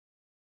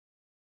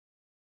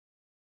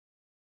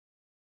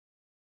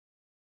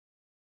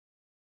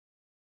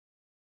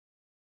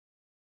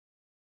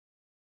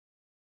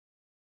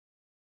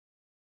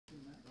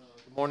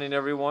Good morning,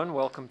 everyone.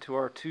 Welcome to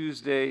our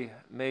Tuesday,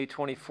 May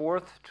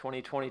 24th,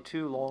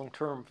 2022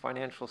 long-term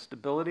financial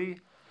stability,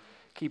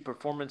 key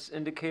performance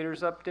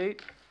indicators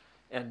update,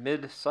 and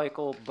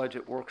mid-cycle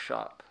budget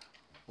workshop.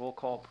 Roll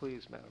call,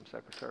 please, Madam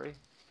Secretary.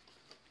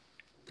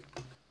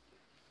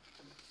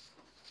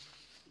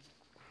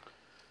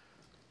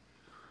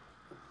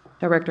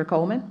 Director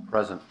Coleman.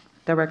 Present.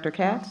 Director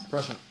Katz.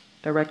 Present.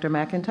 Director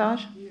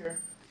McIntosh. Here.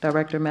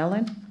 Director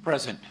Mellon.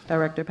 Present.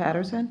 Director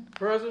Patterson.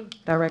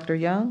 Present. Director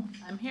Young.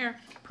 I'm here.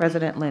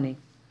 President Linney.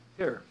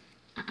 Here.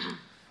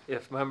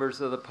 If members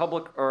of the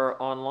public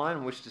are online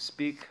and wish to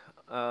speak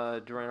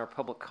during our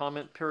public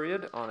comment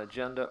period on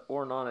agenda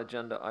or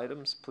non-agenda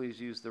items,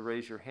 please use the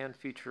raise your hand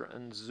feature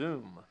in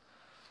Zoom.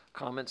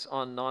 Comments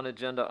on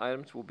non-agenda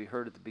items will be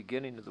heard at the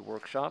beginning of the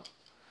workshop.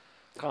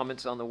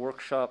 Comments on the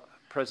workshop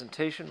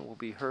presentation will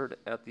be heard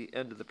at the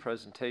end of the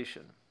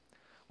presentation.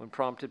 When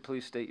prompted,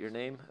 please state your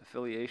name,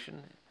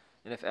 affiliation,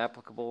 and if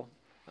applicable,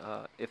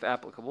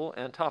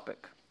 and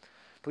topic.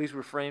 Please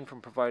refrain from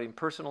providing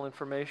personal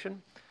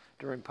information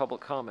during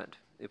public comment.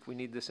 If we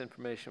need this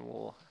information,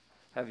 we'll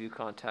have you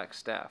contact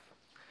staff.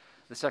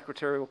 The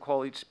Secretary will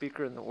call each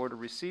speaker in the order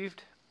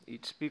received.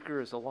 Each speaker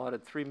is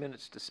allotted 3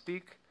 minutes to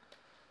speak.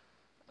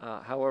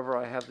 However,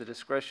 I have the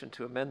discretion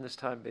to amend this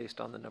time based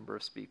on the number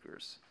of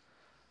speakers.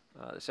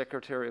 The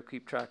Secretary will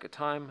keep track of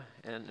time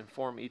and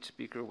inform each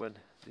speaker when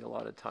the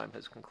allotted time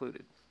has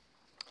concluded.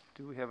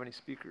 Do we have any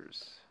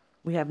speakers?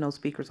 We have no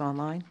speakers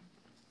online.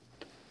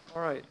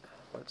 All right,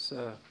 let's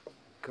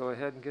go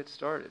ahead and get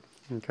started.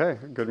 Okay,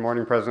 good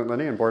morning, President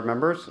Linney and board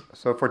members.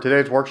 So for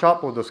today's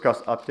workshop, we'll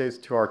discuss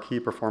updates to our key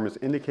performance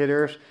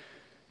indicators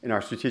in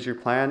our strategic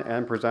plan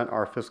and present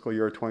our fiscal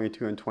year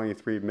 22 and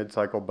 23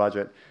 mid-cycle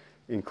budget,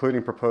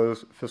 including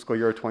proposed fiscal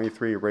year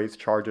 23 rates,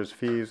 charges,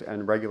 fees,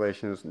 and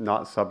regulations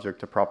not subject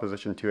to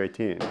Proposition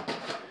 218.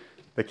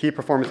 The key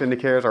performance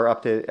indicators are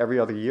updated every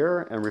other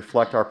year and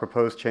reflect our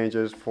proposed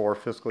changes for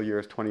fiscal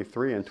years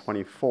 23 and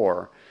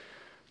 24.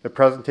 The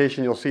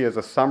presentation you'll see is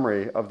a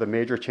summary of the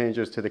major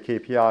changes to the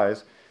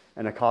KPIs,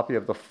 and a copy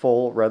of the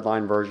full red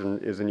line version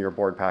is in your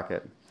board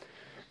packet.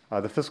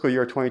 The fiscal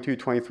year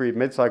 22-23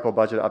 mid-cycle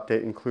budget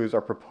update includes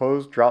our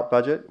proposed drought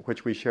budget,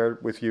 which we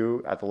shared with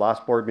you at the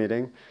last board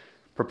meeting,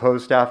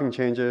 proposed staffing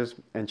changes,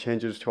 and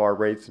changes to our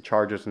rates,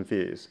 charges, and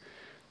fees.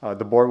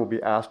 The board will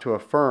be asked to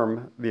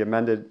affirm the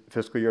amended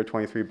fiscal year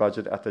 23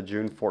 budget at the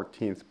June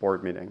 14th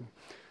board meeting.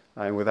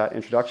 And with that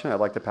introduction, I'd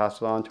like to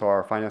pass it on to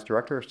our Finance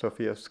Director,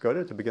 Sophia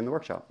Skoda, to begin the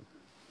workshop.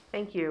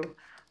 Thank you.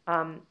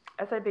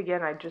 As I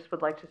begin, I just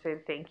would like to say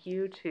thank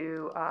you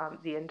to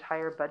the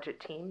entire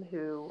budget team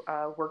who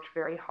worked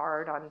very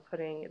hard on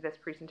putting this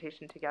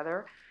presentation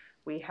together.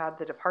 We had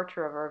the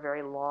departure of our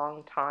very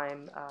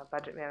long-time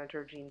budget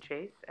manager, Jean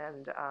Chase,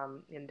 and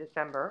in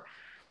December.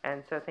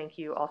 And so thank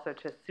you also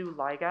to Sue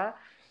Liga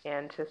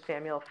and to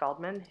Samuel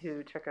Feldman,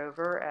 who took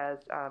over as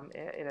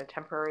in a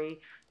temporary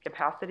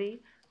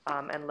capacity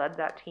and led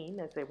that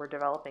team as they were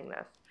developing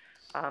this.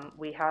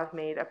 We have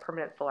made a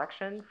permanent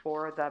selection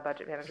for the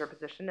budget manager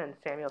position, and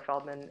Samuel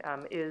Feldman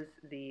is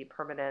the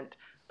permanent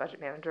budget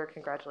manager.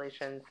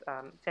 Congratulations,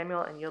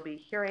 Samuel, and you'll be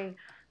hearing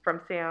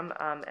from Sam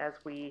as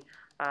we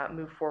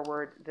move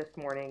forward this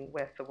morning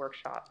with the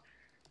workshop.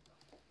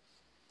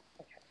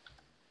 Okay.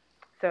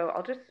 So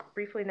I'll just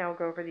briefly now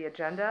go over the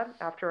agenda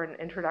after an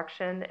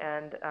introduction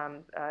and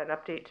an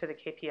update to the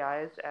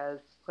KPIs as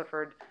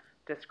Clifford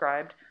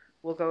described.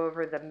 We'll go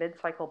over the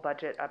mid-cycle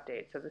budget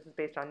update. So this is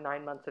based on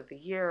 9 months of the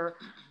year.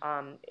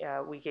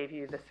 We gave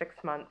you the 6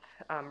 month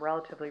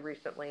relatively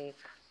recently,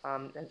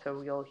 and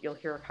so you'll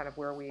hear kind of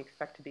where we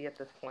expect to be at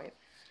this point.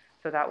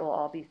 So that will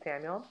all be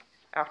Samuel.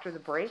 After the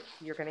break,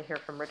 you're going to hear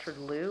from Richard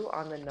Liu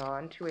on the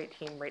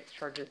non-218 rates,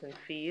 charges, and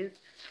fees,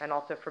 and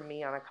also from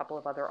me on a couple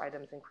of other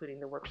items, including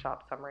the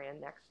workshop summary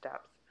and next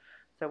steps.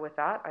 So with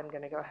that, I'm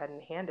going to go ahead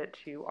and hand it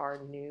to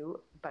our new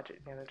budget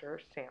manager,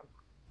 Sam.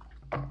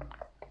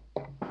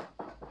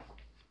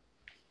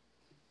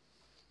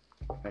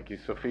 Thank you,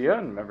 Sophia,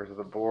 and members of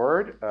the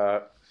board.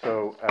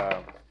 So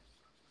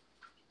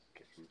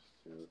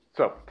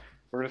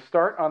we're going to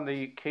start on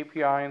the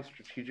KPI and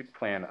strategic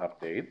plan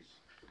updates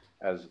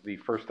as the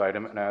first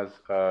item. And as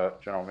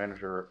General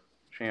Manager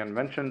Chan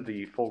mentioned,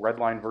 the full red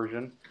line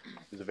version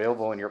is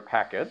available in your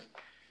packet.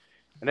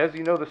 And as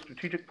you know, the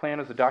strategic plan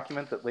is a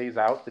document that lays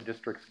out the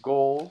district's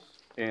goals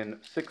in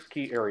 6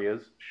 key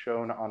areas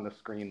shown on the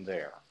screen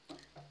there.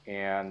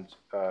 And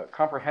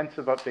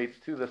comprehensive updates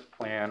to this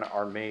plan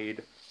are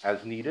made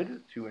as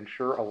needed to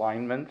ensure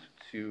alignment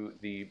to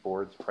the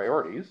board's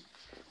priorities.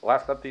 The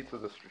last update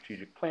was a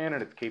strategic plan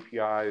and its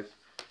KPIs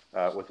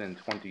within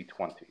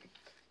 2020.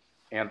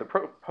 And the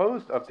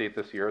proposed update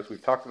this year, as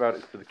we've talked about,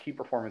 is to the key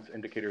performance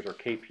indicators, or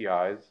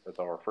KPIs, as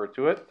I'll refer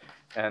to it.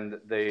 And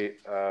the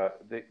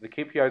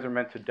KPIs are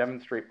meant to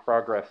demonstrate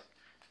progress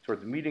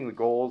towards meeting the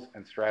goals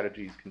and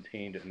strategies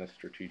contained in this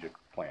strategic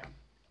plan.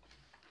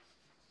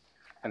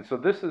 And so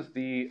this is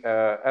the,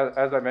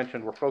 as I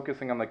mentioned, we're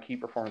focusing on the key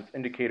performance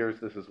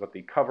indicators. This is what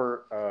the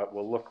cover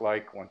will look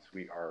like once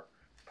we are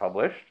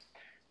published.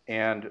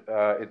 And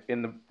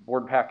in the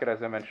board packet,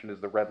 as I mentioned, is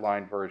the red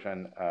line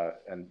version,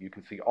 and you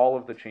can see all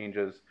of the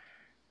changes.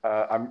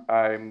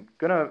 I'm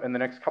gonna, in the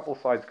next couple of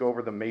slides, go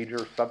over the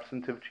major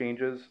substantive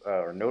changes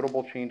or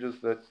notable changes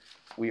that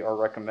we are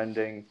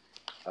recommending.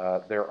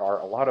 There are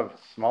a lot of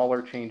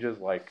smaller changes,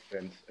 like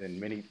in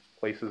many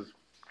places,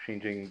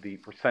 changing the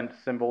percent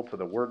symbol to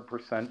the word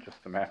percent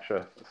just to match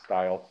a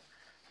style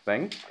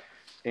thing.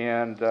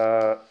 And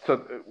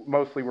so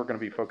mostly we're going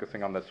to be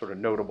focusing on the sort of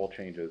notable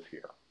changes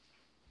here.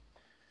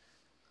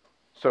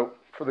 So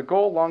for the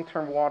goal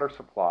long-term water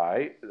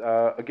supply,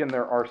 again,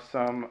 there are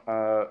some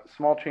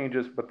small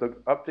changes, but the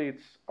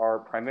updates are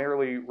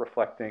primarily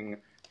reflecting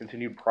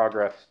continued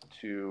progress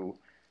to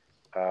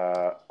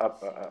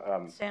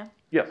Sam?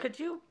 Yes. Could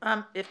you,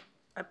 if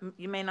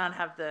you may not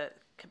have the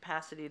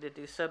capacity to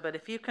do so, but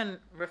if you can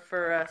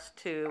refer us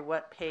to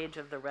what page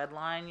of the red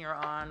line you're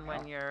on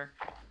when you're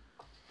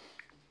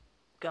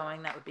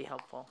going, that would be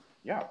helpful.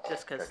 Yeah.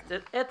 Just because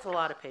Okay. it's a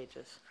lot of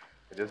pages.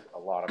 It is a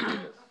lot of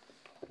pages.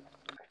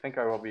 I think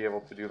I will be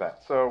able to do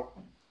that. So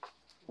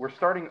we're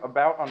starting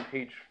about on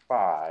page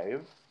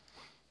 5.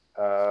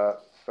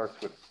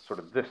 Starts with sort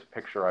of this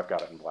picture. I've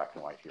got it in black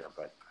and white here,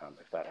 but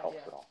if that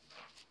helps at all.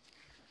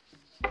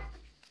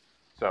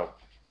 So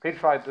page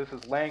 5, this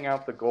is laying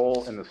out the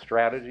goal and the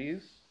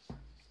strategies.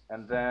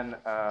 And then, make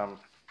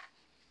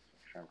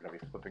sure I'm going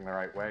to be flipping the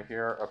right way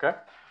here. Okay.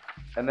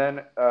 And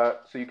then,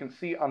 so you can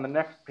see on the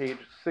next page,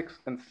 6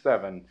 and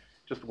 7,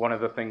 just one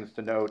of the things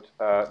to note,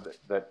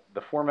 that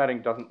the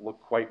formatting doesn't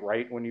look quite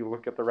right when you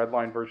look at the red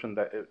line version,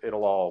 that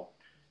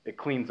it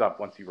cleans up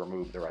once you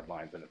remove the red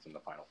lines and it's in the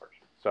final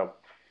version. So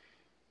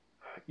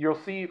you'll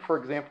see, for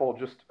example,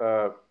 just,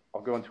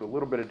 I'll go into a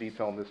little bit of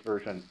detail in this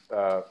version,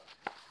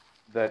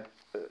 that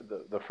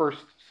the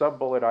first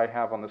sub-bullet I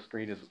have on the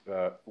screen is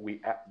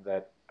we're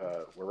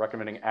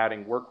recommending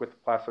adding work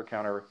with Placer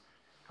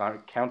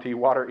County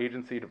Water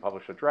Agency to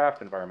publish a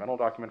draft environmental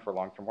document for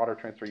long-term water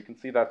transfer. You can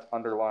see that's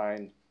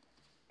underlined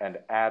and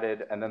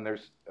added, and then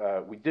there's,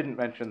 we didn't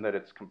mention that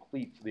it's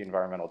complete the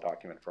environmental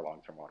document for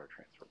long-term water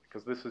transfer,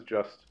 because this is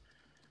just,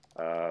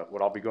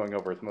 what I'll be going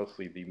over is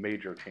mostly the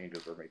major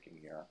changes we're making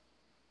here.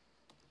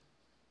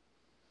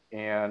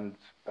 And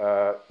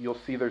you'll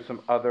see there's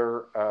some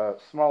other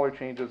smaller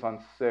changes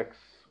on 6.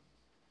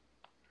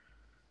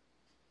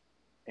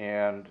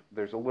 And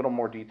there's a little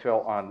more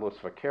detail on Los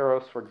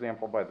Vaqueros, for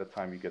example, by the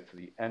time you get to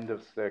the end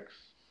of 6.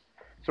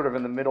 Sort of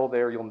in the middle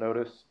there, you'll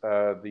notice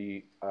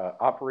the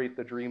Operate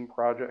the Dream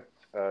project,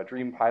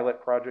 Dream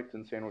pilot project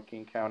in San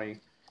Joaquin County,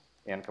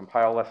 and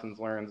Compile Lessons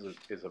Learned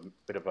is a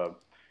bit of a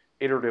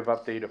iterative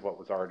update of what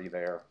was already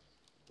there,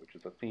 which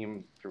is a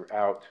theme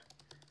throughout.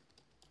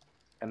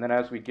 And then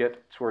as we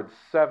get towards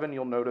 7,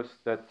 you'll notice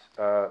that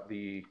I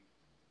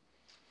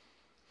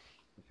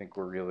think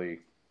we're really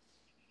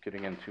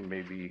getting into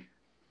maybe,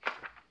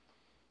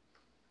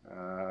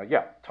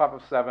 top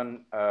of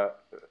 7,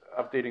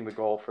 updating the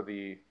goal for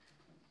the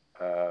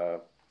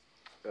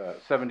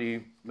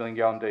 70 million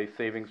gallon day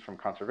savings from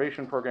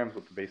conservation programs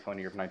with the baseline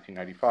year of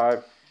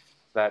 1995.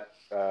 That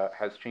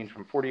has changed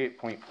from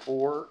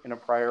 48.4 in a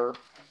prior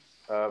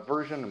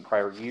version and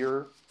prior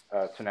year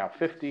to now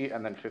 50,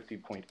 and then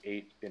 50.8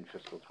 in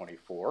fiscal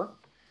 24.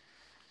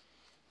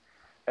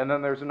 And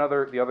then there's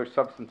the other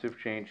substantive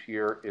change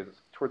here is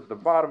towards the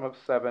bottom of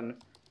 7,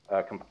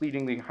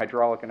 completing the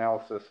hydraulic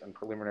analysis and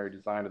preliminary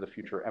design of the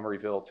future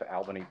Emeryville to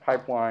Albany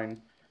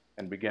pipeline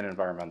and begin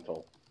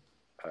environmental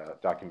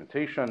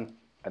documentation,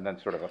 and then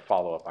sort of a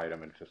follow-up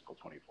item in fiscal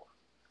 24.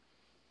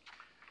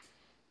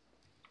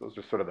 Those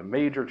are sort of the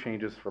major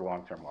changes for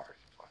long-term water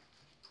supply.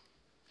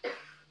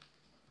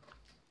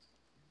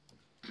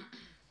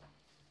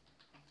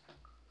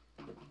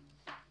 I'm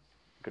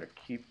going to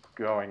keep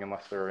going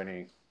unless there are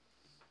any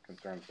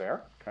concerns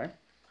there. Okay.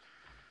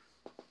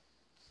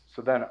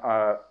 So then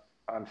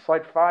on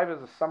slide 5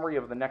 is a summary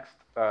of the next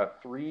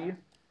 3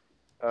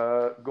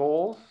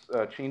 goals,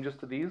 changes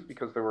to these,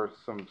 because there were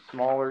some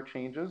smaller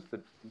changes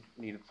that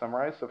needed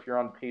summarized. So if you're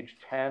on page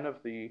 10 of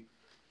the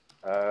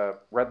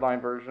red line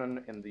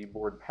version in the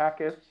board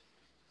packet,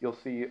 you'll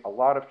see a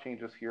lot of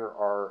changes here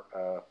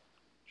are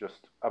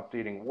just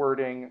updating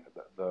wording.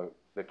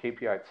 The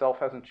KPI itself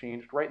hasn't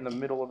changed. Right in the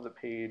middle of the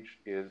page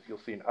is, you'll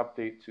see an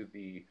update to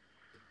the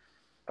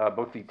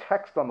both the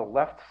text on the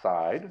left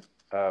side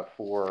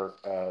for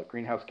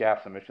greenhouse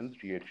gas emissions,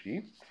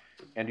 GHG,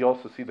 and you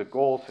also see the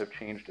goals have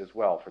changed as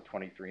well for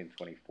 23 and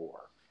 24.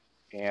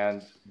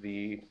 And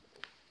the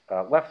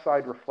left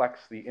side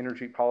reflects the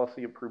energy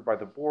policy approved by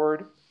the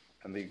board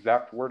and the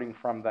exact wording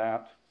from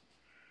that.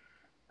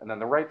 And then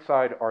the right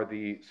side are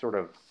the sort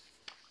of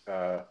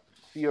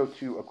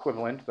CO2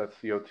 equivalent, that's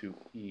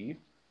CO2e,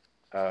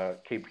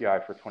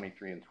 KPI for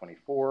 23 and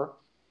 24.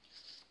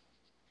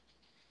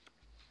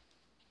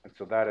 And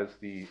so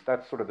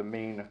that's sort of the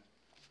main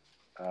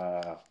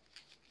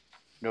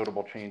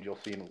notable change you'll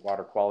see in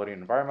water quality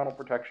and environmental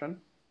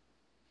protection.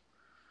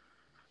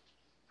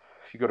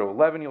 If you go to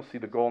 11, you'll see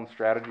the goal and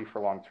strategy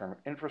for long-term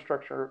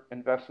infrastructure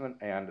investment,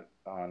 and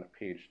on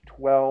page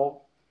 12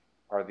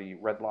 are the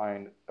red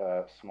line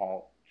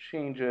small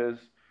changes.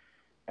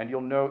 And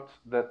you'll note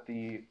that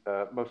the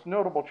most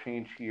notable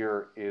change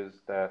here is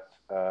that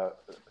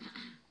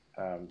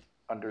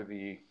under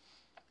the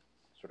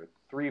sort of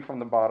 3 from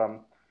the bottom,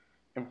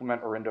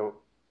 implement Orindo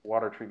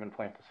water treatment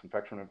plant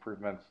disinfection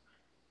improvements,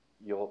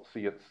 you'll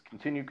see it's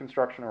continued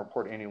construction and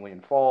report annually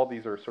in fall.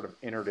 These are sort of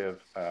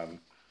iterative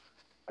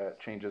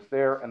changes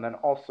there. And then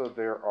also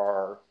there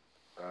are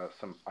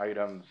some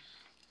items.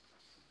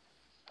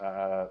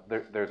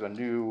 There's a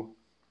new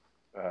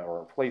or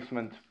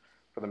replacement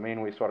for the main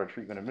wastewater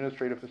treatment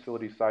administrative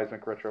facility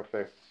seismic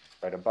retrofit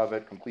right above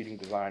it, completing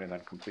design and then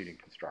completing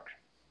construction.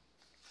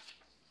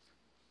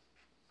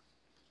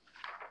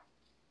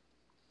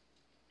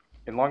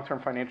 In long-term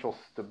financial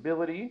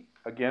stability,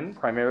 again,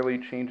 primarily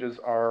changes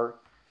are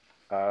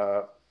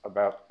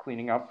about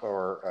cleaning up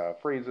or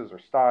phrases or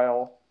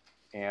style,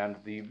 and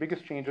the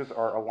biggest changes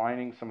are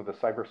aligning some of the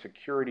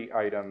cybersecurity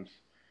items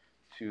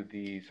to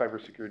the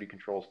Cybersecurity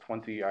Controls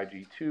 20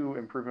 IG2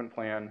 improvement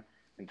plan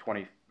in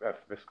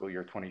fiscal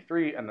year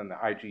 23, and then the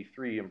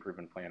IG3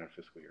 improvement plan in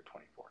fiscal year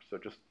 24. So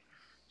just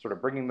sort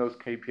of bringing those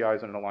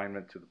KPIs in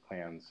alignment to the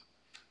plans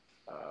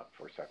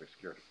for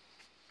cybersecurity.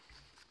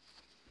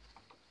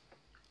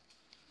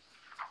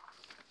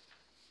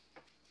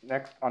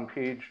 Next, on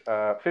page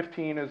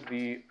 15 is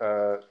the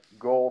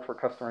goal for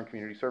customer and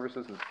community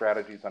services and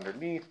strategies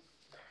underneath.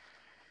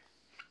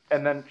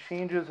 And then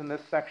changes in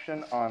this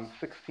section on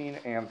 16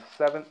 and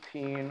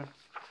 17,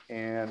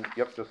 and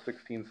yep, just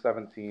 16,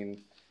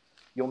 17.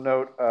 You'll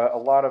note a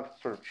lot of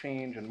sort of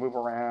change and move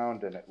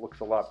around, and it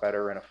looks a lot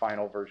better in a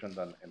final version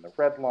than in the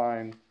red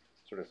line,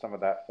 sort of some of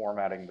that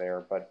formatting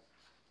there. But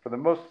for the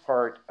most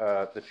part,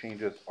 the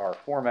changes are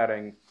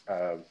formatting.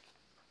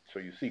 So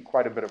you see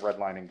quite a bit of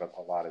redlining, but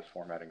a lot is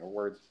formatting of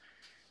words.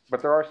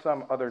 But there are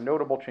some other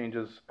notable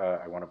changes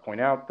I want to point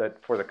out that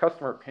for the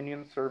customer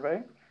opinion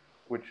survey,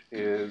 which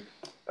is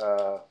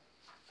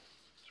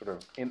sort of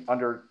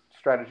under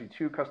strategy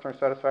 2, customer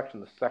satisfaction,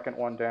 the second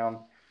one down,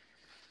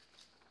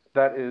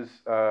 that is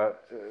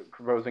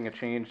proposing a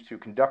change to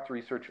conduct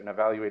research and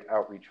evaluate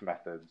outreach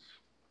methods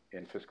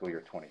in fiscal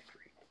year 23.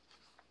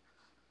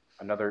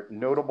 Another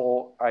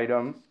notable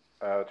item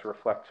to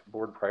reflect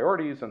board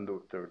priorities and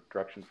the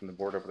direction from the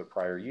board over the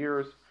prior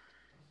years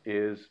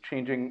is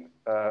changing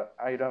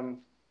item.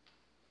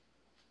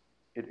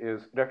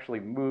 It actually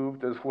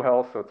moved as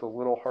well, so it's a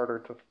little harder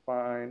to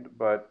find,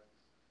 but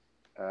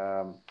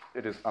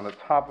it is on the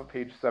top of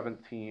page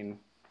 17.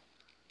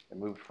 It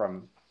moved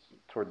from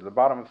towards the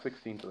bottom of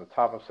 16 to the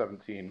top of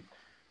 17,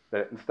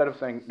 that instead of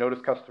saying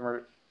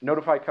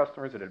notify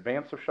customers in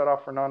advance of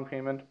shutoff for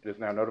non-payment, it is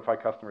now notify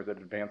customers in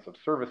advance of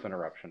service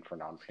interruption for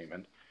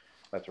non-payment.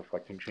 That's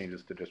reflecting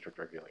changes to district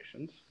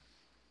regulations.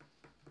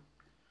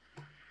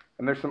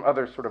 And there's some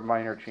other sort of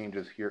minor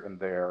changes here and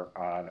there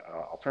on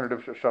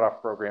alternative shutoff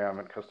program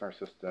and customer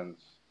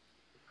assistance.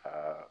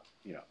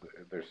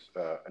 There's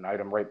an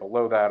item right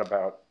below that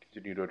about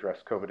continue to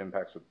address COVID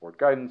impacts with board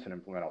guidance and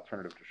implement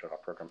alternative to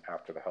shutoff program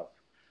after the health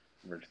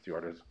emergency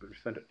order is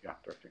rescinded. Yeah,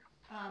 Dorothy.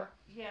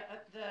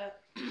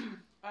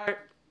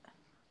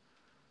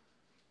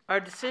 Our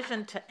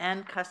decision to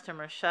end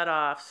customer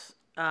shutoffs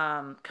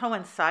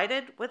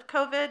coincided with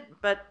COVID,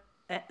 but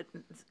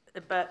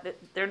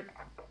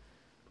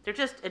they're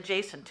just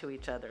adjacent to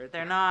each other.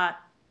 They're not.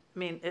 I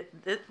mean,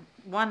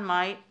 one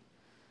might.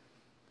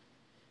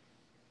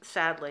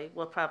 Sadly,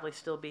 we'll probably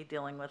still be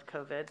dealing with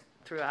COVID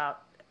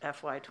throughout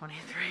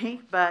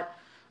FY23, but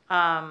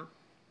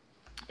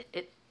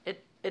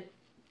it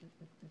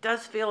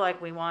does feel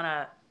like we want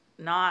to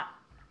not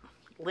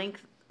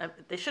link.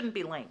 They shouldn't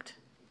be linked,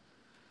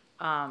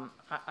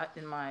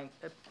 in my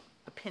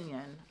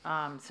opinion,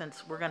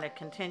 since we're going to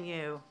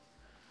continue,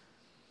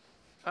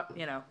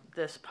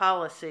 this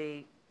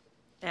policy,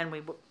 and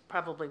we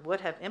probably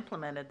would have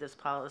implemented this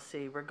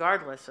policy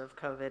regardless of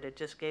COVID. It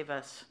just gave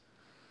us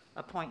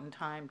a point in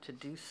time to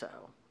do so.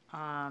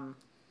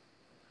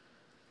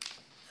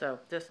 So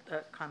just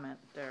a comment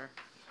there,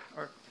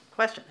 or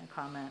question and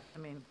comment. I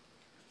mean,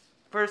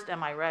 first,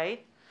 am I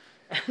right?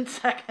 And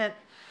second,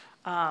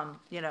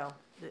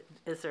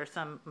 is there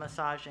some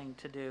massaging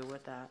to do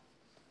with that?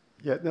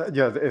 Yeah,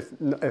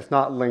 it's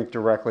not linked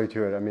directly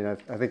to it. I mean,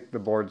 I think the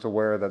board's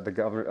aware that the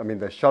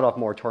shutoff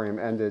moratorium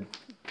ended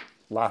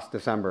last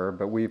December,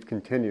 but we've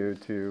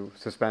continued to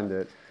suspend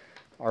it.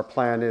 Our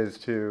plan is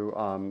to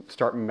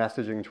start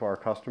messaging to our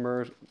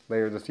customers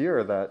later this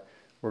year that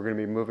we're going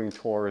to be moving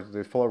towards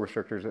the flow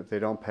restrictors if they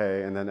don't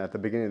pay, and then at the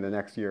beginning of the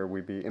next year,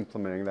 we'd be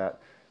implementing that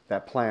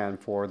plan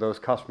for those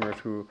customers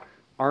who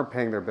aren't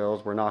paying their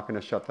bills. We're not going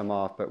to shut them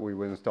off, but we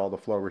would install the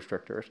flow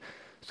restrictors.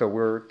 So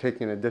we're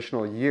taking an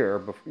additional year,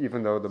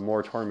 even though the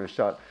moratorium is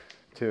shut,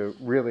 to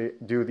really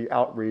do the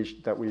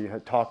outreach that we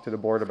had talked to the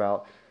board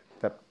about,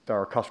 that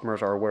our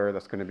customers are aware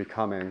that's going to be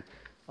coming.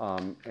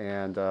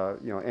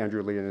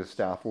 Andrew Lee and his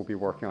staff will be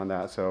working on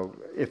that. So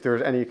if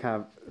there's any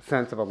kind of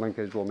sense of a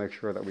linkage, we'll make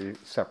sure that we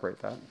separate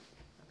that.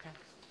 Okay.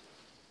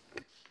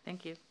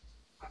 Thank you.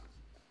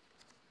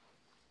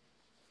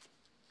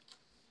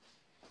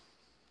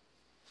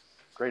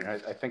 Great. I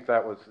think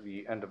that was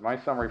the end of my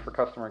summary for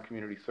customer and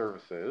community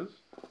services.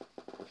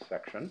 The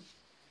section.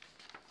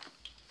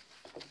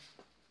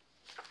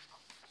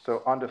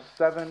 So on to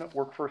 7,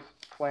 workforce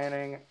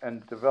planning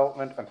and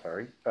development. I'm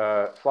sorry,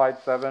 slide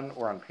 7.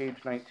 We're on page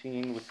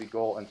 19 with the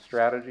goal and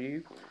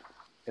strategies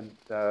in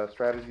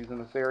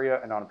this area,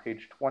 and on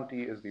page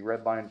 20 is the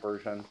red line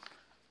version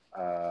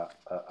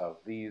of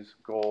these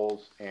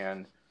goals.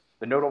 And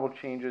the notable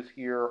changes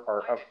here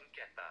are up.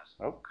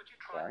 Oh, could you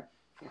try?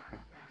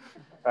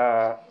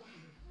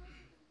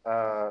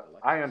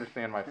 I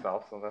understand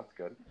myself, so that's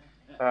good.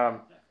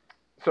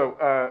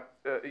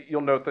 You'll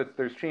note that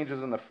there's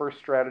changes in the first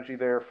strategy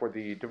there for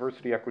the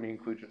diversity, equity,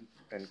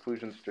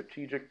 inclusion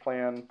strategic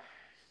plan,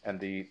 and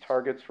the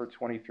targets for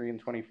 23 and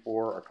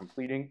 24 are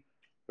completing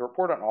the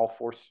report on all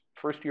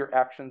first-year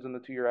actions in the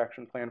 2-year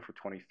action plan for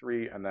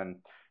 23, and then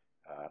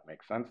it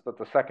makes sense that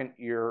the second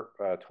year,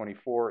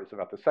 24, is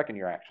about the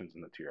second-year actions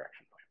in the 2-year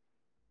action plan.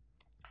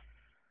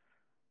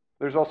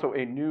 There's also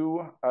a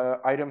new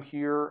item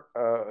here,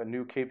 a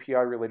new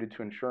KPI related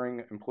to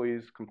ensuring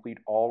employees complete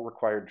all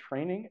required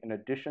training, in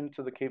addition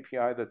to the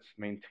KPI that's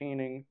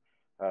maintaining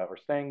or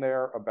staying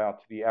there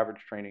about the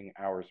average training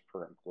hours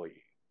per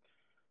employee.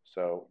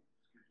 So,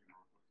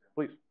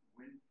 please.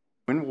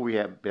 When will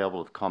we be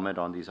able to comment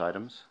on these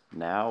items?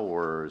 Now,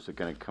 or is it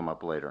going to come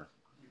up later?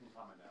 You can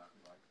comment now if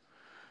you like.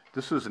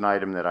 This was an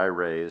item that I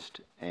raised,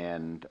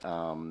 and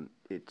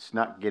it's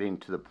not getting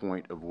to the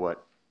point of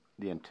what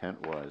the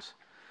intent was.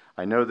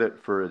 I know that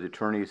for the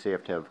attorneys, they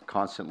have to have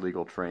constant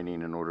legal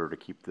training in order to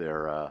keep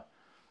their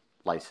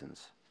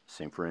license.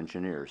 Same for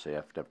engineers. They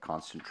have to have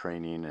constant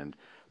training and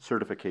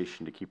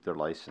certification to keep their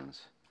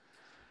license.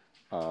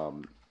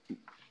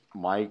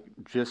 My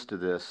gist of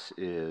this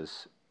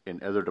is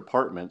in other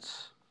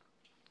departments,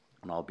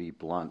 and I'll be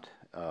blunt,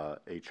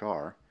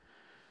 HR,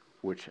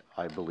 which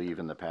I believe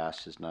in the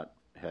past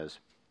has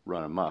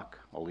run amok.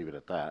 I'll leave it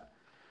at that.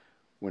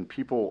 When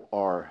people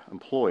are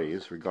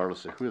employees,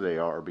 regardless of who they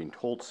are being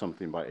told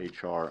something by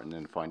HR and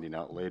then finding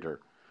out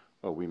later,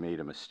 oh, we made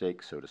a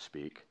mistake, so to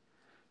speak,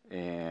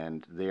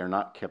 and they are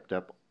not kept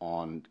up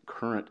on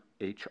current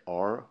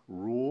HR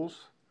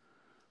rules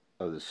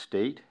of the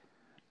state,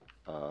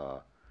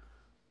 our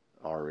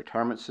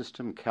retirement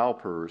system,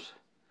 CalPERS,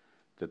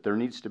 that there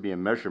needs to be a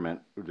measurement.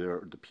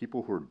 The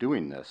people who are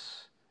doing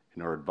this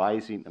and are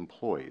advising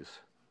employees,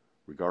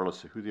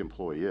 regardless of who the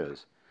employee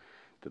is,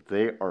 that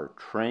they are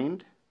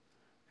trained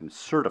and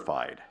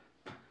certified,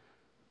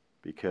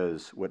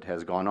 because what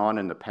has gone on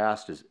in the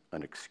past is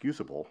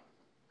inexcusable,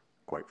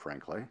 quite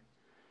frankly,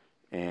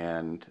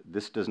 and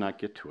this does not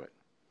get to it.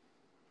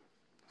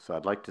 So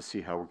I'd like to see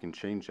how we can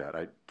change that.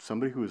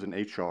 Somebody who is in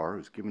HR,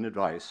 who's giving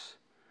advice,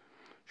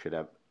 should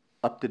have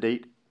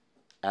up-to-date,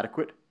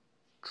 adequate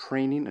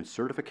training and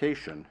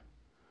certification,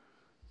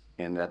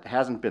 and that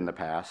hasn't been the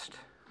past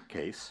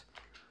case.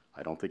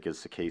 I don't think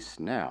it's the case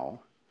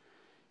now,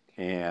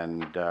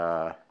 and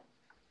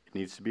it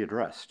needs to be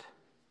addressed.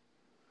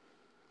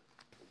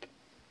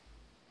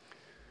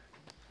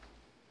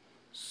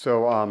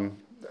 So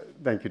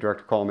thank you,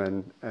 Director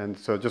Coleman. And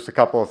so just a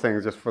couple of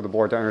things just for the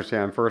board to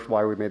understand. First,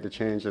 why we made the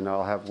change, and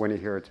I'll have Winnie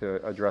here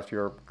to address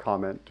your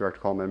comment, Director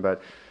Coleman.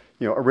 But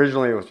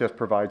originally it was just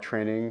provide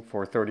training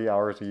for 30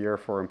 hours a year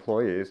for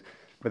employees,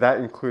 but that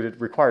included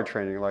required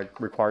training, like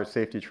required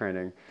safety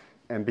training.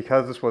 And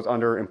because this was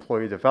under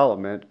employee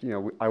development,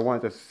 I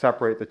wanted to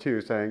separate the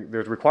two, saying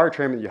there's required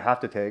training that you have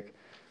to take,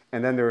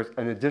 and then there's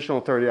an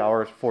additional 30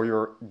 hours for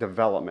your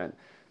development.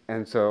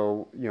 And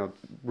so,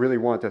 really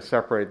wanted to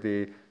separate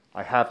the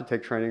I have to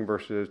take training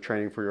versus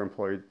training for your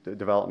employee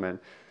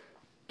development.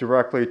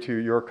 Directly to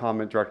your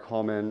comment, Director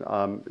Coleman,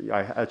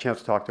 I had a chance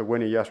to talk to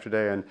Winnie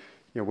yesterday, and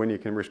Winnie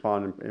can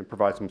respond and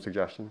provide some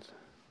suggestions.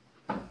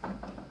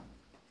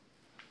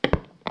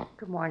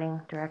 Good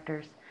morning,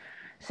 directors.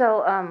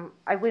 So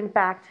I went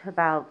back to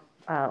about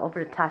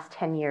over the past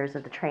 10 years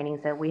of the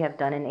trainings that we have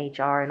done in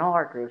HR in all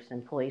our groups: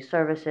 employee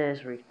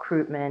services,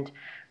 recruitment,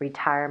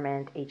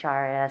 retirement,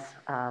 HRS,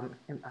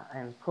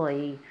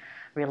 employee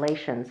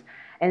relations.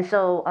 And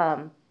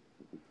so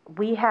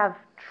we have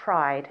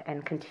tried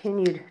and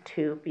continued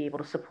to be able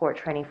to support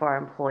training for our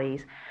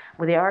employees.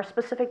 Well, there are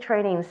specific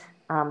trainings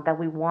that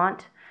we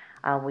want.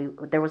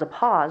 There was a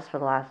pause for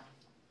the last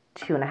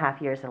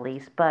 2.5 years at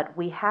least, but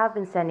we have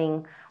been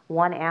sending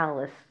one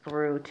analyst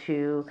through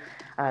to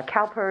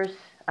CalPERS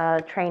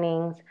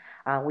trainings.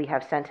 We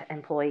have sent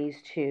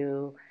employees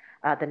to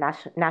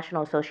the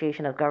National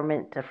Association of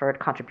Government Deferred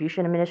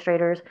Contribution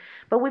Administrators,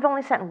 but we've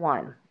only sent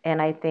one.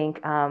 And I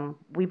think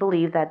we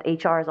believe that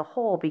HR as a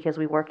whole, because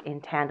we work in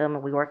tandem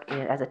and we work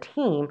as a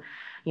team,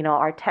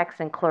 our techs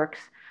and clerks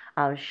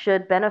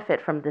should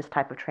benefit from this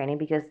type of training,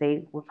 because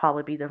they would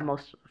probably be the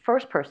most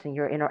first person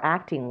you're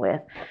interacting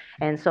with.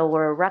 And so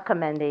we're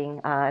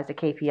recommending as a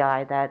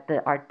KPI that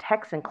our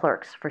techs and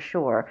clerks for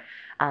sure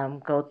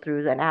go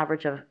through an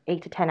average of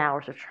 8 to 10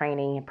 hours of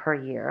training per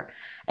year.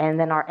 And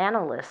then our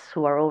analysts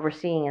who are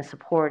overseeing and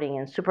supporting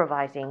and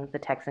supervising the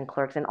techs and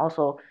clerks, and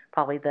also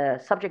probably the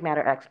subject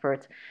matter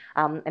experts,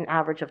 an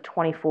average of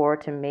 24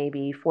 to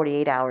maybe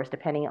 48 hours,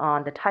 depending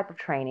on the type of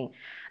training.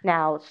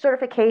 Now,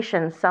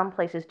 certifications, some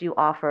places do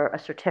offer a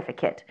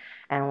certificate,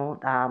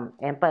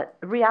 but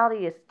the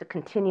reality is the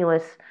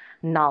continuous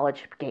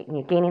knowledge,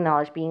 gaining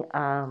knowledge, being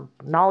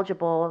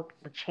knowledgeable,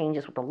 the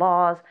changes with the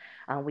laws.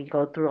 We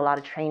go through a lot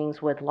of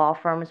trainings with law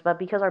firms, but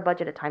because our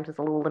budget at times is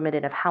a little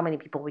limited of how many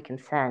people we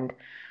can send,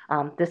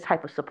 this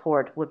type of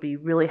support would be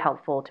really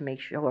helpful to make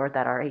sure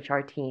that our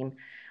HR team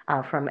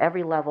from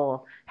every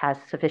level has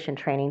sufficient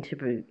training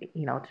to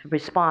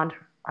respond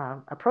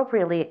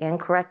appropriately and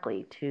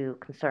correctly to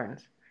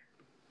concerns.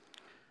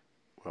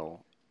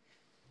 Well,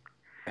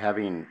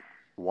 having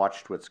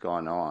watched what's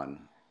gone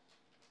on,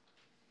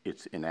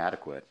 it's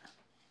inadequate,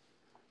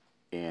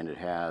 and it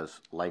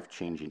has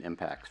life-changing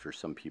impacts for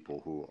some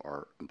people who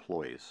are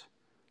employees.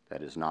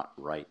 That is not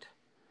right.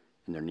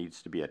 And there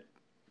needs to be a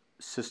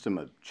system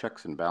of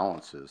checks and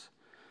balances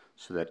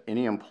so that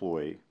any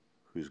employee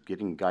who's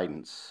getting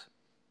guidance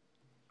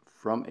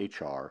from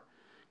HR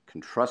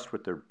can trust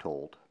what they're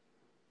told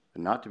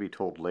and not to be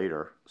told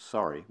later,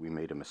 sorry, we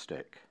made a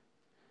mistake.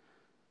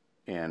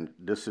 And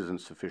this isn't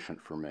sufficient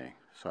for me.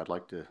 So I'd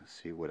like to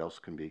see what else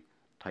can be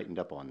tightened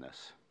up on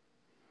this.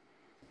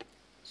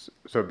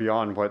 So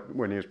beyond what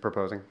Winnie is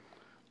proposing?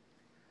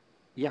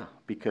 Yeah,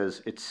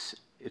 because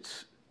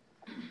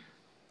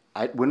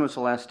when was the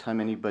last time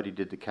anybody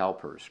did the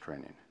CalPERS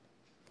training?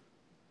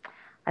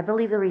 I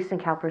believe the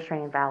recent CalPERS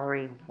training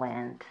Valerie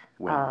went.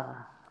 When?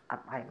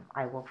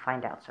 I will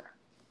find out, sir.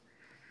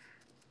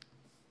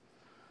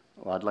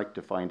 Well, I'd like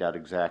to find out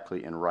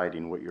exactly in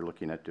writing what you're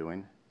looking at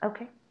doing.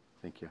 Okay,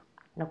 Thank you.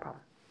 no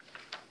problem.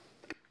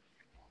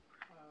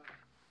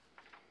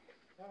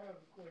 I have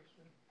a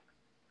question.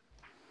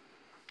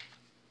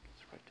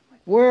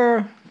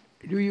 Where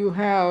do you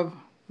have,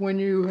 when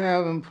you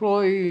have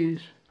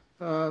employees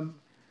who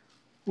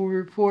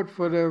report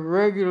for their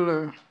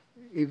regular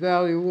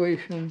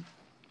evaluation,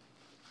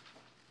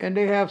 and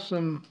they have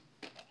some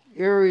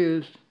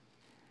areas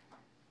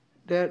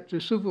that the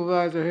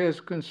supervisor has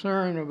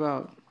concern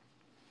about,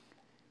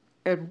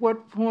 at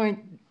what point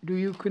do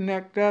you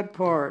connect that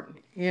part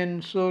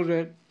in so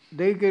that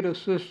they get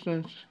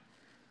assistance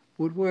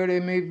with where they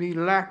may be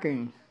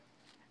lacking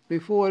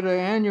before the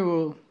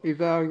annual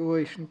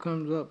evaluation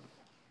comes up?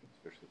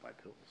 Especially my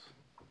pills.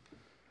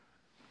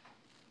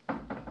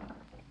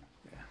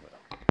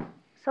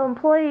 So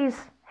employees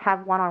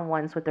have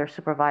one-on-ones with their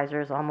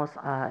supervisors almost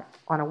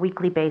on a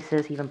weekly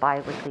basis, even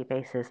bi-weekly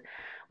basis.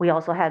 We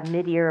also have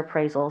mid-year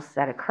appraisals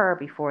that occur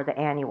before the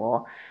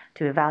annual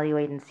to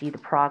evaluate and see the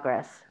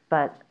progress.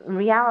 But in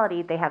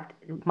reality, they have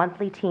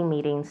monthly team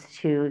meetings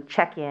to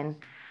check in,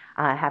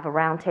 have a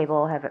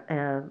roundtable,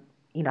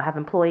 have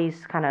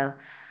employees kind of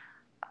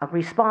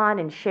respond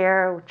and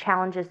share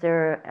challenges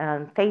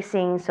they're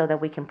facing so that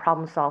we can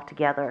problem solve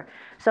together.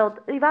 So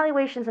the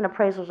evaluations and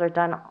appraisals are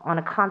done on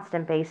a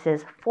constant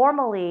basis,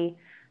 formally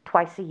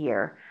twice a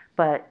year,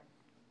 but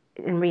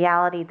in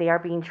reality, they are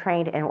being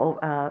trained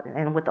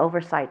and with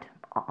oversight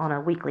on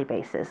a weekly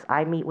basis.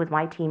 I meet with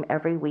my team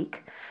every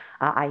week.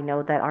 I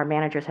know that our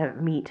managers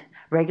meet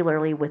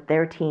regularly with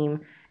their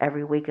team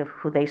every week of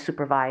who they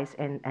supervise,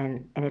 and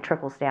it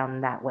trickles down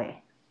in that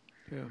way.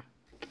 Yeah.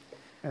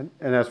 And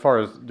as far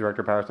as,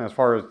 Director Patterson, as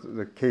far as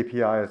the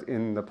KPIs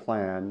in the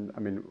plan,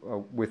 I mean,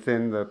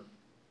 within the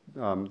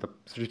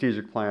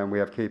strategic plan, we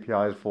have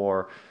KPIs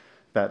for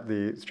that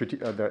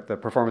the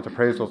performance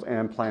appraisals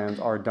and plans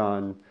are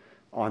done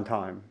on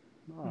time.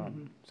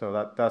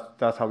 So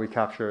that's how we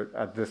capture it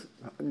at this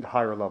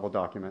higher level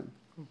document.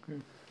 Okay.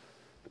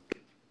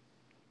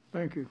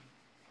 Thank you.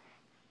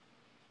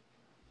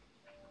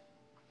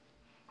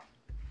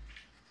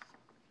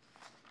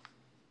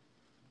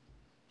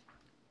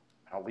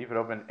 I'll leave it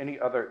open. Any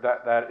other,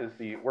 that is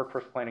the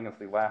workforce planning is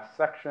the last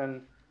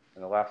section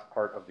and the last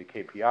part of the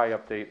KPI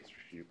update,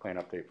 strategic plan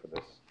update for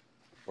this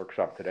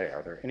workshop today.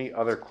 Are there any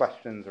other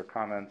questions or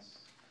comments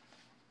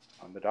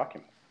on the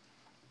document?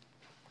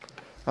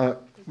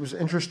 Was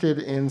interested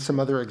in some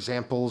other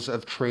examples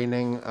of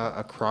training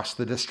across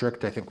the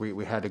district. I think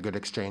we had a good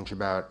exchange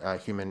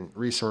about human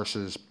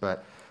resources,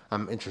 but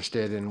I'm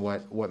interested in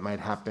what might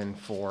happen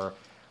for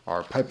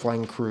our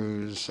pipeline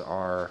crews,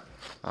 our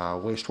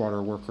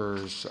wastewater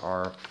workers,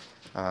 our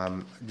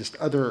just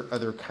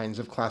other kinds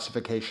of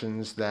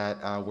classifications that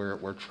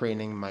where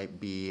training might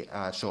be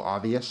so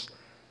obvious,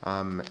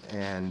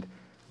 and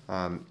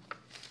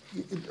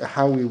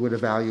how we would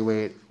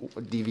evaluate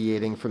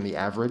deviating from the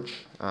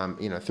average.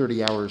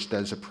 30 hours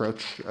does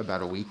approach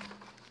about a week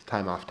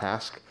time off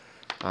task,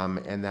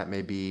 and that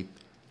may be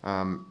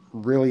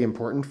really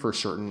important for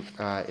certain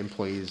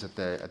employees at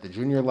the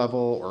junior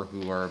level or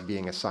who are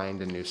being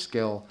assigned a new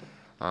skill.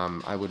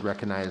 I would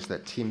recognize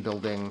that team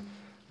building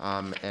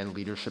and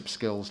leadership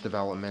skills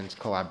development,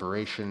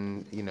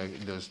 collaboration,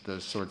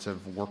 those sorts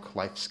of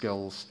work-life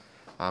skills.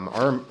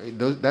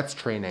 That's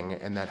training,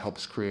 and that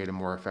helps create a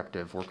more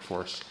effective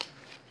workforce.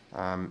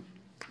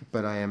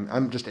 But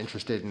I'm just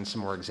interested in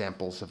some more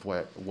examples of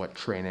what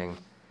training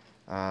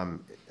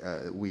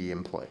we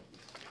employ.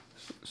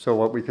 So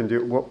what we can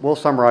do, we'll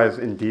summarize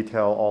in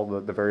detail all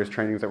the various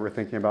trainings that we're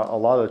thinking about. A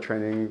lot of the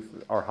trainings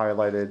are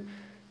highlighted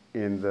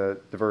in the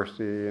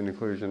diversity and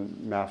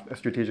inclusion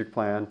strategic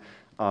plan.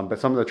 But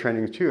some of the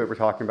trainings too that we're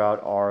talking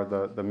about are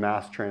the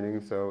mass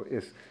training. So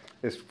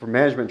it's for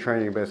management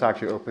training, but it's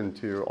actually open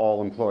to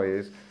all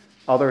employees.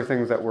 Other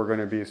things that we're going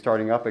to be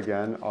starting up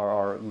again are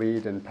our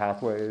lead and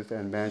pathways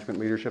and management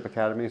leadership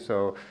academy.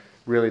 So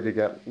really to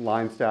get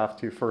line staff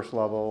to first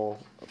level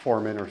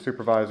foremen or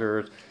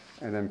supervisors,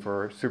 and then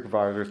for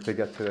supervisors to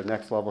get to the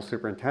next level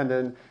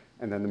superintendent,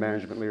 and then the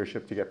management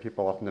leadership to get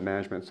people up into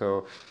management.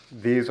 So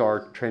these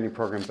are training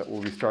programs that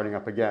we'll be starting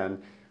up again.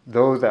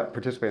 Those that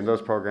participate in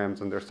those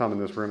programs, and there's some in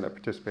this room that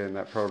participate in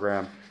that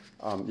program,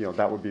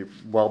 that would be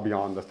well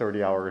beyond the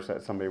 30 hours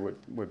that somebody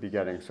would be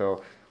getting.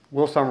 So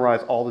we'll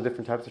summarize all the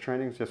different types of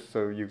trainings just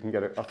so you can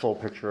get a full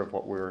picture of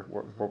what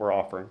we're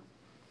offering.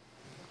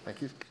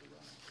 Thank you.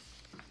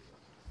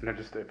 And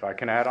just if I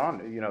can add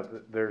on,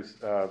 there's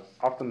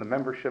often the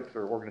memberships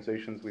or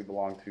organizations we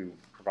belong to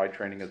provide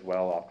training as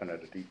well, often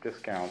at a deep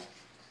discount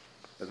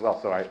as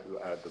well. So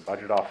the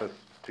budget office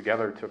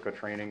together took a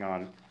training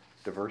on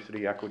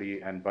diversity,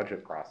 equity, and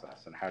budget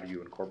process, and how do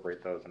you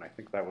incorporate those? And I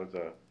think it was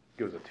a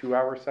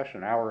 2-hour session,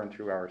 an hour and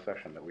 2-hour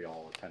session that we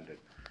all attended,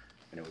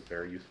 and it was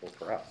very useful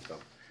for us. So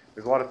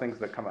there's a lot of things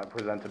that come up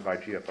presented by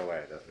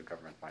GFOA, the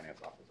Government Finance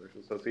Officers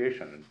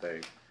Association,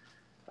 and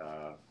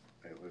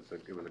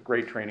it was a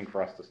great training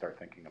for us to start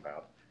thinking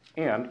about,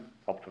 and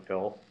helped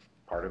fulfill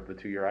part of the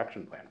 2-year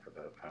action plan for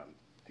the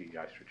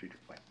DEI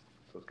strategic plan.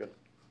 So it's good.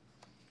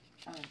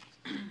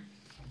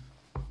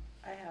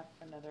 I have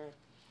another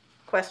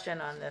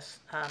question on this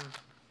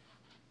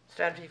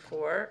strategy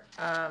 4,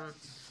 and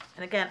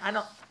again,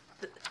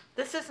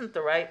 this isn't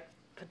the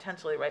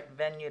potentially right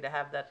venue to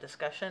have that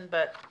discussion,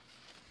 but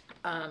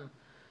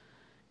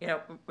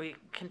we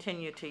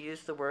continue to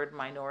use the word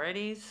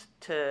minorities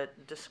to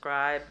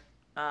describe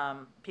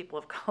people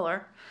of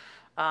color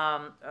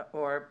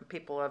or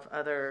people of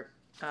other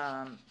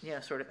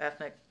sort of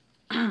ethnic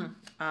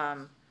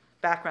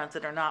backgrounds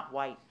that are not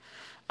white.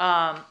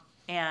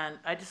 And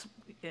I just,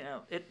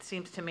 it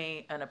seems to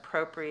me an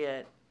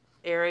appropriate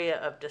area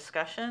of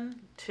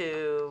discussion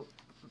to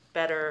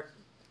better,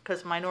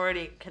 because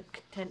minority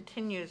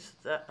continues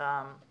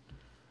a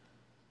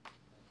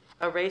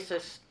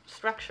racist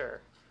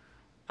structure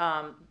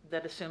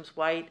that assumes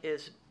white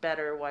is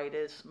better, white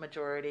is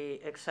majority,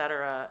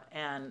 etc.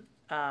 And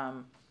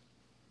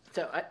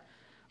so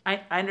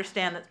I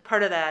understand that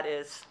part of that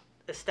is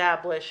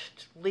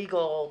established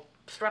legal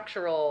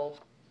structural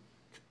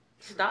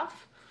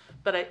stuff,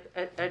 but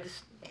I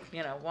just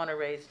want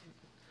to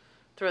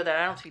throw that.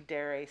 I don't see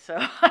dairy, so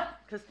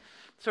just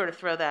sort of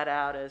throw that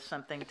out as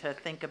something to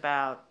think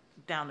about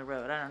down the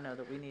road. I don't know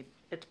that we need.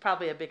 It's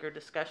probably a bigger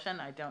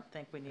discussion. I don't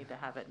think we need to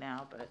have it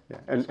now, but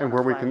and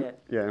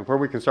where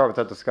we can start with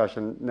that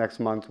discussion next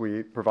month,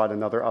 we provide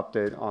another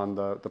update on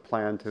the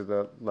plan to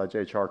the Ledge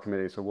HR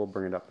committee, so we'll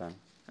bring it up then.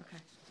 Okay.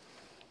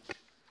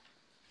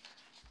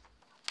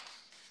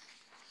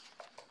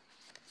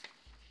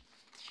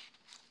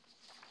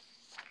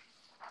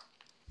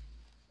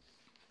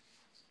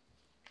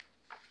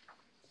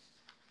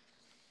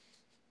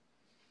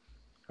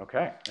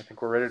 Okay, I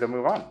think we're ready to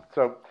move on.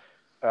 So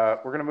we're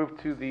going to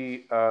move to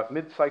the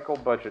mid-cycle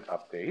budget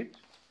update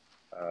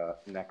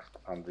next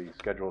on the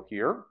schedule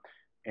here.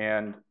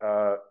 And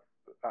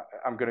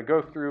I'm going to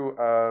go through,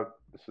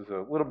 this is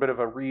a little bit of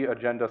a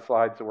re-agenda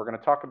slide. So we're going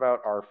to talk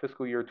about our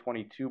fiscal year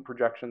 22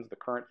 projections, the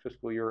current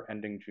fiscal year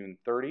ending June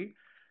 30.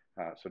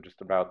 So just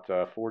about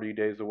 40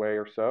 days away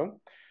or so.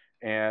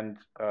 And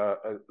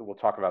we'll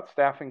talk about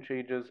staffing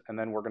changes, and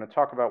then we're going to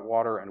talk about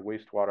water and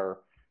wastewater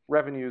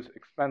revenues,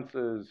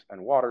 expenses,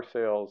 and water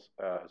sales,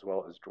 as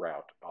well as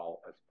drought,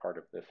 all as part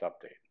of this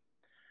update.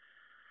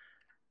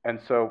 And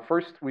so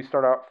first, we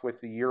start off with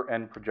the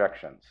year-end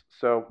projections.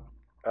 So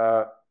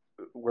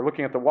we're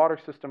looking at the water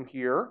system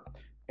here,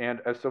 and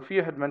as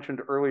Sophia had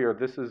mentioned earlier,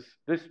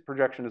 this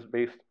projection is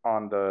based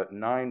on the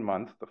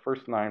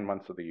first 9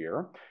 months of the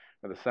year.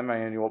 The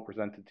semi-annual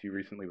presented to you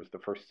recently was the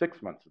first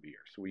 6 months of the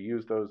year. So we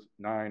use those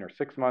 9 or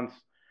 6 months,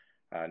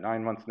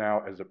 9 months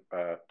now as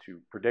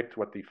to predict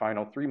what the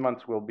final 3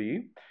 months will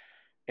be.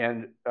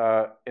 And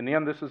in the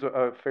end, this is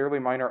a fairly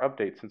minor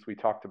update since we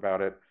talked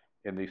about it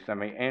in the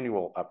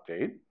semi-annual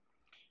update.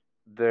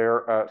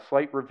 Their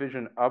slight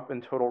revision up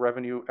in total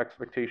revenue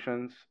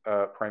expectations,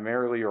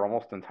 primarily or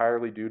almost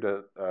entirely due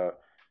to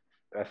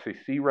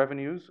SAC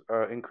revenues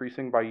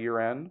increasing by year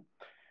end.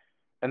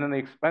 And then the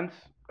expense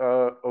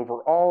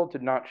overall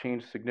did not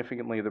change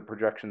significantly, the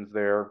projections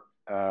there.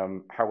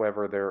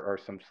 However, there are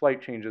some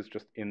slight changes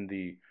just in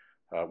the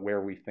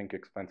where we think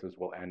expenses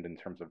will end in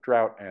terms of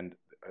drought and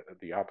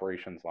the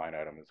operations line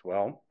item as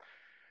well.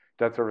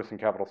 Debt service and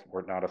capital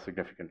support, not a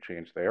significant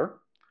change there.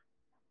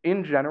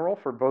 In general,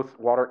 for both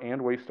water and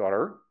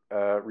wastewater,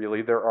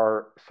 really, there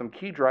are some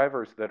key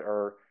drivers that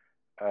are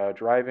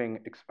driving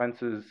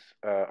expenses,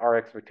 our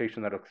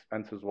expectation that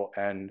expenses will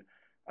end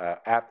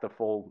at the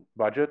full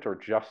budget or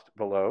just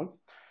below.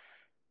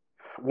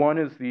 One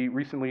is the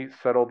recently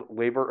settled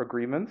labor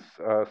agreements,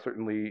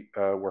 certainly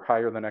were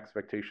higher than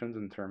expectations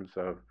in terms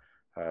of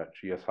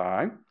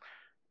GSI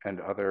and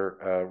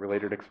other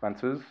related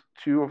expenses.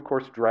 Two, of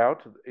course,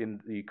 drought. In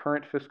the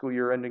current fiscal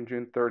year ending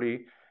June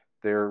 30,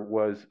 there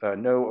was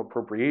no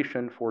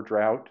appropriation for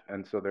drought,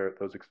 and so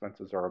those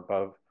expenses are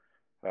above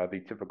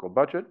the typical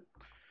budget.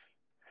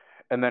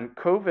 And then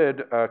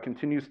COVID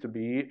continues to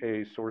be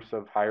a source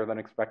of higher than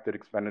expected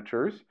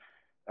expenditures.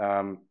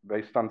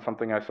 Based on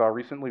something I saw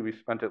recently, we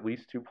spent at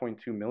least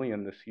 $2.2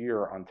 million this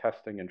year on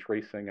testing and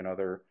tracing and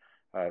other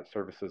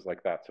services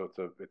like that. So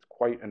it's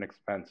quite an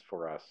expense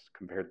for us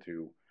compared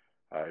to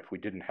if we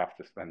didn't have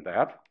to spend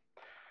that.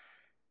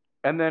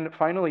 And then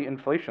finally,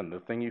 inflation. The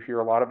thing you hear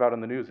a lot about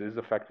in the news is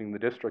affecting the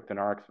district and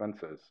our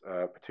expenses,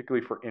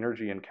 particularly for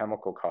energy and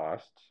chemical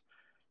costs.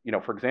 You know,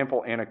 for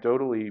example,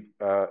 anecdotally,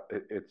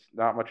 it's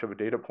not much of a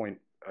data point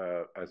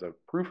as a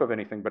proof of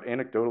anything, but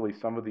anecdotally,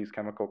 some of these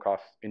chemical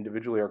costs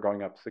individually are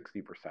going up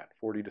 60%,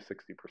 40 to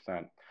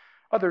 60%.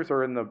 Others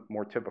are in the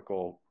more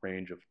typical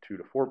range of 2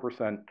 to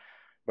 4%,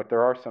 but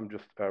there are some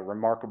just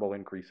remarkable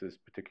increases,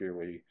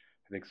 particularly,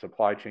 I think,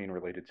 supply chain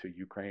related to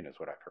Ukraine is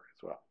what I've heard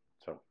as well.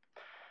 So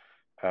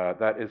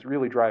that is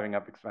really driving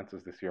up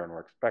expenses this year, and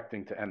we're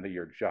expecting to end the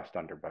year just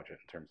under budget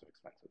in terms of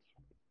expenses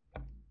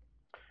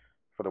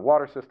for the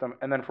water system.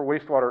 And then for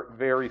wastewater,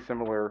 very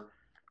similar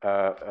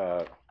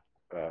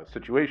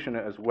situation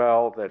as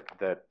well,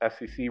 that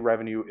SCC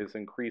revenue is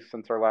increased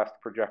since our last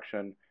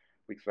projection.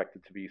 We expect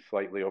it to be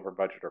slightly over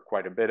budget or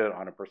quite a bit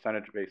on a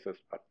percentage basis,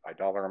 but by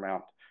dollar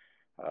amount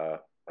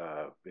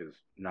is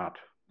not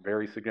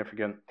very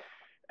significant.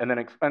 And then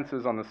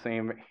expenses on the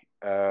same,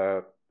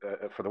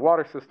 for the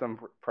water system,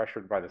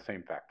 pressured by the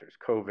same factors: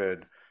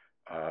 COVID,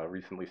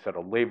 recently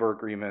settled labor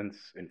agreements,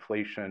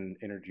 inflation,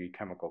 energy,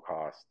 chemical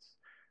costs,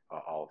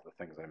 all of the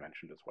things I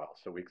mentioned as well.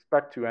 So we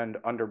expect to end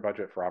under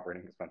budget for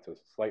operating expenses,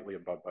 slightly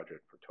above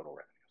budget for total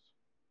revenues.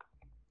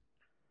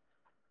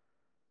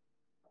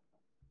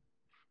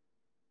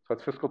 So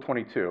that's fiscal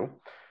 22.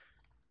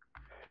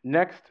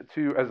 Next,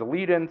 as a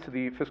lead-in to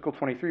the fiscal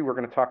 23, we're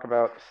going to talk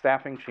about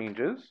staffing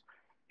changes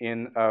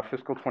in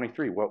fiscal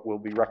 23, what will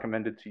be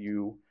recommended to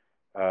you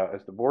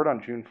as the board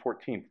on June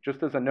 14th.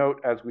 Just as a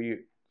note, as we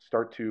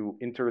start to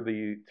enter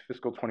the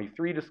fiscal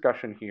 23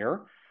 discussion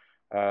here,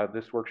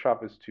 this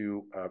workshop is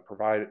to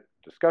provide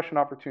discussion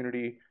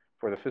opportunity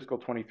for the fiscal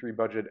 23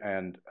 budget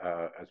and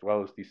as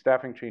well as the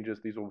staffing changes.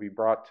 These will be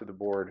brought to the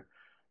board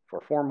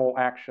for formal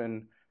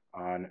action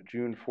on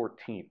June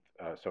 14th,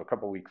 so a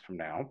couple weeks from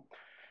now.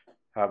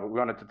 But we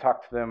wanted to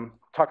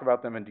talk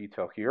about them in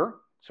detail here.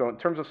 So in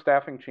terms of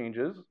staffing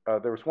changes,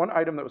 there was one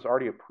item that was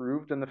already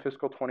approved in the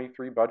fiscal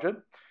 23 budget,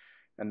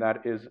 and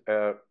that is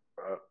a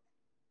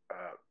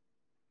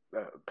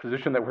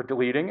position that we're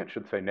deleting. It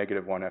should say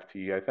 -1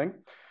 FTE, I think.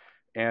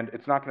 And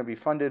it's not going to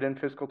be funded in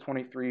fiscal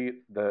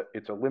 23.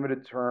 It's a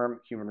limited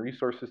term human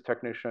resources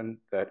technician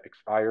that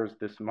expires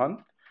this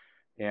month,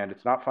 and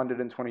it's not funded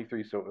in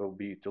 23, so it will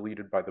be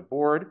deleted by the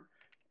board.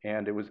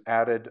 And it was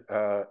added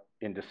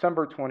in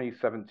December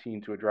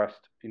 2017 to address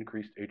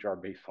increased HR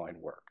baseline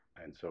work,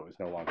 and so it's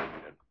no longer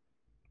needed.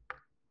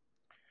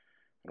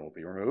 It will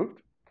be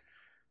removed.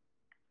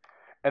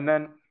 And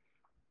then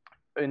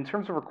in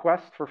terms of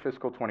requests for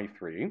fiscal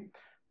 23,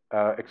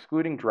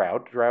 excluding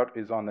drought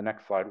is on the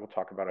next slide. We'll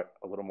talk about it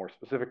a little more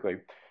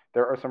specifically.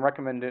 There are some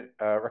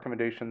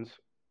recommendations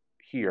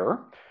here.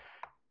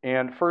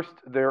 And first,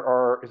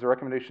 is a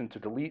recommendation to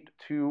delete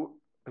 2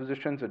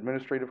 positions,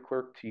 administrative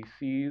clerk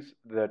TCs,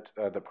 that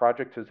the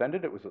project has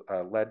ended. It was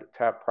a lead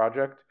tap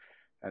project,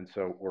 and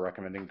so we're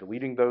recommending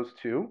deleting those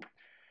 2.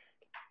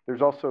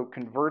 There's also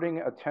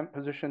converting a temp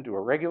position to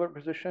a regular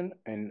position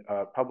in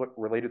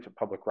related to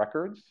public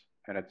records,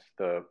 and it's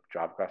the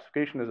job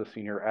classification as a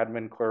senior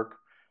admin clerk,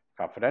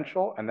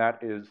 confidential, and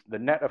that is the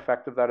net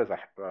effect of that is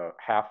a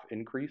half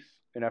increase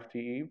in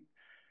FTE.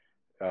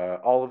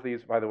 All of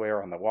these, by the way,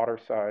 are on the water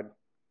side.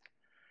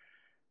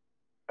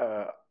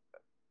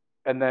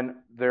 And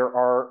then there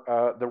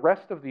are the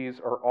rest of these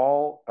are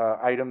all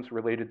items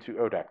related to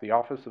ODEC, the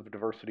Office of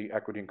Diversity,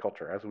 Equity, and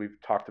Culture. As we've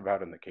talked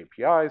about in the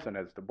KPIs and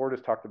as the board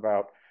has talked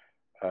about,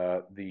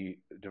 the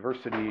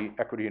Diversity,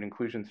 Equity, and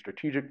Inclusion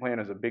Strategic Plan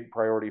is a big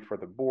priority for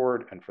the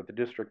board and for the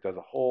district as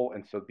a whole.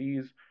 And so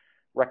these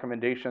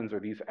recommendations or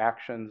these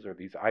actions or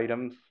these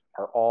items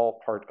are all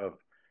part of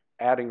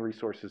adding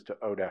resources to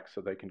ODEC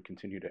so they can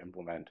continue to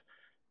implement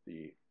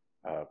the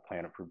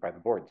plan approved by the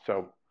board.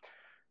 So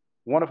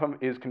one of them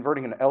is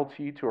converting an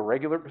LT to a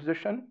regular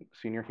position.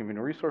 Senior Human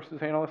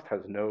Resources Analyst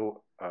has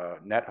no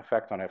net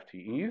effect on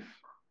FTEs.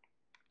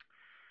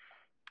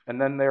 And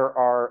then there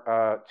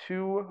are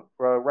 2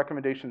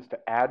 recommendations to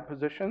add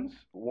positions,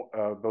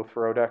 both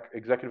for ODEC,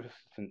 Executive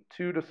Assistant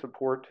 2 to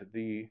support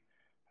the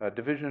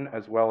division,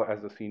 as well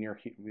as a senior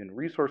human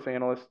resource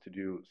analyst to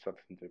do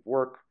substantive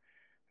work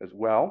as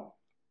well.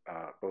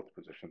 Both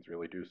positions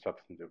really do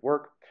substantive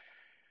work.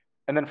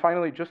 And then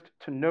finally, just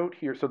to note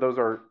here, so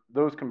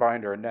those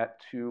combined are a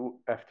net 2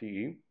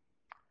 FTE.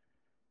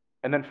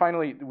 And then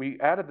finally, we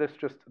added this,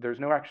 there's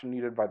no action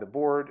needed by the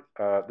board.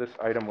 This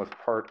item was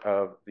part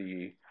of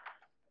the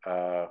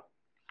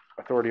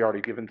authority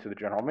already given to the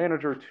general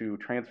manager to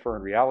transfer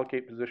and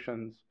reallocate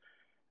positions.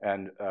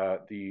 And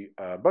the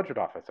budget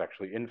office,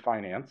 actually, in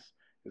finance,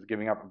 is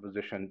giving up a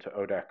position to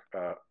ODEC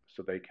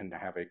so they can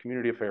have a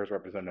community affairs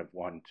representative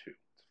 1, 2.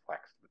 It's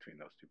flexed between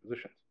those two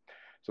positions.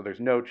 So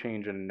there's no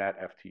change in net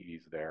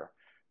FTEs there,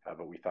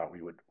 but we thought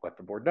we would let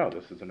the board know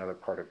this is another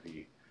part of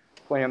the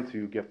plan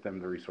to get them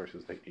the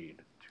resources they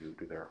need to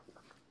do their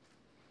work.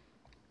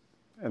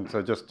 And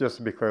so just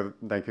to be clear,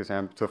 thank you,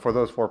 Sam. So for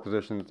those 4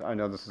 positions, I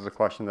know this is a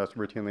question that's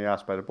routinely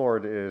asked by the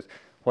board, is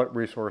what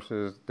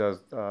resources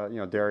does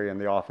Derry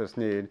and the office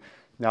need?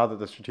 Now that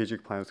the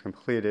strategic plan is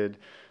completed,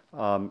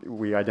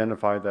 we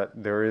identified that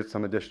there is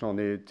some additional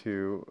need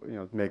to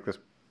make this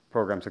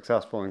program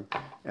successful,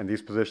 and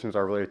these positions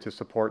are related to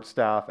support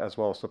staff as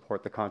well as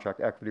support the contract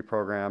equity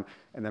program,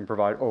 and then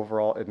provide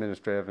overall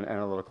administrative and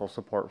analytical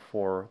support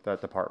for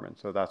that department.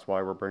 So that's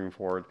why we're bringing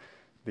forward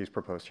these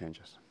proposed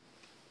changes.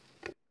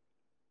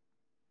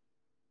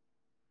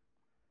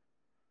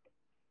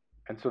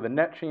 And so the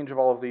net change of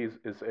all of these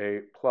is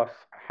a plus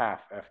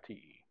half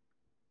FTE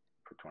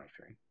for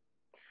 23.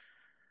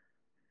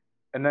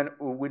 And then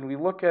when we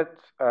look at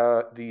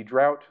the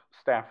drought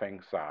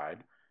staffing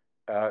side,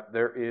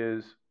 there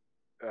is,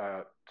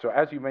 so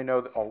as you may know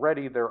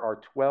already, there are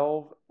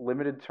 12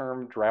 limited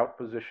term drought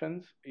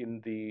positions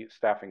in the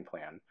staffing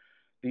plan.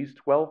 These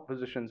 12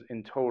 positions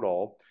in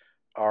total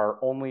are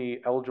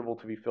only eligible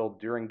to be filled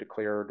during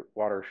declared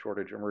water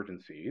shortage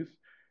emergencies.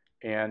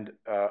 And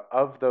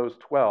of those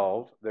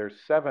 12, there's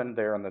 7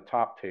 there on the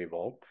top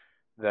table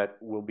that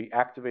will be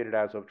activated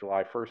as of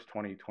July 1st,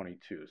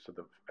 2022. So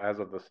as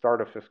of the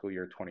start of fiscal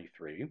year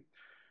 23.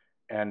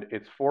 And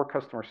it's 4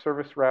 customer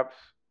service reps,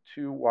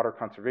 2 water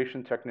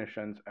conservation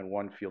technicians, and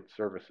 1 field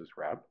services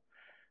rep.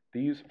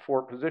 These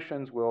 4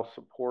 positions will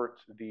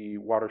support the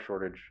water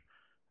shortage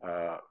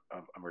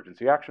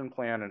emergency action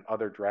plan and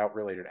other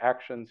drought-related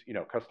actions.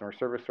 Customer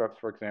service reps,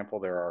 for example,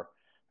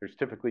 there's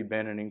typically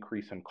been an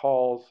increase in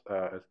calls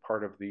as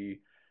part of the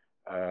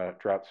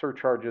drought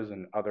surcharges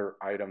and other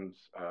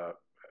items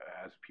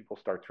as people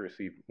start to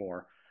receive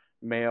more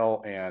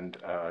mail and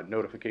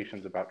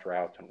notifications about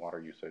drought and water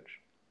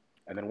usage.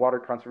 And then water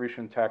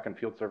conservation tech and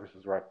field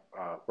services rep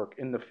work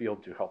in the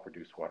field to help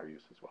reduce water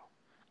use as well.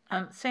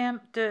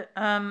 Sam,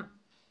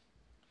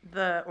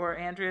 or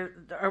Andrew,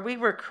 are we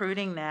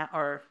recruiting now,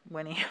 or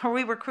Winnie, are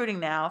we recruiting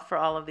now for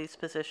all of these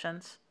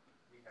positions?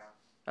 We have.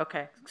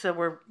 Okay, so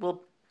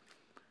we'll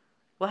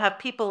have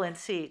people in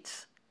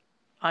seats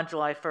on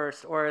July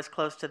 1st, or as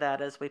close to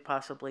that as we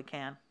possibly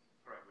can.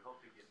 Correct. We hope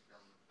to get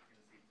them in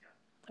seats,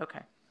 yeah.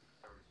 Okay.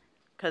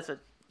 Because it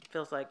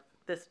feels like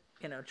this,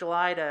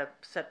 July to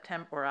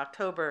September or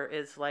October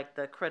is like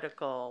the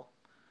critical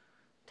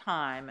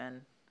time,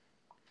 and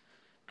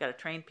got to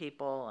train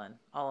people and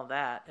all of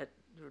that.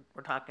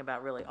 We're talking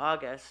about really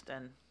August,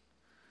 and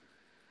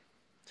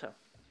so,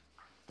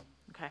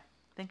 okay,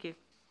 thank you.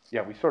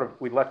 Yeah,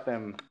 we let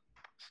them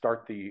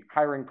start the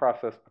hiring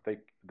process, but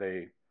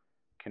they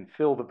can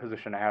fill the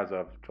position as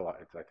of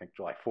July. I think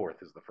July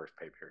 4th is the first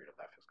pay period of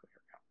that fiscal year.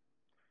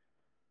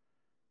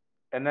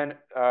 And then,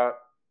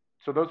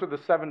 so those are the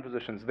 7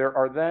 positions. There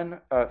are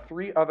then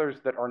 3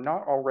 others that are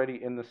not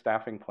already in the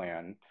staffing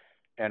plan,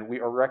 and we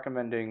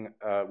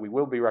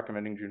will be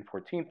recommending June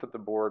 14th that the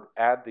board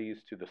add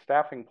these to the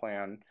staffing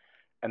plan,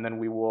 and then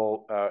we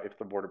will, if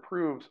the board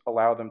approves,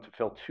 allow them to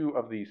fill 2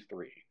 of these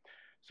 3.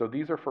 So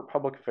these are for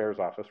Public Affairs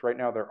Office. Right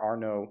now, there are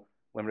no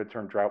limited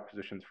term drought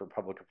positions for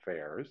Public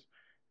Affairs,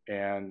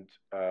 and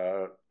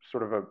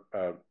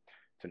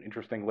it's an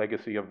interesting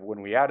legacy of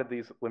when we added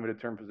these limited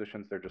term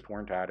positions, there just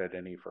weren't added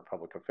any for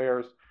Public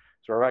Affairs.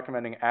 So we're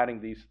recommending adding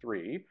these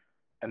 3,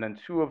 and then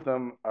 2 of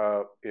them,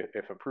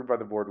 if approved by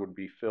the board, would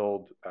be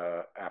filled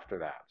after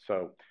that. So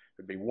it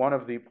would be 1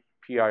 of the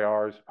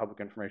PIRs, Public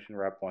Information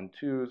Rep 1,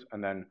 2s,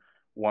 and then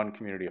 1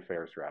 Community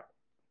Affairs Rep.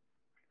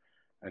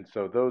 And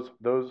so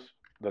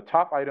the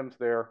top items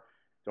there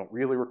don't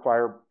really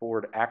require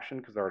board action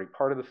because they're already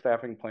part of the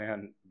staffing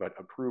plan, but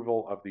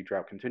approval of the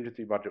drought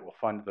contingency budget will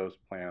fund those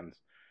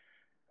plans.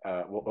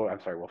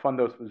 We'll fund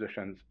those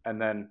positions, and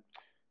then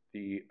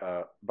the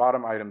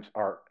bottom items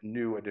are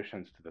new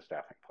additions to the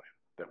staffing plan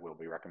that will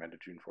be recommended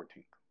June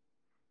 14th.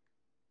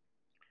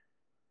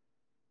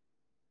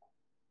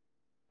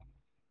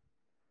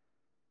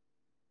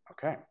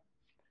 Okay.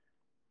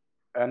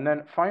 And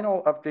then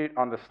final update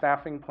on the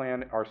staffing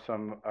plan are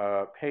some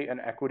pay and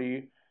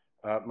equity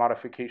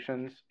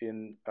modifications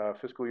in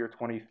fiscal year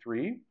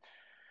 23.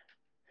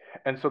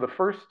 And so the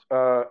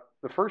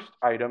first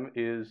item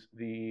is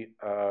we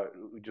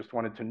just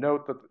wanted to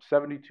note that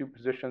 72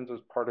 positions as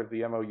part of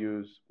the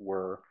MOUs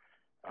were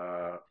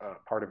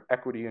part of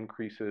equity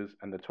increases,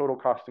 and the total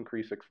cost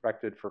increase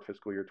expected for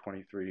fiscal year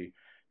 23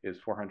 is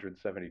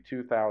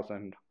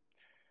 $472,000.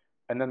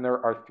 And then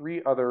there are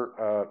three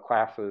other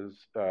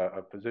classes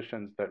of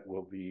positions that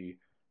will be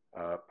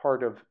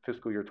part of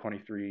fiscal year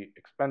 23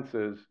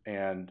 expenses,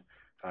 and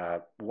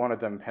one of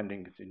them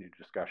pending continued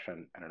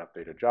discussion and an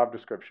updated job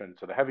description.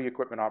 So the heavy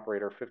equipment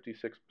operator,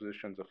 56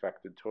 positions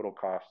affected, total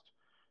cost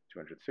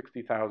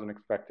 $260,000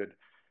 expected.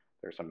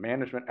 There's some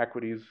management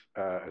equities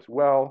as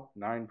well.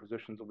 9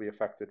 positions will be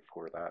affected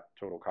for that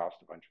total cost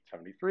of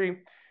 $173,000.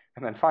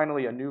 And then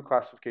finally, a new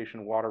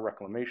classification water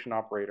reclamation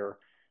operator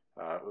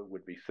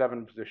would be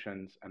 7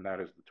 positions, and that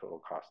is the total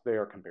cost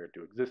there compared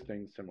to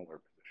existing similar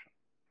positions.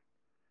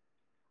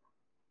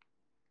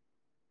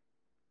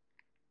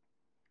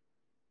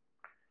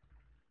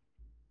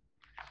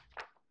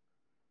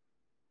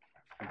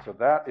 And so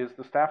that is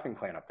the staffing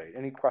plan update.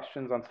 Any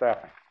questions on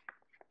staffing?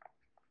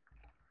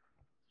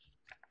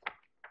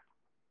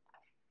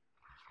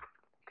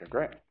 Okay,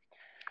 great.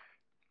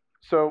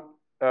 So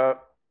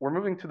we're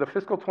moving to the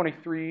fiscal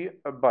 23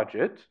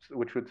 budget,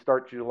 which would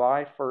start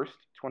July 1st,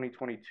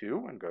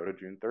 2022 and go to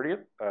June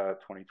 30th,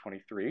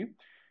 2023.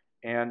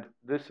 And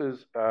this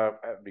is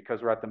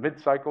because we're at the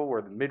mid-cycle,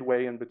 we're the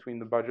midway in between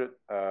the budget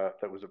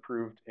that was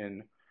approved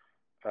in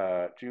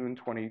June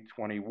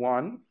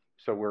 2021.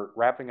 So we're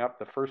wrapping up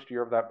the first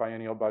year of that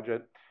biennial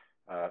budget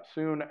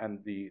soon,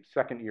 and the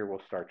second year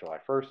will start July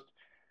 1st.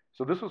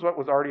 So this was what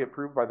was already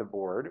approved by the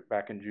board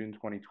back in June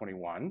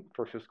 2021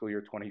 for fiscal year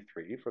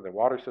 23 for the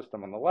water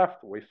system on the left,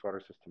 the wastewater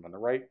system on the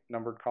right,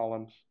 numbered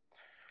columns.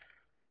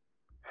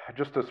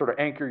 Just to sort of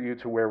anchor you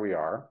to where we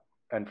are.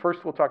 And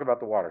first we'll talk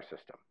about the water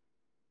system.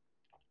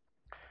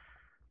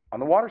 On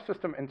the water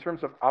system, in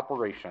terms of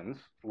operations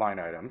line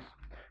items,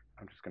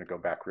 I'm just going to go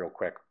back real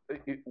quick.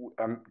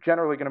 I'm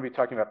generally going to be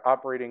talking about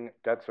operating,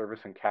 debt service,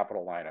 and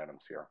capital line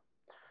items here.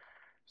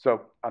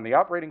 So on the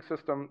operating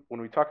system, when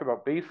we talk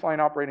about baseline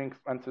operating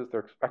expenses, they're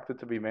expected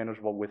to be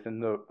manageable within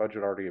the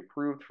budget already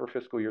approved for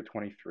fiscal year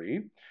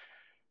 23.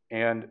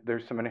 And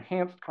there's some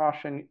enhanced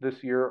caution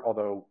this year,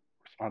 although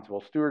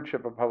responsible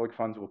stewardship of public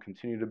funds will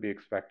continue to be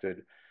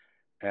expected.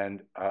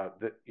 And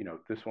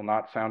this will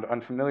not sound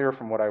unfamiliar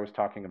from what I was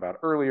talking about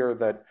earlier,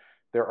 that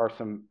there are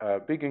some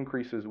big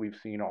increases we've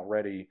seen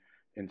already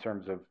in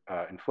terms of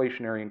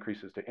inflationary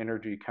increases to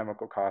energy,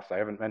 chemical costs. I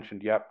haven't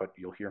mentioned yet, but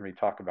you'll hear me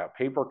talk about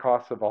paper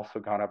costs have also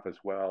gone up as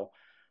well.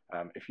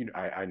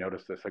 I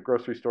noticed this at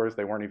grocery stores,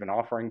 they weren't even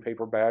offering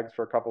paper bags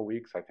for a couple of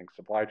weeks. I think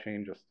supply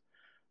chain just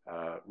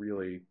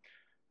really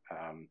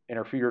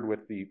interfered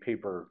with the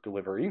paper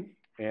delivery.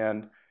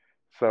 And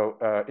so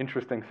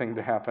interesting thing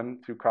to happen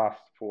to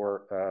costs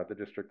for the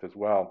district as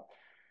well.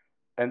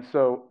 And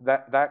so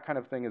that kind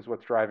of thing is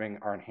what's driving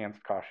our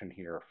enhanced caution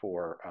here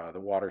for the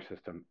water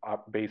system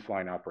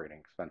baseline operating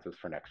expenses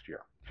for next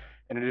year.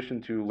 In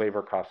addition to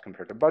labor costs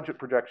compared to budget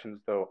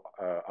projections, though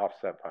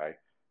offset by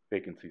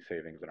vacancy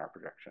savings in our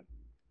projection.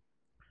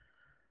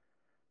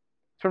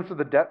 In terms of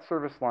the debt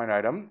service line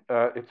item,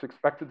 it's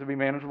expected to be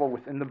manageable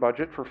within the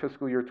budget for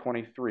fiscal year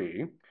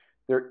 23.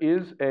 There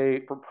is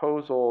a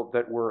proposal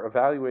that we're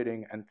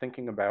evaluating and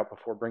thinking about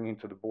before bringing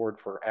to the board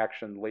for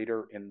action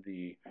later in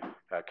the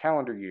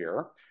calendar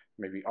year,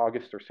 maybe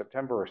August or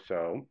September or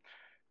so,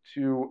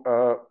 to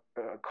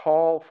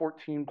call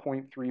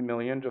 $14.3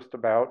 million just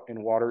about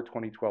in water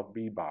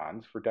 2012B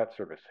bonds for debt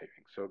service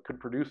savings. So it could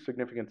produce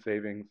significant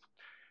savings,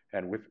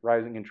 and with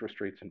rising interest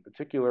rates in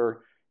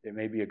particular, it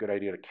may be a good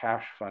idea to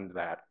cash fund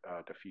that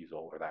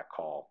defeasal or that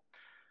call.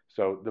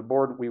 So the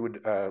board, we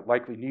would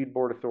likely need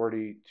board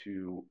authority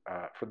to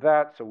for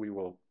that. So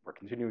we're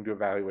continuing to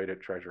evaluate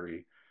it.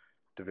 Treasury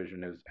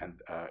division is, and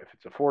if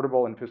it's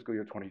affordable in fiscal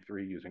year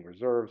 23 using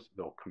reserves,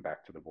 they'll come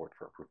back to the board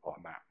for approval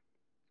on that.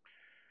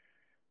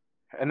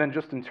 And then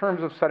just in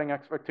terms of setting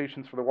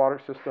expectations for the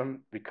water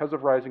system, because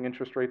of rising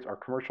interest rates, our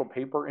commercial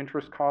paper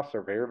interest costs,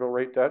 our variable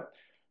rate debt,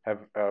 have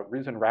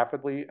risen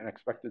rapidly and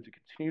expected to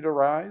continue to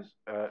rise.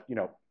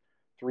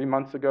 3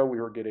 months ago,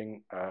 we were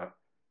getting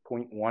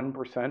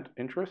 0.1%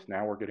 interest.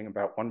 Now we're getting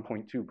about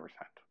 1.2%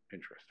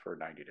 interest for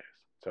 90 days.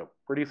 So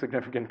pretty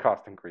significant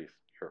cost increase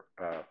here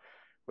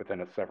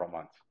within several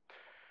months.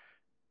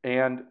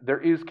 And there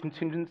is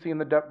contingency in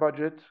the debt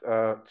budget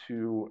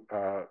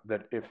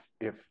that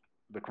if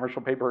the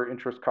commercial paper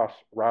interest costs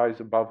rise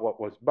above what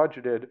was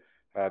budgeted,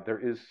 there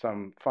is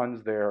some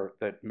funds there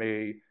that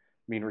may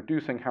mean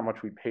reducing how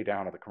much we pay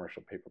down of the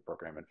commercial paper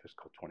program in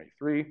fiscal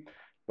 23,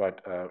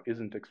 but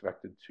isn't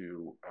expected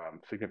to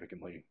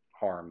significantly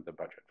harm the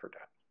budget for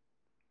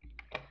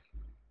debt.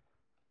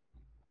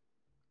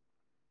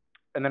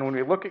 And then when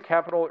we look at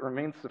capital, it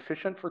remains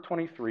sufficient for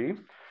 23.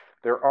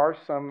 There are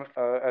some,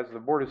 as the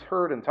board has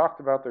heard and talked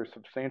about, there's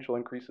substantial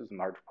increases in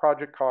large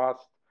project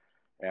costs,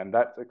 and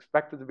that's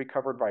expected to be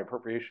covered by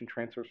appropriation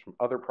transfers from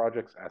other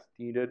projects as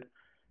needed.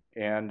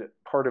 And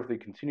part of the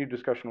continued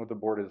discussion with the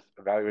board is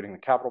evaluating the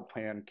capital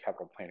plan,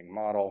 capital planning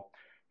model,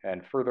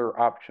 and further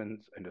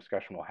options and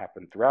discussion will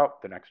happen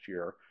throughout the next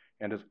year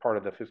and as part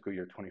of the fiscal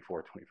year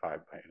 24-25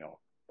 biennial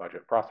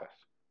budget process.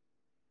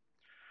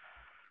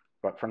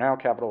 But for now,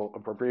 capital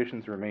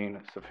appropriations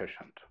remain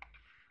sufficient.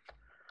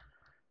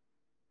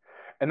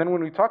 And then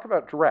when we talk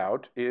about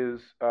drought is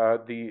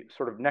the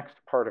sort of next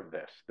part of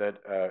this,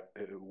 that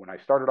when I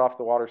started off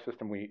the water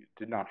system, we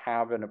did not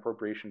have an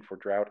appropriation for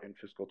drought in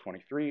fiscal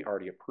 23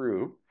 already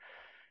approved.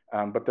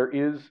 But there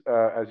is,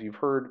 as you've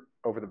heard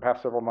over the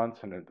past several months,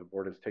 and the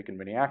board has taken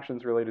many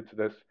actions related to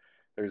this,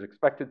 there's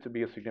expected to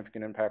be a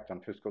significant impact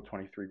on fiscal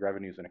 23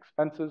 revenues and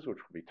expenses, which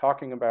we'll be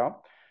talking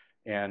about.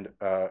 And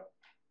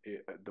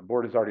the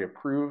board has already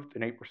approved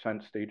an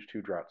 8% stage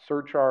 2 drought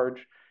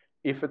surcharge.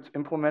 If it's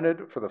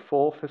implemented for the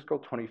full fiscal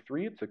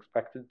 23, it's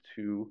expected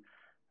to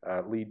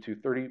lead to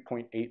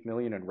 $30.8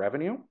 million in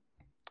revenue.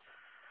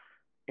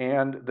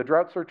 And the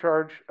drought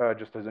surcharge,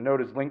 just as a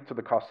note, is linked to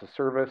the cost of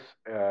service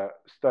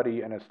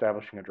study and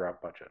establishing a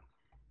drought budget.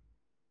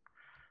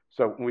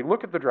 So when we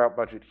look at the drought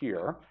budget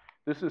here,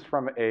 this is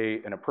from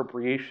an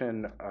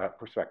appropriation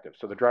perspective.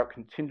 So the drought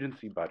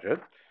contingency budget,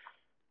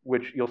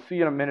 which you'll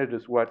see in a minute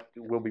is what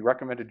will be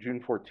recommended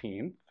June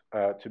 14th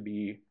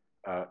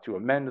to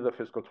amend the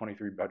fiscal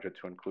 23 budget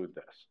to include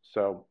this.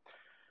 So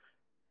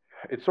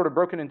it's sort of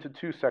broken into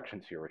two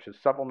sections here, which is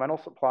supplemental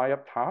supply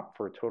up top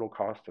for a total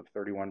cost of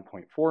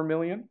 $31.4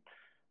 million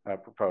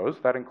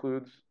proposed. That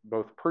includes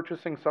both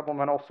purchasing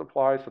supplemental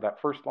supply. So that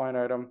first line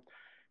item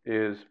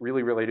is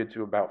really related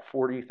to about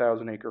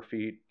 40,000 acre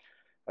feet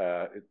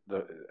at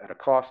a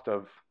cost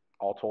of,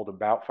 all told,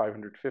 about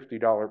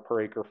 $550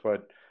 per acre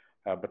foot.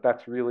 But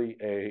that's really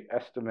a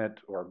estimate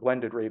or a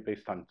blended rate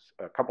based on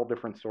a couple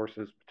different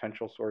sources,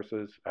 potential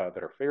sources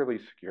that are fairly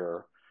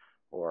secure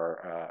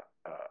or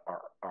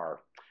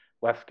are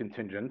less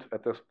contingent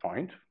at this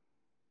point.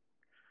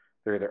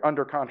 They're either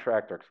under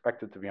contract or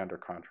expected to be under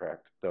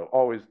contract, though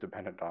always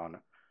dependent on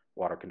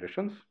water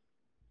conditions.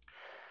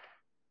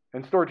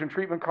 And storage and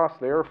treatment costs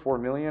there,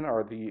 $4 million,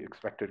 are the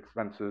expected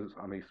expenses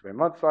on the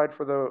EBMUD side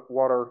for the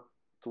water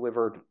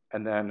delivered.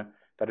 And then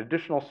that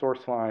additional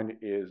source line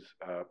is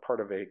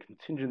part of a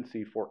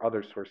contingency for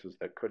other sources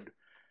that could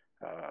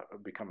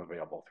become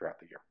available throughout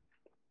the year.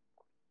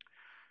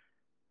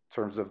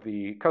 In terms of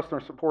the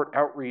customer support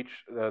outreach,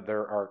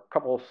 there are a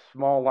couple of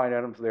small line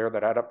items there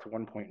that add up to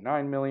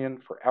 $1.9 million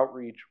for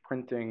outreach,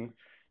 printing.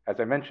 As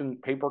I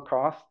mentioned, paper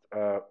cost,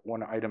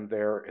 one item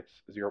there,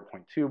 it's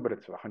 0.2, but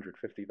it's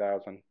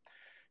 150,000,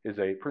 is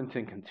a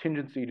printing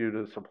contingency due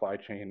to the supply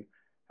chain.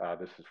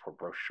 This is for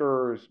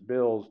brochures,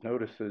 bills,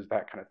 notices,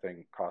 that kind of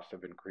thing. Costs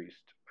have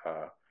increased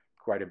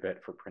quite a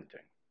bit for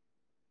printing.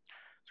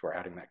 So we're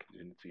adding that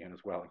contingency in as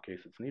well in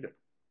case it's needed.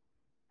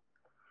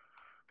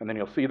 And then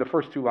you'll see the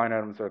first two line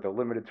items are the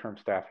limited term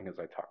staffing, as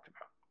I talked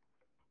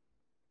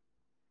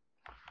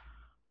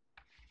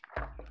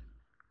about.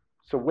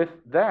 So with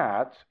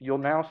that, you'll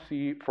now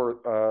see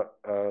for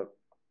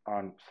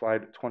on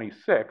slide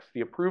 26,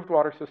 the approved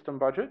water system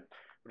budget,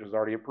 which is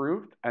already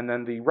approved, and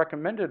then the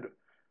recommended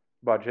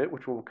budget,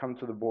 which will come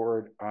to the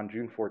board on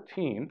June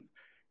 14th,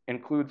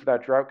 includes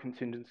that drought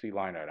contingency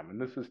line item.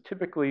 And this is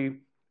typically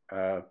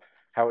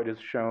how it is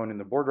shown in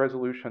the board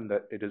resolution,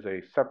 that it is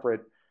a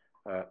separate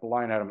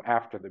line item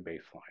after the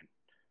baseline.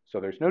 So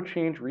there's no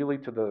change really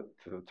to the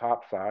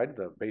top side,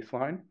 the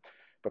baseline,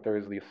 but there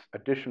is the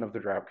addition of the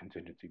drought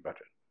contingency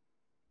budget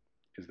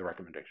is the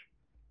recommendation.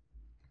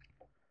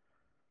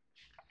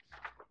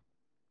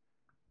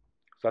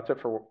 So that's it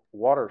for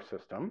water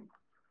system.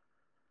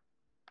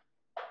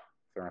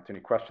 If there aren't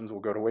any questions,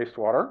 we'll go to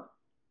wastewater.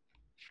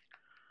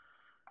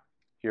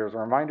 Here's a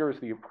reminder,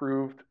 is the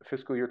approved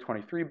fiscal year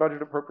 23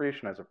 budget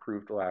appropriation as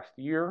approved last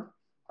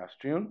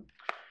June.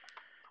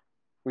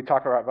 We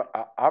talk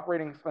about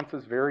operating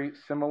expenses very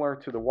similar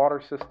to the water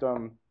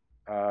system,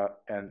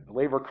 and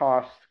labor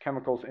costs,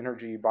 chemicals,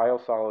 energy,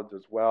 biosolids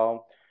as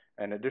well.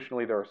 And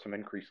additionally, there are some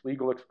increased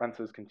legal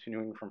expenses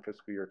continuing from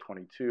fiscal year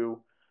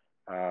 22,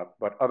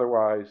 but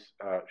otherwise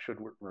should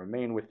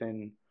remain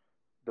within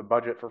the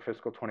budget for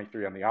fiscal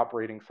 23 on the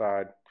operating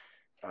side.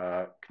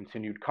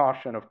 Continued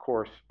caution, of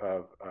course,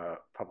 of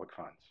public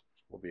funds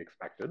will be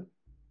expected.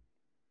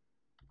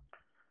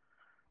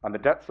 On the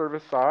debt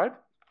service side,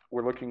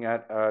 we're looking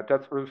at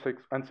debt service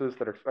expenses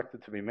that are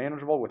expected to be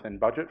manageable within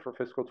budget for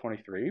fiscal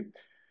 23.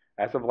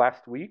 As of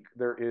last week,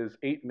 there is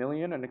 $8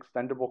 million in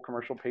extendable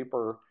commercial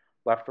paper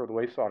left for the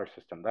wastewater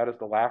system. That is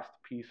the last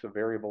piece of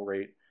variable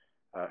rate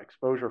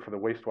exposure for the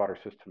wastewater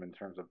system in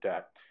terms of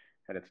debt.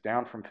 And it's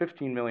down from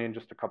 $15 million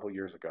just a couple of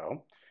years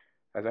ago.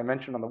 As I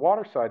mentioned on the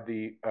water side,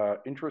 the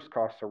interest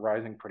costs are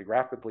rising pretty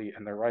rapidly,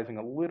 and they're rising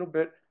a little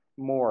bit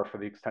more for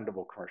the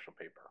extendable commercial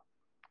paper.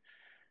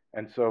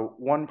 And so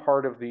one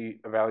part of the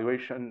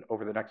evaluation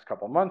over the next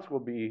couple of months will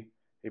be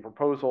a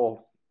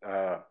proposal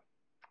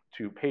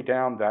to pay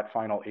down that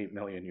final $8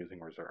 million using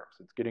reserves.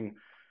 It's getting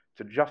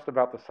to just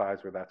about the size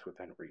where that's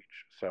within reach.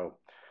 So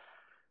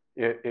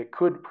it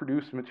could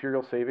produce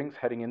material savings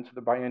heading into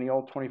the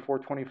biennial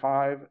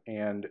 24-25,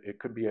 and it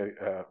could be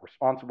a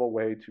responsible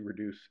way to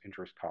reduce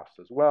interest costs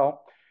as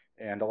well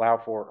and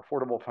allow for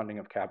affordable funding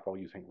of capital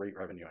using rate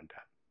revenue and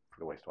debt for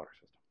the wastewater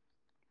system.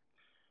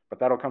 But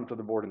that'll come to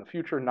the board in the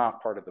future,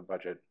 not part of the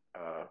budget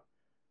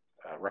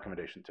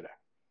recommendation today.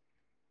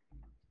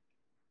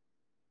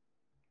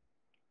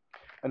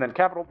 And then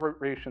capital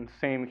appropriations,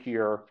 same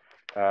here,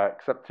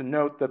 except to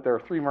note that there are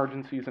 3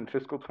 emergencies in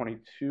fiscal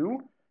 22,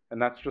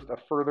 and that's just a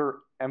further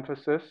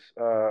emphasis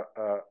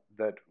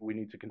that we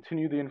need to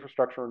continue the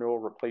infrastructure renewal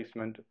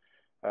replacement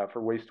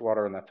for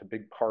wastewater, and that's a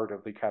big part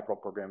of the capital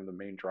program and the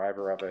main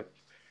driver of it.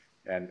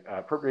 And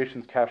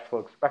appropriations cash flow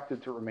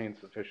expected to remain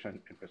sufficient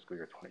in fiscal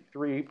year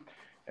 23,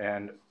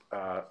 and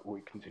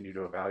we continue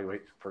to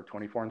evaluate for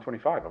 24 and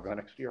 25 over the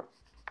next year.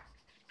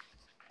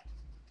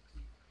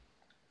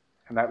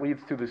 And that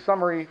leads to the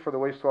summary for the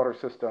wastewater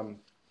system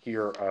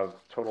here of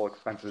total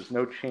expenses.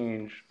 No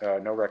change,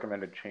 no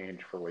recommended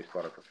change for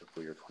wastewater for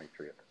fiscal year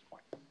 23 at this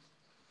point.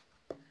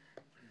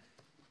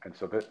 And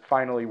so that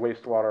finally,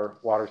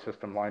 wastewater, water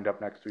system lined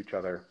up next to each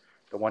other.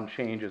 The one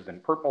change is in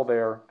purple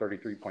there,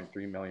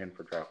 $33.3 million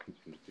for drought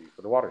contingency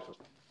for the water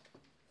system.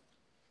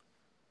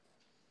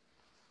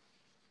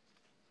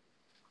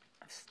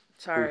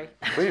 Sorry.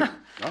 Please.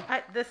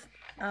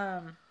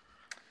 No?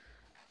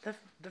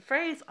 The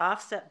phrase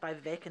offset by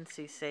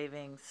vacancy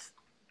savings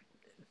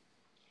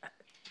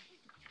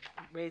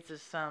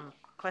raises some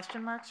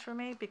question marks for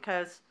me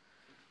because,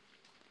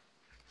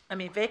 I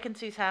mean,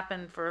 vacancies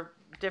happen for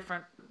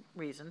different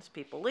reasons.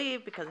 People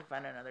leave because they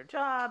find another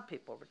job,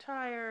 people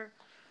retire.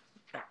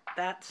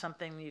 That's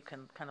something you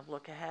can kind of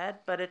look ahead,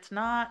 but it's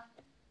not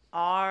in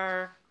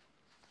our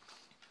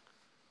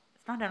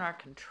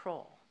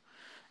control.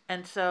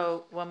 And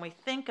so when we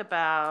think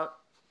about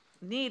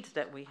needs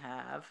that we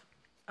have,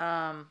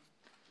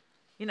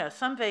 you know,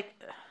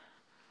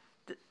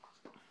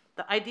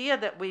 the idea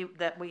that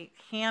we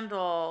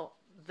handle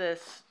the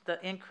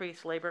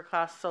increased labor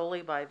costs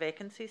solely by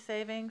vacancy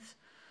savings,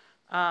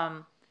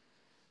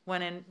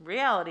 when in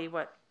reality,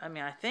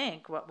 I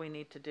think what we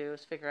need to do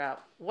is figure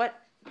out what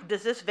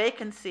does this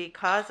vacancy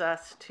cause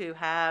us to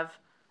have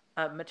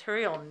a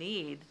material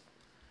need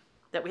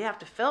that we have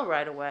to fill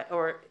right away,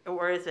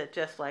 or is it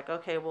just like,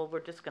 okay, well, we're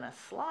just going to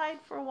slide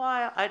for a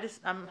while?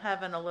 I'm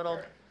having a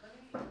little.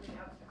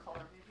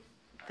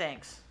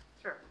 Thanks.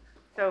 Sure.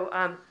 So,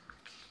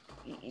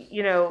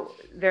 you know,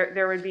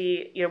 there would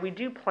be, you know, we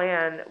do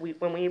plan,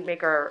 when we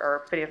make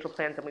our financial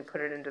plans and we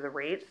put it into the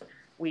rates,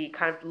 we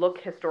kind of look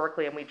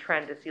historically and we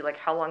trend to see like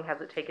how long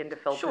has it taken to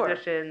fill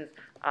positions.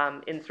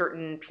 In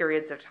certain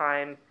periods of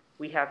time,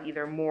 we have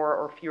either more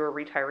or fewer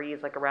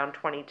retirees. Like around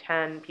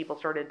 2010, people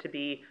started to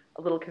be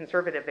a little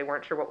conservative. They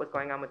weren't sure what was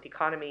going on with the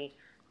economy.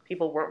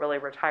 People weren't really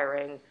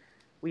retiring.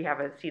 We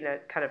haven't seen a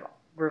kind of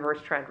reverse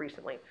trend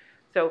recently.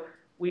 So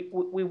we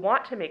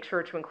want to make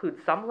sure to include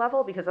some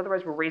level because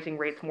otherwise we're raising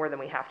rates more than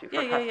we have to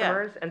for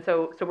customers. And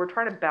so we're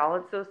trying to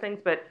balance those things,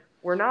 but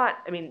we're not,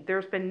 I mean,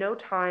 there's been no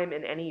time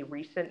in any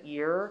recent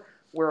year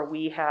where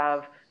we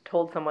have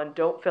told someone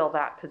don't fill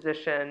that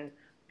position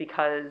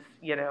because,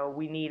 you know,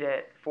 we need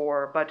it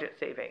for budget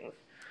savings.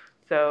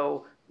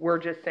 So we're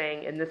just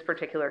saying in this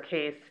particular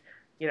case,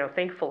 you know,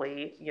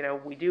 thankfully, you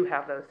know, we do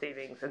have those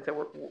savings and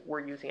so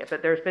we're using it.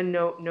 But there's been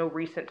no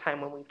recent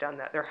time when we've done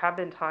that. There have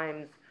been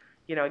times,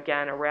 you know,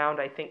 again, around,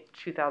 I think,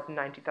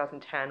 2009,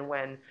 2010,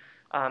 when,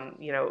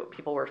 you know,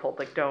 people were told,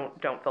 like,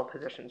 don't fill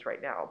positions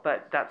right now.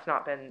 But that's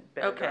not been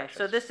okay,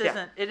 so this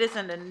isn't, it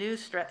isn't a new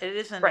it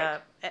isn't right.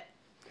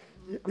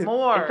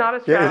 more. It's not a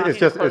strategy.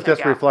 It's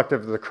just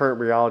reflective of the current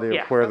reality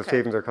of where the okay.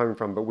 savings are coming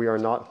from, but we are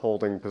not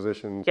holding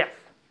positions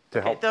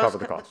to help cover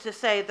the costs. To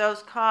say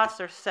those costs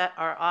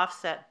are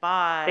offset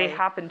by. They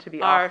happen to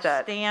be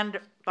offset.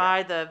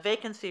 By the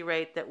vacancy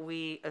rate that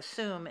we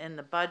assume in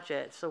the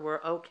budget, so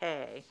we're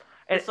okay.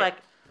 It's like.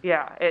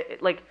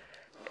 Like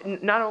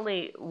not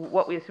only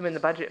what we assume in the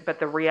budget, but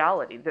the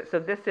reality. So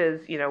this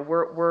is, you know,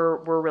 we're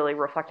really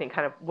reflecting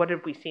kind of what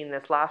have we seen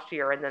this last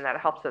year, and then that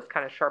helps us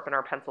kind of sharpen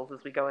our pencils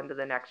as we go into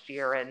the next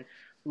year and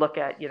look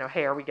at, you know,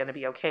 hey, are we going to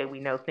be okay? We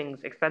know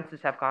expenses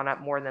have gone up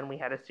more than we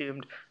had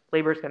assumed.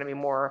 Labor's going to be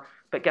more,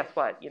 but guess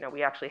what? You know,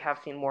 we actually have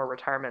seen more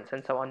retirements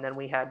and so on than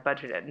we had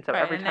budgeted. And so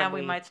every time now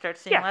we might start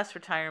seeing less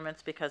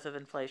retirements because of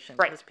inflation,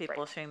 because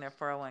people are seeing their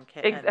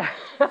 401k.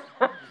 Exactly.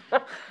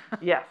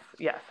 Yes.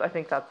 I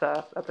think that's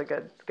a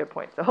good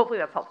point. So hopefully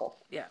that's helpful.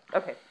 Yeah.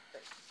 Okay.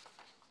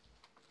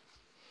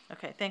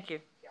 Okay. Thank you.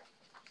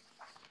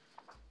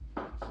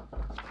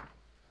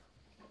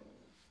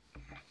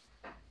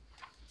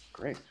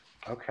 Great.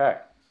 Okay.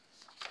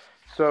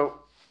 So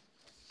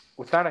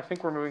with that, I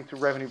think we're moving to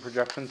revenue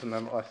projections, and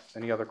then unless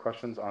any other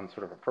questions on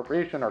sort of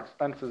appropriation or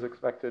expenses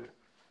expected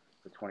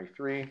for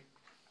 23.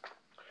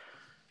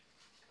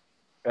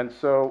 And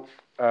so,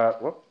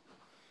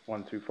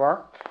 one too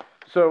far.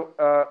 So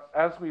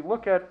as we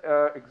look at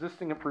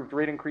existing approved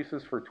rate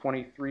increases for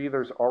 23,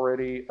 there's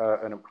already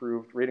an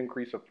approved rate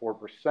increase of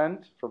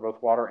 4% for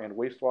both water and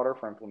wastewater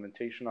for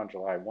implementation on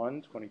July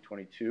 1,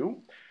 2022.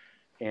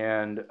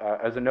 And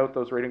as a note,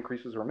 those rate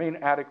increases remain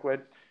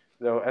adequate,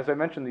 though, as I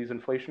mentioned, these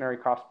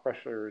inflationary cost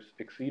pressures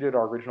exceeded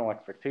our original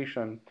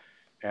expectation,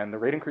 and the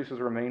rate increases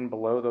remain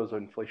below those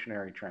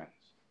inflationary trends.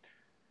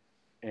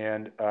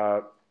 And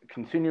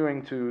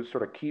continuing to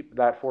sort of keep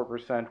that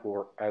 4%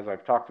 will, as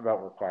I've talked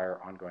about, require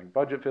ongoing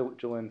budget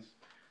vigilance,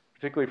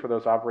 particularly for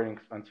those operating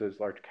expenses,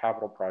 large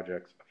capital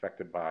projects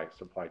affected by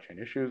supply chain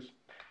issues.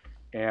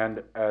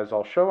 And as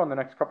I'll show on the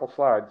next couple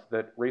slides,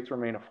 that rates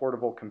remain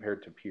affordable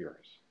compared to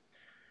peers.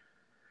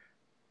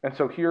 And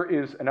so here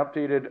is an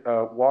updated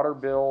water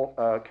bill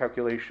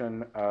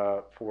calculation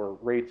for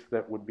rates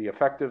that would be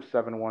effective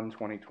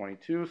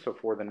 7/1/2022, so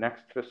for the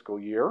next fiscal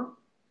year.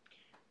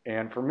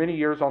 And for many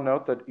years, I'll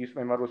note that East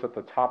EBMUD was at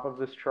the top of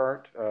this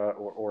chart,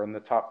 or in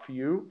the top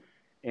few.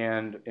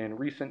 And in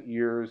recent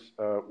years,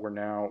 we're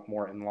now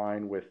more in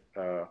line with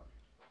the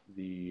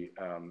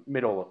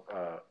middle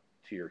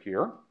tier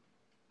here.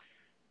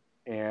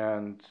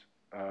 And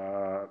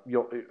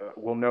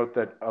we'll note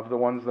that of the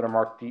ones that are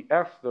marked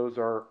DS, those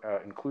are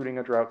including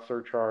a drought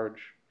surcharge.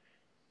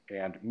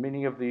 And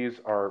many of these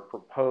are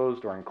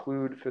proposed or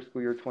include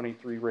fiscal year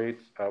 23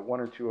 rates. One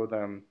or two of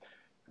them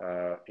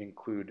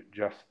include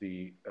just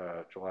the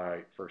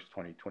July 1st,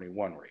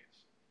 2021 rates,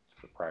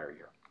 the prior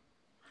year.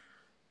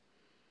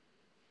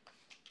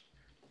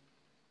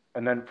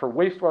 And then for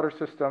wastewater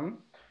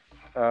system,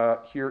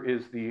 here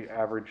is the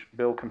average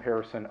bill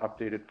comparison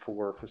updated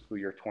for fiscal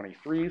year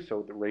 23,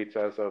 so the rates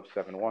as of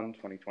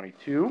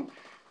 7/1/2022.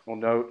 We'll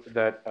note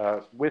that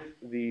with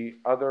the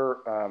other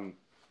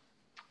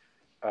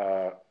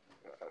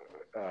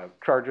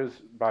charges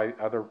by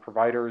other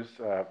providers,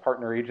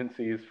 partner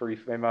agencies for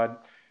East EBMUD,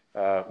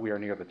 we are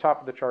near the top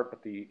of the chart,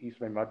 but the East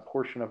EBMUD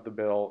portion of the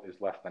bill is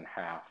less than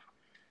half.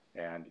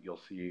 And you'll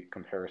see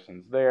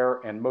comparisons there.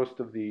 And most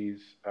of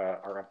these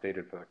are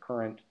updated for the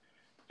current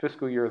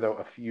fiscal year, though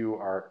a few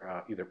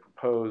are either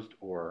proposed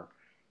or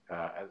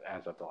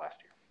as of the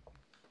last year.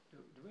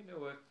 Do we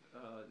know if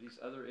these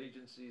other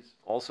agencies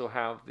also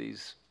have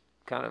these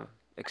kind of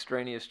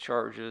extraneous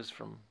charges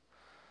from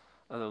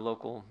other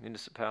local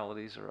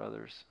municipalities or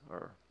others,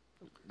 or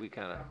we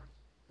kind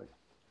of,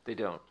 they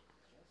don't?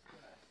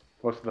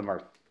 Most of them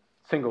are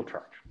single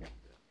charge. Yeah.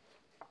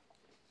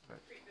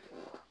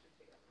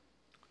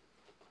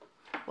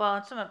 Well,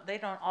 and they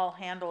don't all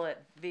handle it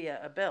via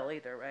a bill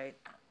either, right?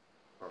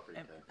 Property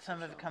And taxes,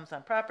 some of it comes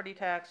on property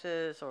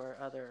taxes or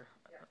other,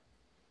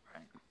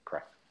 right?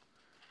 Correct.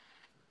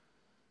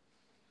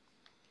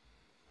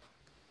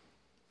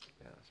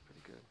 Yeah, that's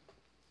pretty good.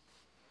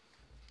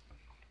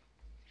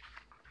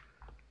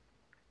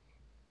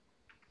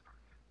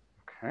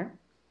 Okay.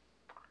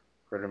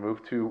 Ready to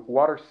move to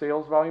water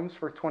sales volumes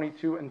for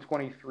 22 and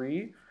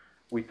 23.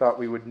 We thought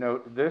we would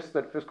note this,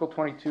 that fiscal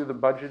 22, the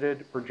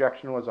budgeted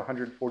projection was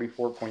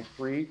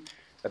 144.3.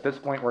 At this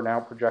point, we're now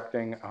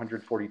projecting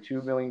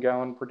 142 million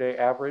gallon per day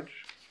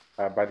average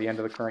by the end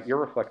of the current year,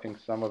 reflecting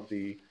some of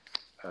the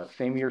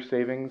same year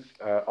savings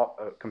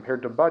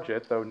compared to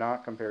budget, though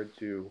not compared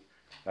to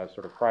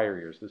sort of prior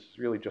years. This is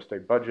really just a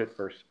budget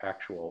versus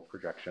actual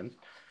projection.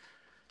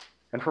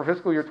 And for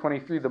fiscal year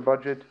 23, the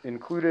budget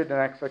included an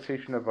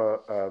expectation of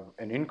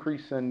an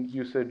increase in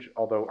usage,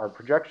 although our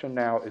projection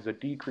now is a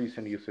decrease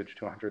in usage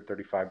to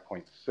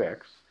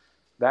 135.6.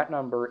 That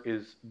number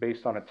is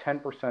based on a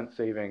 10%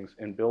 savings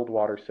in billed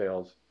water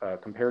sales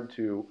compared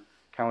to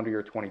calendar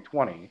year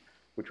 2020,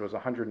 which was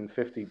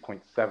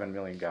 150.7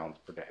 million gallons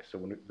per day. So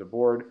when the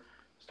board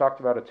has talked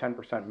about a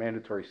 10%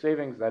 mandatory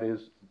savings, that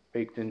is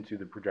baked into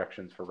the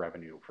projections for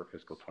revenue for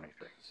fiscal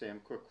 23. Sam,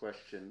 quick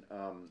question,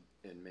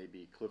 and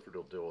maybe Clifford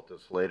will deal with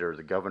this later.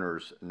 The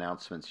governor's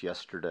announcements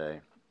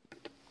yesterday,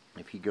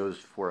 if he goes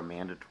for a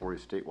mandatory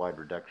statewide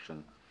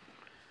reduction,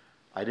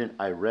 I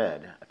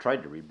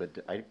tried to read, but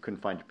I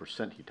couldn't find the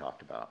percent he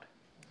talked about.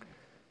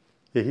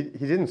 Yeah, he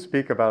didn't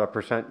speak about a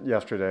percent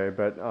yesterday,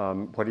 but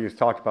what he was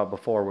talked about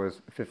before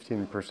was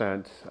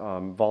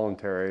 15%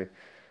 voluntary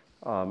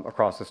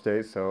across the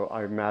state. So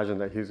I imagine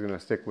that he's going to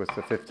stick with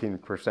the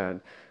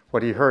 15%.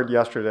 What he heard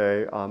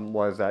yesterday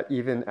was that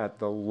even at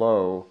the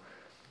low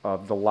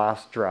of the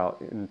last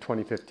drought in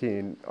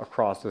 2015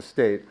 across the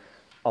state,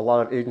 a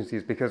lot of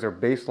agencies, because their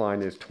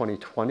baseline is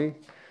 2020,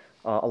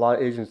 a lot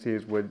of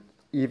agencies would,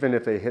 even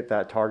if they hit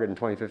that target in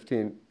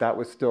 2015, that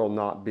would still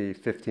not be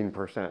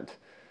 15%.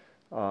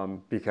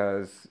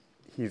 Because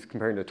he's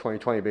comparing the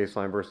 2020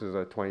 baseline versus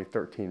a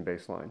 2013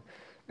 baseline.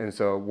 And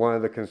so one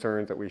of the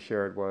concerns that we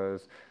shared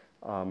was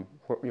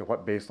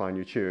what baseline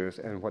you choose.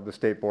 And what the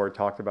state board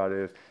talked about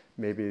is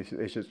maybe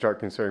they should start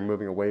considering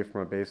moving away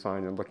from a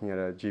baseline and looking at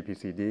a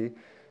GPCD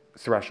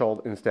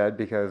threshold instead,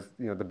 because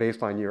the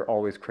baseline year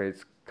always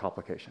creates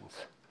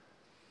complications.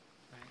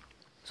 Right.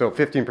 So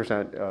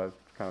 15%, kind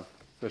of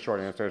the short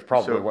answer is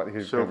probably what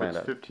he's going to land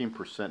at. So if it's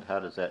 15%, how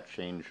does that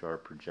change our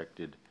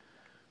projected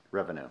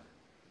revenue?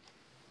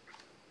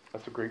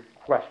 That's a great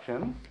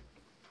question.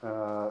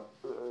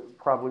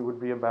 Probably would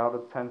be about a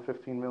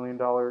 $10–15 million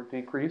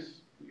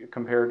decrease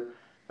compared.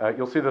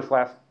 You'll see this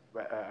last.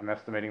 I'm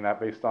estimating that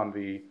based on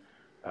the.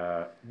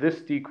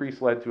 This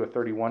decrease led to a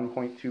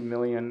 $31.2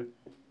 million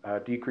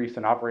decrease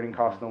in operating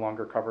costs, no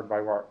longer covered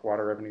by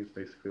water revenues,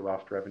 basically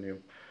lost revenue.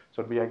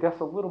 So it'd be, I guess,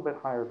 a little bit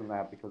higher than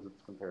that because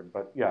it's compared.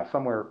 But yeah,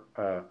 somewhere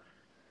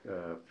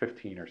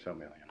 15 or so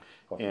million.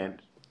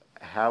 And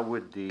how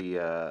would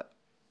the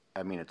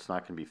I mean, it's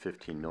not going to be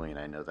 15 million,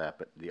 I know that,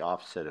 but the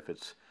offset, if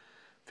it's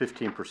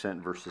 15%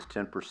 versus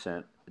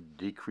 10%,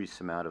 decrease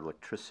amount of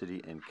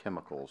electricity and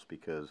chemicals,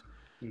 because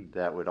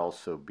that would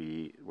also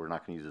be, we're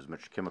not going to use as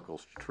much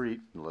chemicals to treat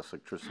and less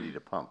electricity to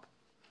pump.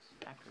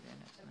 Factored in,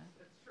 isn't it?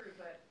 That's true,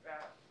 but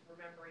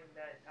remembering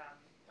that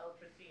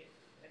electricity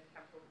and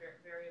chemical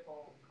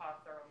variable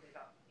costs are only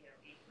about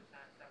 8%,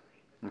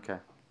 7-8%. Okay,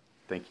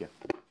 thank you.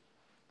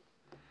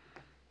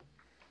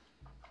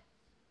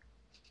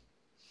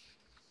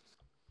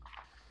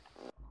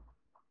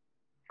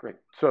 Great.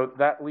 So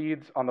that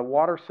leads on the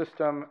water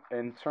system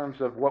in terms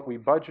of what we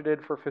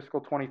budgeted for fiscal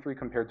 23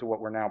 compared to what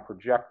we're now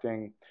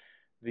projecting.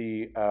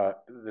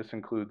 This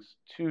includes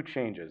two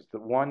changes. The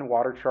one,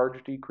 water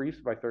charge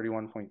decrease by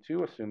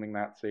 31.2, assuming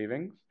that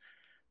savings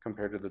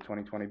compared to the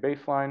 2020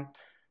 baseline.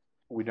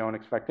 We don't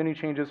expect any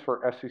changes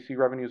for SCC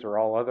revenues or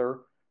all other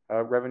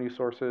revenue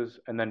sources.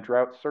 And then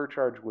drought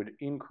surcharge would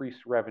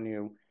increase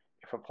revenue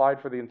if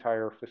applied for the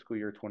entire fiscal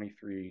year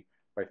 23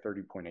 by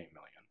 30.8 million.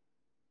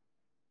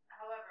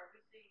 However, we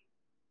see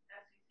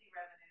SEC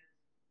revenues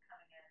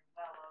coming in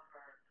well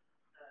over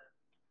the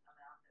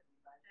amount that we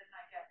budgeted, and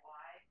I get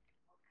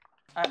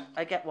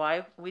why. I get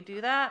why we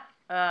do that,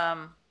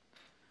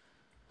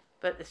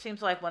 but it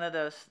seems like one of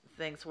those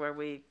things where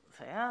we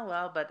say, oh,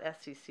 well, but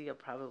SEC will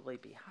probably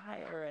be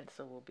higher, and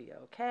so we'll be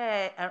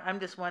okay. I'm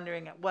just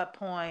wondering at what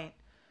point,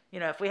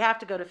 if we have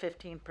to go to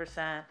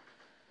 15%,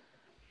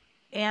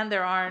 and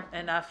there aren't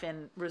enough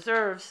in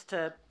reserves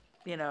to,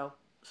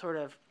 sort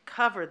of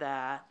cover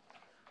that,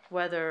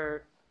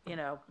 whether,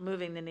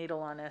 moving the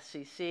needle on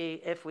SCC,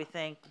 if we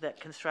think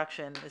that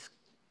construction is,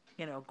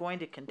 going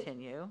to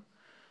continue,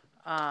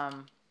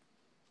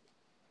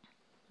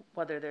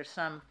 whether there's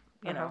some,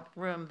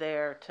 room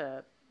there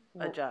to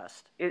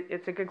adjust.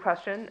 It's a good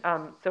question.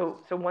 So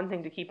one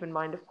thing to keep in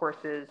mind, of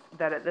course, is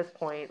that at this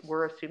point,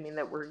 we're assuming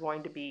that we're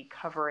going to be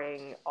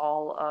covering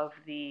all of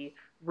the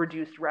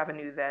reduced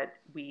revenue that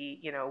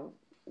we,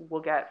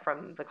 will get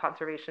from the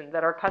conservation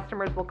that our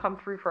customers will come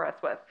through for us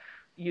with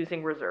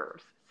using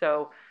reserves.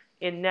 So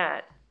in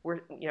net,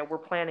 we're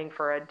planning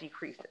for a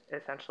decrease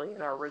essentially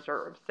in our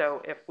reserves.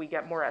 So if we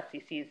get more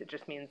SCCs, it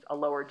just means a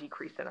lower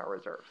decrease in our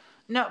reserves.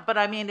 No, but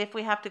I mean, if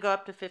we have to go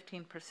up to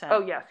 15%.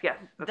 Oh, yes, that's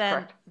then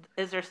correct.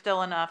 Is there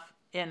still enough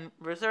in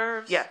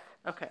reserves? Yes.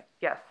 Okay.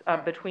 Yes.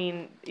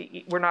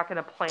 We're not going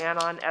to plan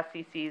on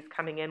SCCs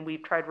coming in.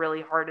 We've tried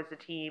really hard as a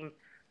team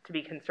to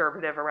be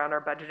conservative around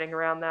our budgeting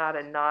around that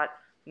and not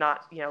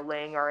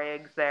laying our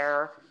eggs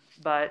there.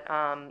 But,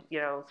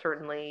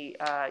 certainly,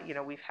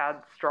 we've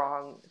had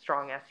strong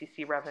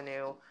SCC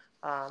revenue,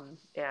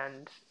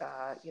 and,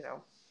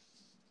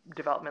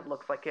 development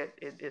looks like it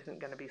isn't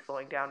going to be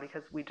slowing down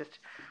because we're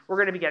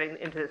going to be getting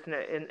into this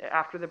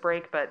after the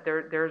break, but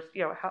there's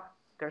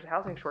a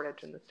housing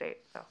shortage in the state.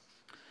 So.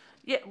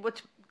 Yeah,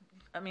 which,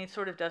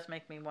 sort of does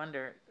make me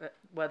wonder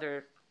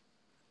whether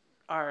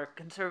our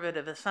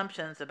conservative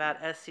assumptions about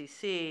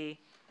SCC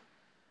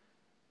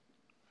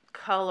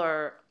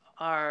color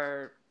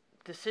our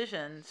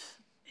decisions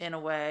in a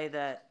way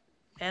that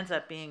ends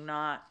up being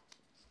not,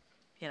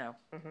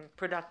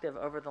 productive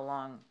over the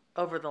long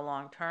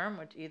term,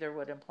 which either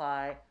would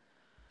imply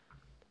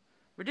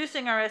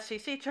reducing our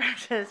SCC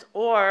charges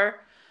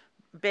or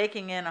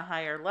baking in a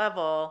higher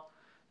level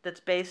that's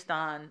based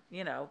on,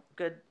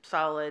 good,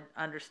 solid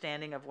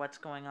understanding of what's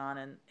going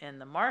on in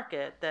the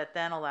market that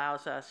then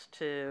allows us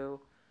to,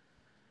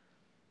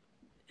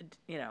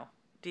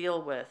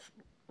 deal with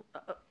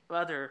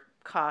other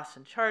costs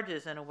and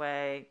charges in a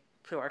way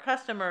to our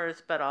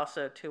customers, but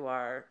also to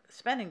our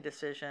spending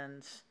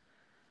decisions,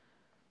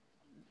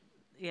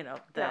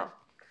 that.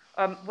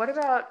 Yeah. What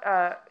about,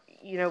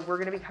 we're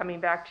going to be coming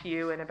back to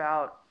you in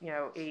about,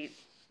 8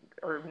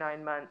 or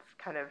 9 months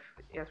kind of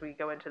as we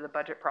go into the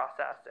budget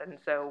process. And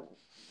so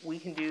we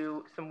can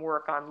do some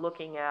work on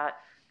looking at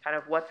kind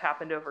of what's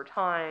happened over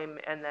time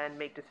and then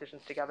make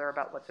decisions together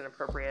about what's an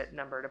appropriate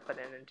number to put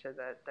into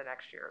the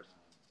next year's.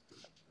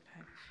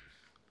 Okay.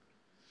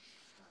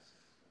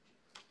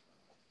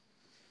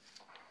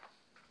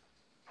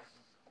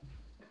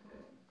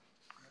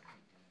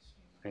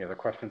 Any other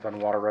questions on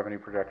water revenue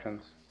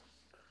projections?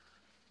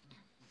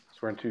 So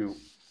we're into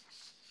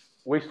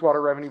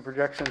wastewater revenue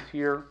projections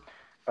here.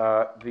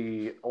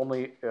 The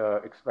only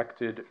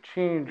expected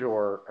change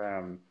or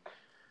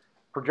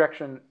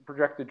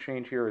projected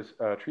change here is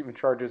treatment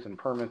charges and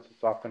permits,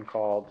 it's often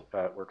called.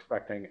 We're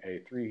expecting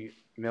a $3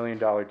 million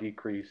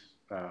decrease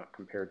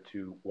compared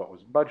to what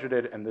was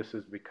budgeted, and this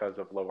is because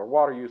of lower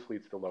water use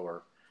leads to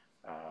lower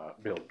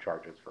billed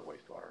charges for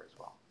wastewater as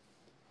well.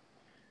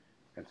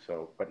 And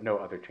so, but no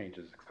other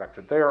changes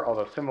expected there,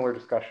 although similar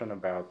discussion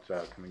about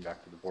coming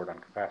back to the board on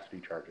capacity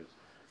charges,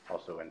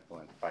 also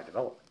influenced by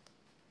development.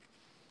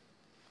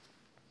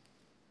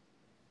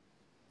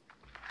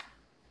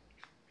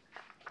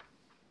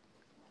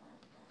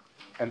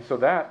 And so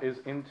that is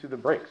into the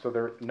break. So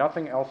there's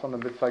nothing else on the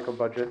mid-cycle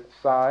budget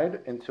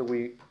side until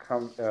we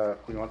come,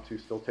 we want to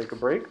still take a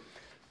break.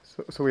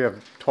 So we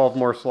have 12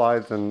 more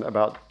slides and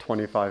about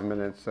 25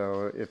 minutes.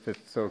 So if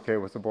it's okay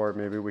with the board,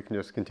 maybe we can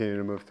just continue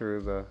to move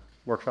through the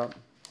workshop.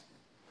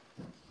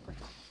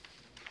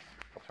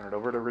 I'll turn it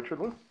over to Richard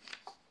Liu.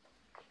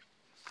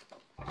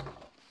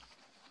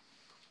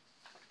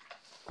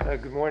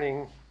 Good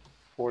morning,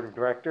 Board of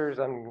Directors.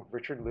 I'm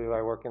Richard Liu.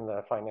 I work in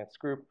the finance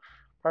group,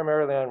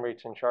 primarily on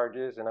rates and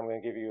charges, and I'm going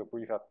to give you a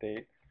brief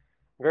update,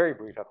 very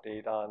brief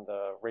update on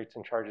the rates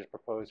and charges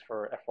proposed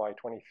for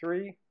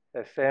FY23.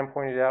 As Sam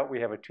pointed out,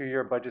 we have a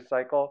 2-year budget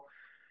cycle,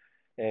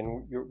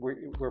 and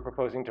we're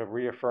proposing to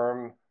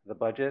reaffirm the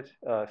budget.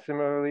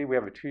 Similarly, we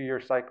have a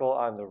 2-year cycle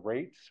on the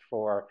rates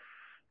for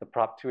the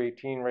Prop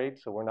 218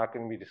 rates, so we're not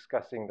going to be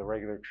discussing the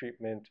regular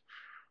treatment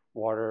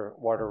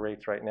water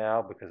rates right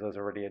now because those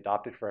are already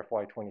adopted for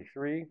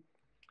FY23.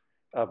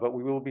 But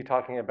we will be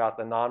talking about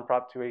the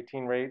non-Prop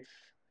 218 rates,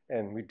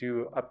 and we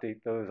do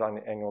update those on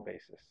an annual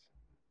basis.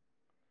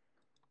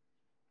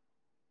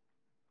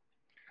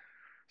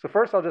 So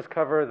first, I'll just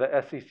cover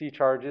the SEC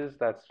charges.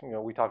 That's,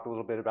 we talked a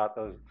little bit about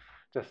those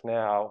just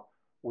now.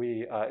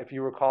 If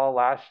you recall,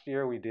 last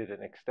year we did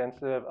an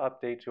extensive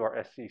update to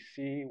our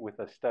SEC with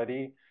a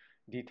study,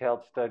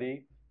 detailed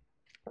study,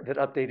 that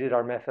updated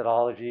our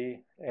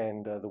methodology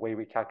and the way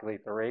we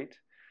calculate the rate.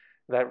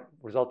 That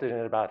resulted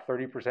in about a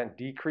 30%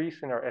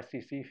 decrease in our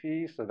SEC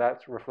fees, so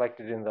that's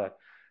reflected in the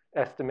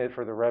estimate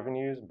for the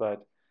revenues,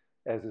 but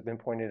as has been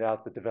pointed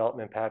out, the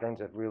development patterns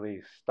have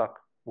really stuck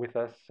with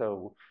us,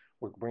 so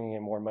we're bringing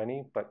in more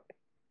money. But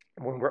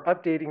when we're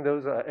updating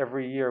those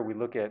every year, we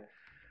look at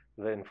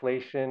the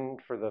inflation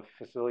for the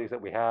facilities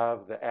that we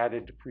have, the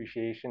added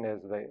depreciation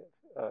as the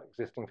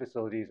existing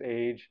facilities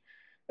age,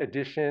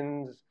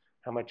 additions,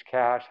 how much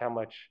cash, how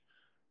much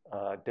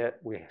debt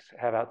we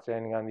have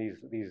outstanding on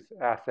these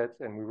assets,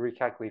 and we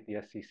recalculate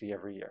the SEC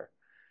every year.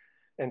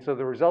 And so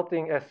the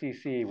resulting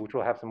SEC, which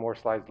we'll have some more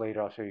slides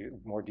later, I'll show you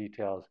more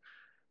details.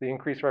 The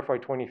increase for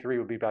FY23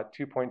 will be about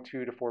 2.2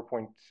 to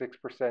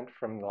 4.6%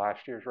 from the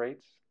last year's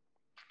rates.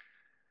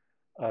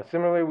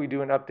 Similarly, we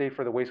do an update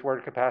for the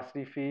wastewater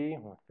capacity fee.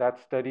 That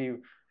study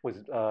was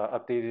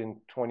updated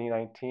in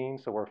 2019,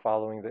 so we're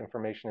following the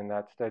information in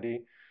that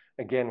study.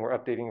 Again, we're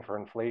updating for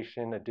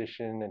inflation,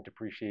 addition, and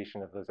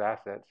depreciation of those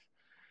assets.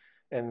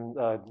 And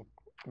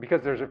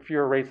because there's a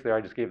fewer rates there,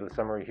 I just gave the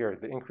summary here.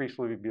 The increase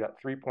will be about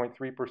 3.3%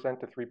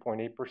 to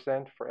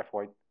 3.8%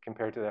 for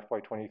compared to the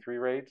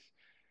FY23 rates.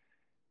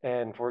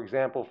 And for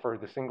example, for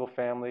the single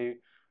family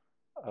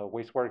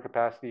wastewater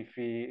capacity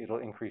fee, it'll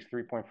increase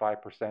 3.5%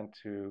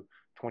 to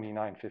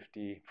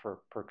 $29.50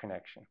 per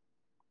connection.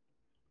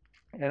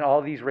 And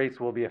all these rates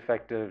will be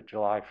effective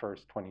July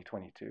 1st,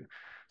 2022.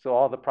 So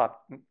all the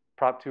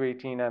Prop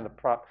 218 and the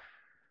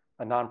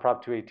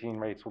non-Prop 218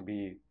 rates will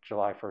be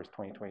July 1st,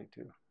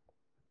 2022.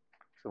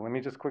 So let me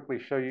just quickly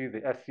show you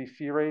the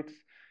SCC rates.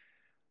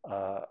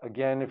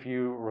 Again, if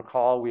you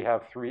recall, we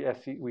have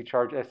we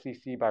charge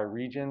SCC by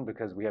region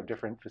because we have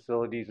different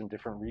facilities in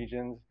different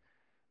regions,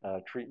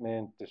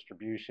 treatment,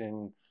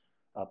 distribution,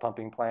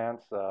 pumping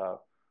plants.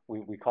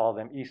 We call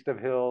them east of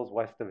Hills,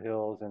 west of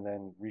Hills, and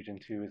then region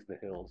 2 is the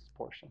Hills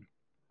portion.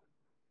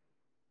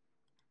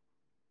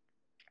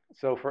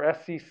 So for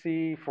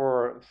SCC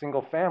for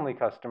single family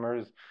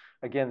customers,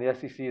 again, the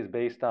SCC is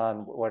based on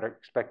what our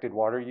expected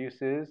water use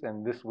is,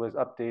 and this was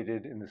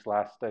updated in this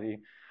last study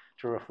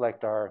to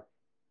reflect our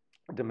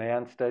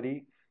demand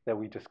study that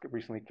we just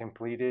recently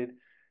completed.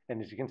 And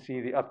as you can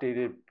see, the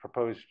updated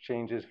proposed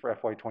changes for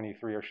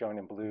FY23 are shown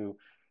in blue,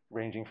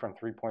 ranging from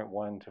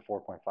 3.1 to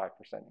 4.5%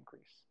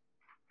 increase.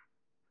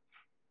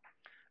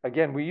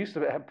 Again, we used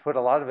to put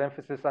a lot of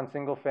emphasis on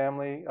single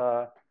family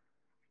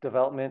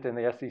development and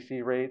the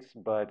SCC rates,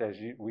 but as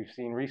we've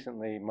seen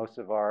recently, most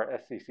of our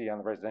SCC on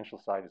the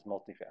residential side is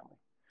multifamily.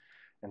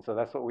 And so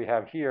that's what we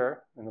have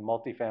here in the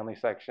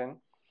multifamily section.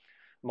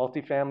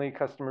 Multifamily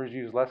customers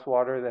use less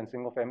water than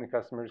single family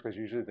customers because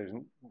usually there's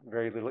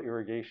very little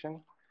irrigation.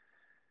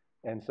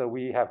 And so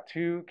we have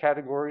 2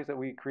 categories that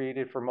we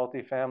created for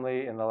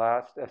multifamily in the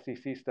last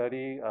SCC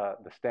study,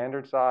 the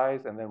standard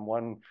size, and then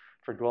one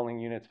for dwelling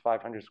units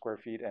 500 square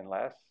feet and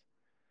less,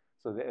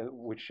 so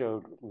which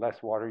showed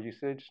less water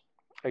usage.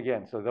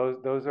 Again, so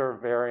those are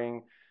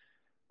varying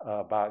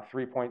about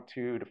 3.2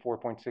 to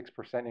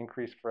 4.6%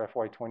 increase for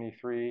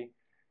FY23,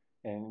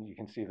 and you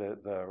can see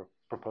the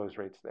proposed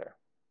rates there.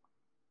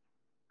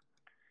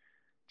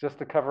 Just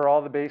to cover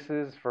all the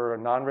bases for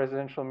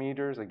non-residential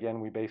meters, again,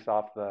 we base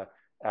off the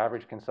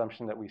average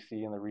consumption that we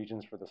see in the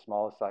regions for the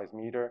smallest size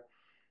meter,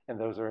 and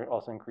those are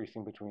also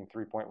increasing between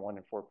 3.1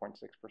 and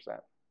 4.6%.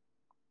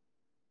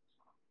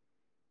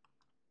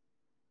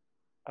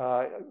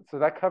 So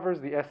that covers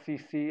the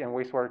SCC and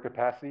wastewater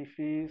capacity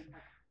fees.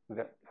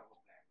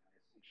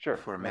 Sure.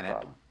 For a no minute.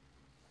 problem.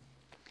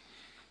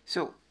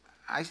 So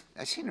I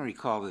seem to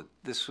recall that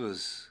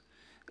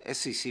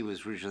SCC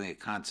was originally a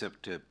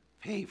concept to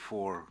pay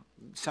for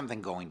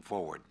something going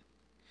forward.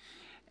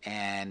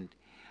 And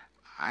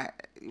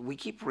we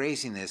keep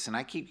raising this, and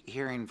I keep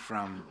hearing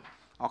from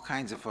all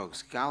kinds of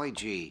folks, golly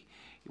gee,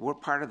 we're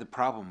part of the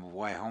problem of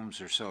why homes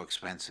are so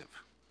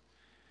expensive.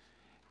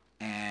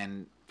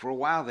 And for a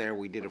while there,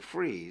 we did a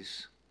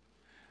freeze,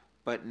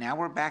 but now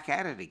we're back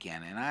at it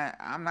again. And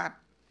I'm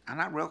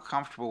not real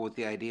comfortable with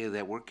the idea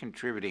that we're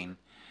contributing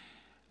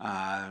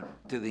to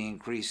the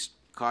increased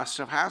costs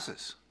of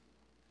houses.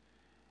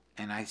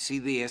 And I see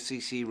the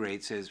SEC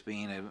rates as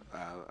being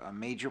a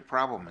major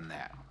problem in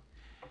that.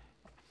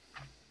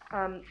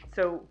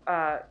 So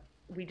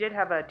we did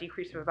have a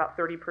decrease of about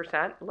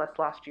 30% less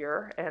last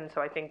year, and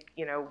so I think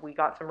we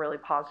got some really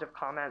positive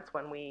comments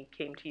when we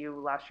came to you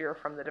last year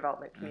from the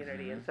development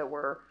community, and so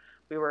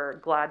we were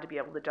glad to be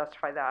able to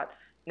justify that.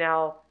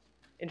 Now,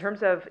 in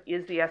terms of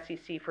is the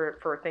SEC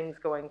for things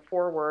going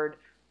forward,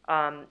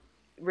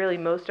 really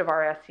most of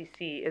our SEC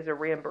is a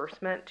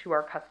reimbursement to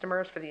our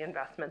customers for the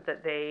investment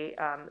that they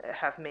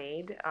have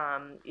made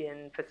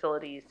in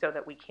facilities so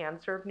that we can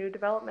serve new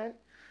development.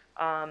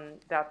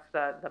 That's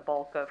the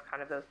bulk of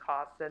kind of those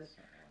costs.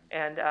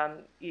 And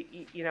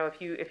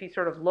if you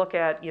sort of look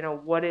at,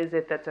 what is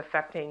it that's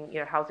affecting,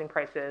 housing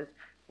prices,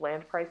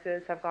 land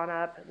prices have gone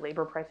up,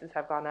 labor prices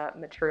have gone up,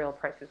 material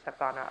prices have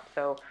gone up.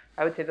 So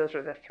I would say those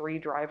are the three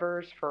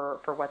drivers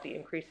for what the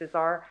increases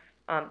are.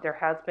 There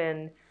has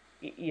been,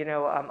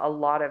 a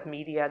lot of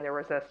media, and there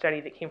was a study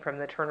that came from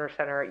the Turner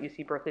Center at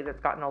UC Berkeley that's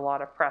gotten a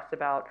lot of press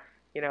about,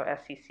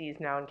 SCCs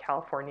now in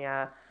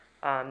California,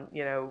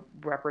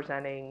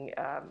 representing,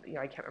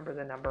 I can't remember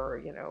the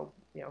number,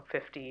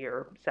 50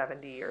 or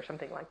 70 or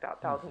something like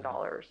that,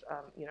 $1,000,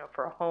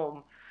 for a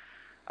home.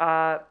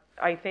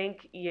 I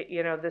think,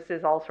 this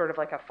is all sort of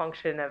like a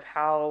function of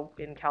how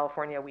in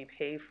California we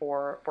pay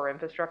for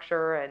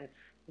infrastructure, and,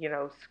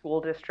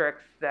 school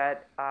districts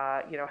that,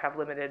 have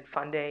limited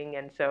funding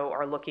and so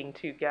are looking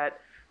to get,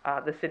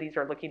 the cities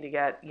are looking to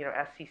get,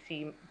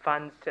 SCC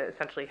funds to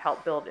essentially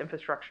help build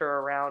infrastructure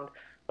around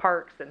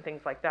parks and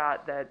things like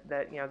that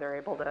they're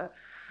able to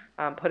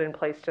put in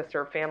place to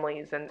serve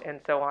families and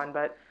so on.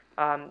 But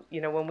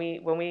when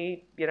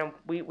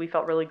we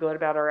felt really good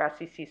about our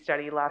SEC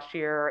study last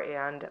year,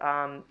 and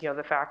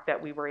the fact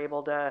that we were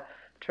able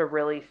to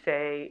really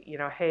say,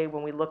 hey,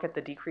 when we look at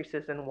the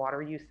decreases in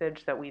water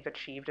usage that we've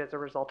achieved as a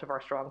result of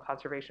our strong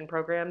conservation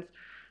programs,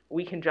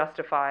 we can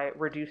justify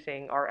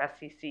reducing our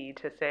SEC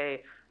to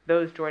say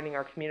those joining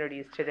our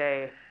communities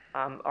today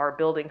are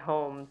building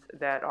homes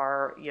that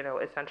are,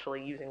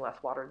 essentially using less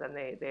water than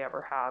they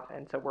ever have,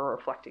 and so we're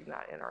reflecting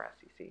that in our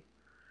SEC.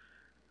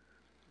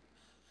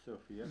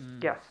 Sophia?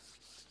 Yes.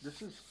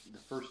 This is the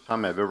first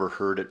time I've ever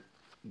heard it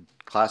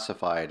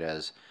classified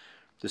as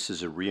this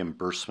is a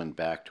reimbursement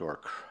back to our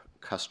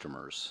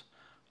customers.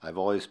 I've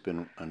always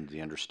been under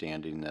the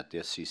understanding that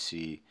the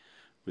SEC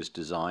was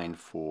designed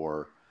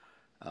for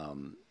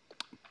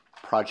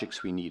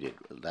projects we needed.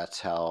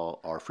 That's how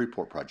our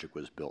Freeport project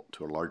was built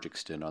to a large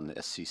extent on the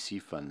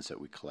SCC funds that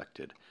we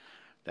collected.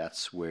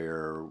 That's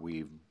where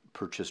we've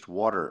purchased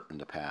water in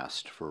the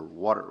past for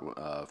water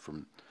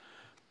from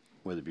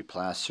whether it be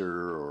Placer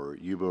or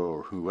Yuba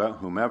or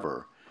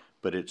whomever.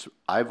 But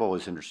I've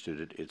always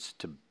understood it's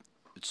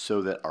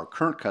so that our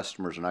current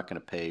customers are not going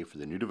to pay for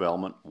the new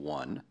development,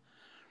 one,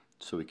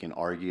 so we can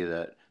argue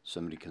that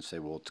somebody can say,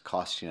 well, it's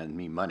costing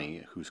me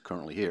money, who's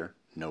currently here.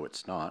 No,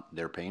 it's not.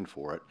 They're paying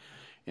for it.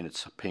 And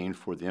it's paying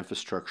for the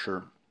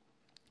infrastructure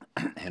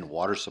and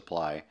water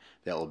supply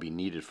that will be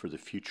needed for the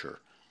future,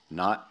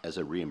 not as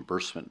a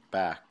reimbursement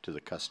back to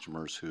the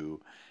customers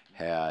who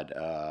had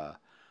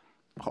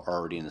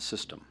already in the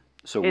system.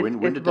 So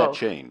when did that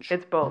change?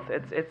 It's both.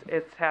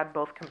 It's had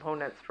both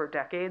components for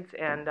decades,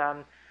 and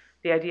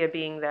the idea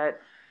being that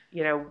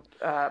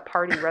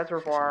Pardee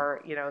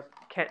Reservoir,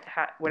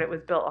 when it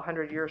was built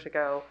 100 years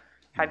ago,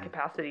 had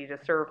capacity to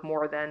serve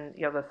more than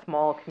the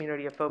small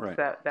community of folks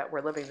that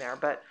were living there.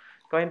 But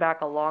going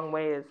back a long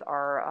ways,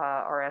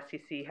 our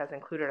SEC has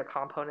included a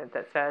component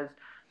that says,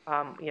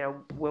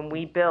 when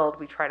we build,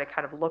 we try to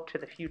kind of look to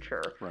the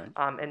future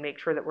and make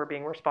sure that we're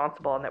being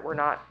responsible and that we're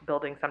not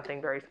building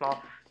something very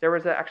small. There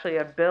was actually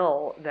a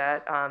bill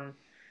that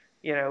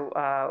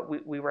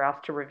we were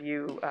asked to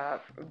review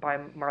by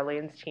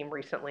Marlene's team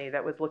recently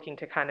that was looking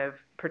to kind of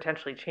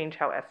potentially change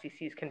how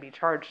SCCs can be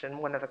charged. And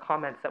one of the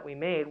comments that we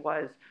made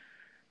was,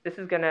 this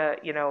is going to,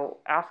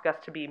 ask us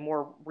to be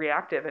more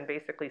reactive and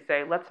basically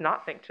say, let's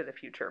not think to the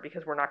future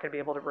because we're not going to be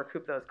able to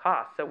recoup those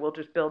costs. So we'll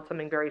just build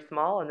something very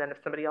small, and then if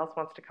somebody else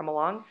wants to come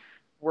along,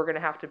 we're going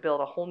to have to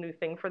build a whole new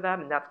thing for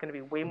them, and that's going to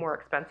be way more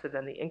expensive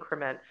than the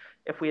increment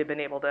if we had been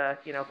able to,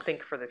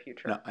 think for the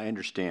future. Now, I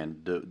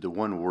understand the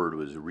one word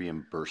was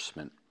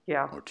reimbursement.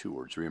 Yeah. Or two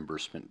words,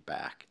 reimbursement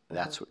back.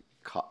 That's what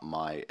caught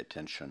my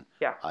attention.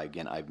 Yeah.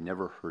 Again, I've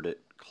never heard it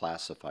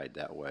classified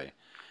that way.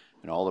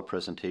 In all the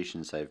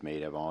presentations I've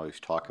made, I've always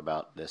talked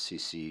about the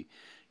SEC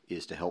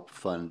is to help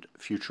fund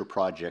future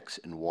projects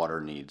and water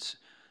needs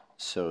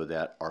so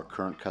that our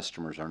current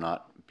customers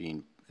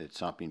it's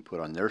not being put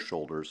on their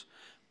shoulders,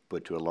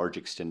 but to a large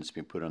extent it's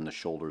being put on the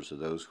shoulders of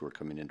those who are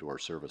coming into our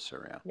service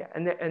area. Yeah,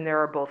 and there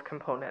are both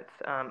components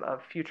of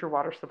future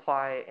water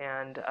supply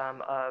and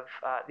of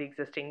the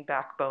existing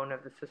backbone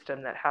of the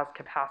system that has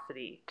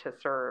capacity to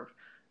serve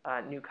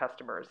new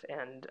customers,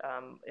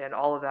 and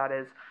all of that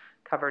is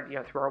covered,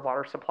 through our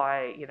water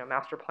supply,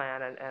 master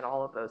plan and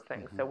all of those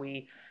things. Mm-hmm. So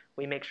we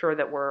make sure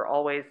that we're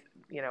always,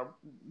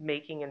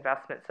 making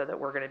investments so that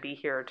we're going to be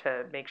here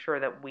to make sure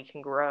that we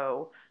can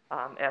grow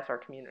as our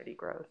community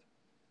grows.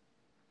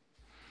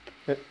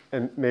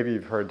 And maybe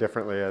you've heard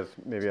differently as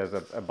maybe as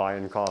a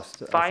buy-in cost. I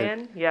think,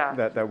 Buy-in, yeah.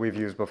 that we've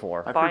used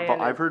before.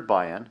 I've heard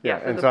buy-in. Yeah,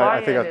 so and the so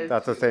I think buy-in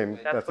that's the same,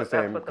 that's the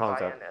same what the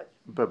concept. buy-in is.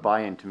 But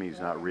buy-in to me is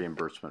not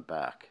reimbursement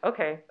back.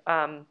 Okay,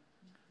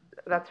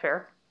 that's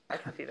fair. I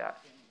can see that.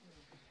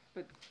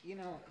 But, you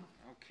know,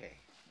 okay,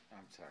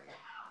 I'm sorry.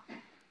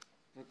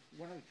 But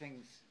one of the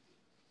things,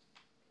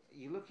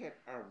 you look at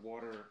our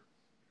water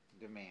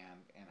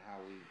demand and how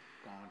we've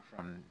gone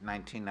from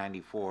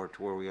 1994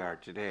 to where we are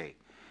today.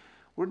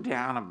 We're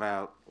down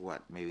about,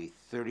 what, maybe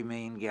 30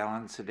 million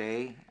gallons a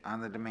day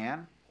on the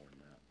demand?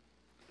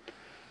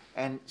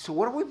 And so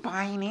what are we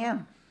buying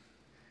in?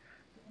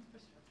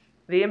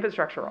 The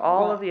infrastructure,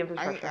 all of the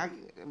infrastructure.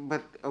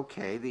 But,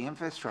 okay, the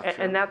infrastructure.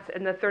 And that's,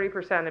 and the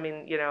 30%, I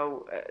mean, you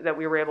know, that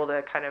we were able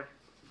to kind of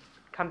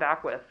come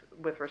back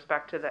with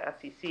respect to the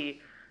SEC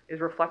is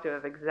reflective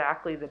of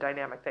exactly the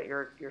dynamic that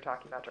you're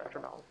talking about,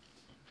 Director Mellon.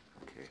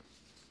 Okay.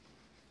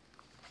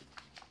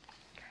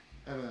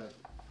 I have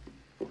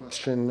a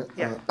question,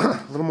 Yeah.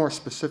 a little more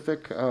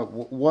specific.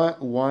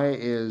 Why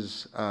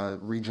is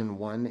Region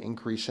 1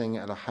 increasing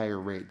at a higher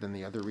rate than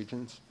the other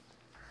regions?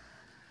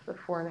 The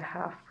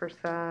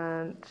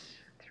 4.5%,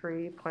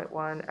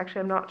 3.1.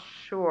 Actually, I'm not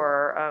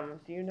sure.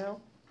 Do you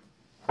know?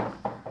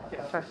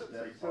 Sorry.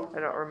 I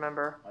don't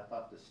remember. I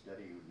thought the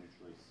study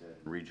initially said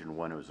Region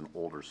 1 was an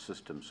older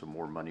system, so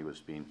more money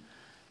was being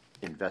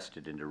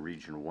invested into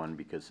Region 1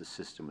 because the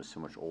system was so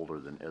much older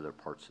than other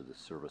parts of the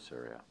service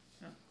area.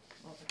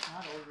 Well, it's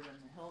not older than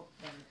the hill,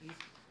 than the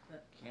east,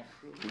 Can't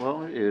prove it.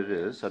 Well, it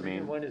is. I Region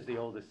mean, 1 is the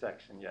oldest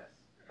section, yes.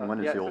 One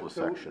is Yeah, the oldest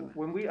so section.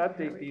 When we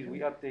update these, we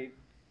update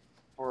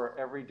for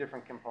every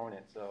different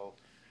component. So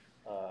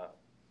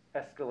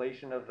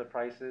escalation of the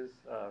prices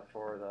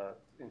for the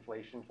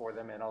inflation for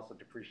them, and also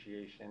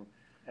depreciation,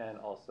 and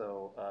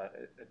also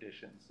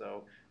addition.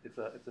 So it's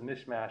a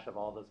mishmash of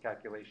all those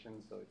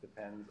calculations. So it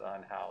depends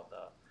on how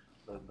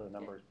the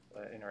numbers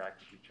interact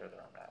with each other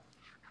on that.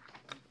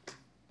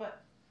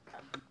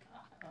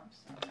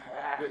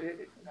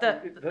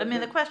 but, I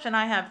mean, the question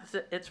I have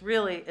is, it's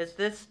really, is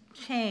this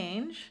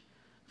change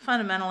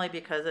fundamentally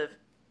because of,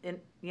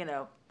 you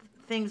know,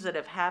 things that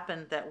have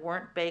happened that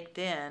weren't baked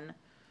in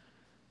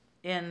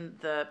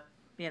the,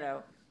 you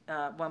know,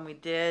 when we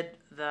did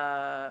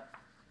the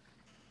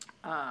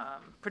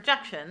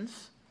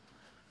projections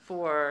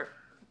for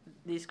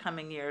these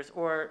coming years,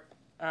 or,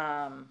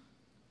 I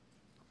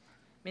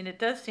mean, it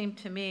does seem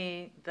to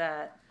me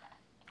that,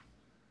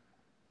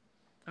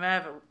 I mean,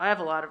 I have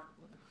a lot of,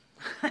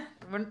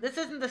 this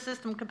isn't the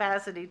system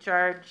capacity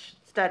charge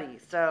study,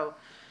 so,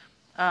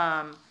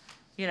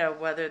 you know,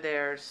 whether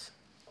there's,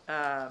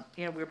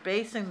 you know, we're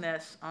basing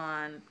this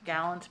on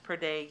gallons per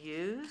day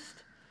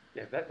used.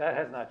 Yeah, that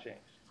has not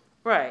changed.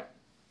 Right.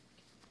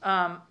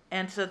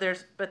 And so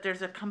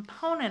there's a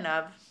component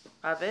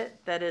of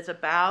it that is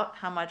about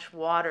how much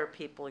water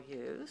people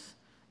use,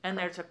 and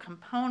there's a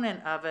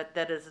component of it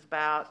that is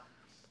about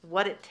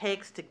what it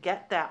takes to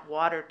get that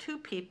water to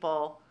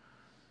people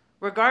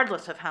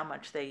regardless of how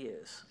much they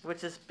use,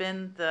 which has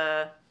been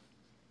the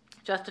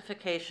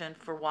justification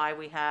for why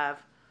we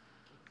have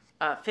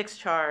a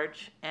fixed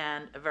charge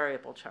and a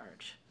variable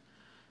charge.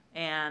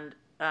 And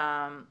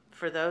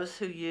for those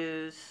who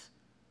use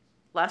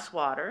less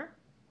water,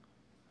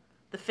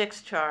 the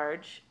fixed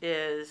charge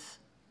is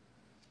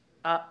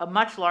a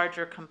much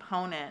larger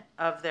component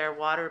of their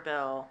water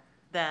bill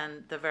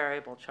than the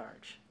variable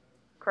charge.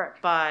 Correct.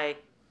 By,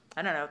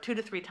 I don't know, 2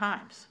 to 3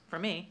 times for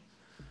me,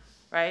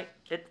 right?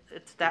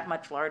 It's that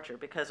much larger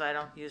because I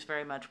don't use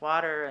very much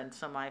water, and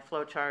so my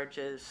flow charge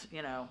is,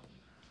 you know,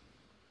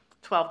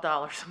 $12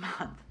 a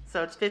month.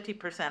 So it's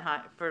 50%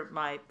 high, for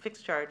my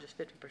fixed charge is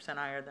 50%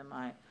 higher than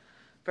my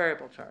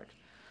variable charge.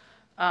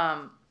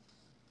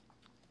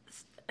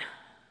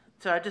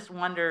 So I just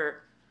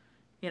wonder,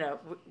 you know,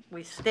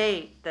 we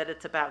state that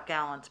it's about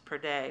gallons per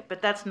day, but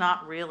that's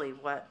not really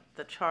what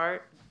the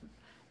chart,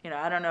 you know,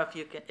 I don't know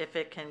if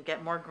it can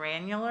get more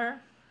granular,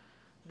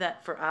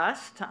 that for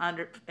us to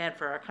and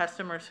for our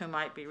customers who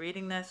might be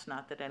reading this,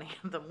 not that any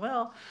of them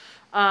will,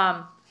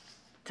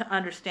 to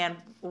understand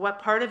what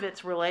part of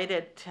it's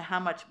related to how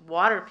much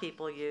water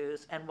people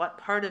use and what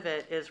part of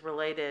it is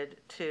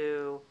related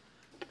to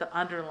the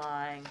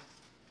underlying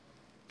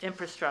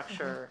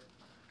infrastructure,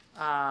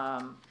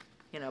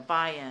 you know,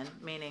 buy-in,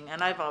 meaning,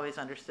 and I've always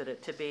understood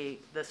it to be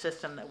the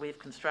system that we've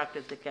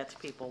constructed that gets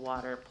people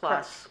water,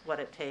 plus what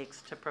it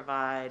takes to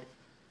provide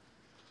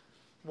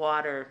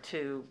water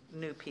to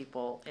new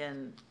people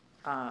in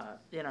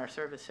our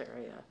service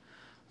area.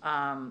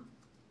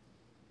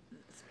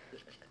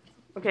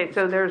 Okay,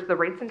 so there's the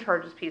rates and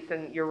charges piece,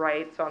 and you're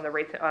right. So on the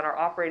rates, on our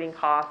operating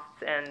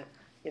costs, and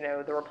you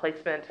know, the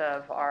replacement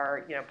of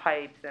our, you know,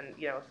 pipes, and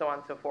you know, so on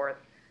and so forth,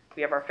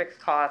 we have our fixed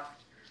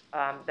cost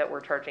that we're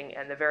charging,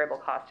 and the variable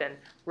cost. And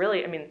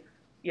really, I mean,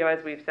 you know,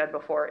 as we've said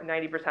before,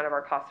 90% of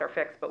our costs are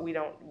fixed, but we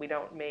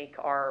don't make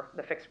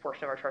the fixed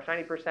portion of our charge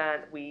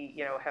 90%. We,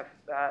 you know, have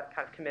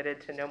kind of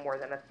committed to no more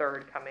than a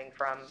third coming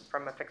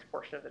from a fixed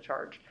portion of the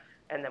charge,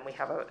 and then we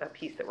have a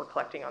piece that we're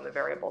collecting on the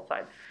variable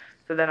side.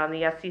 So then on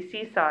the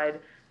SEC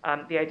side,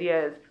 The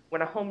idea is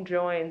when a home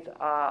joins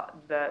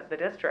the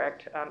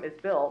district, is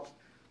built,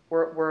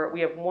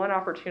 we have one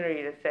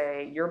opportunity to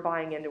say, you're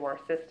buying into our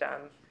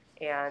system,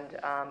 and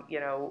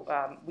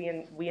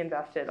we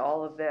invested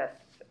all of this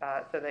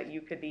so that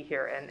you could be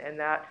here, and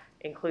that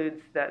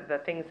includes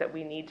the things that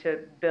we need to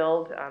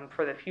build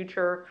for the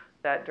future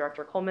that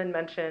Director Coleman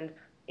mentioned,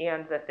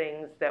 and the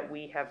things that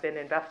we have been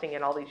investing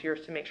in all these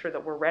years to make sure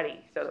that we're ready,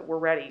 so that we're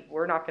ready.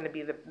 We're not going to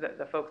be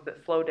the folks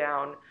that slow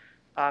down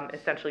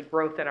essentially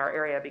growth in our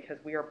area, because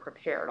we are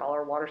prepared. All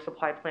our water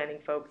supply planning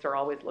folks are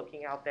always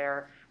looking out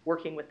there,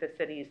 working with the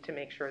cities to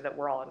make sure that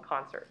we're all in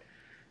concert.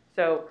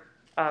 So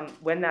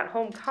when that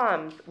home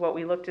comes, what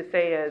we look to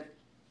say is,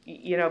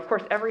 of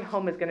course, every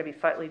home is going to be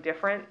slightly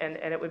different, and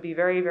it would be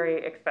very,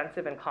 very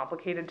expensive and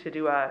complicated to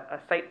do a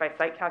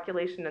site-by-site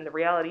calculation. And the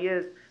reality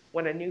is,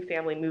 when a new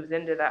family moves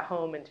into that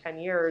home in 10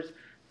 years,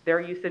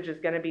 their usage is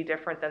going to be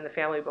different than the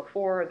family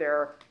before,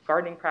 their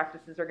gardening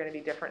practices are going to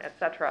be different, et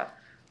cetera.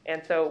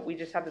 And so we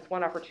just have this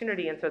one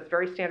opportunity, and so it's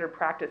very standard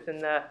practice in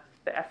the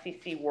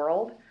SCC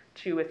world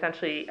to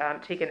essentially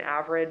take an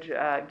average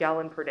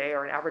gallon per day,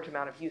 or an average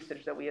amount of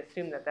usage that we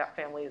assume that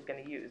family is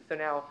going to use. So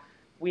now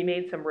we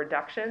made some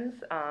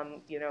reductions,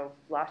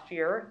 last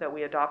year that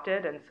we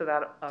adopted, and so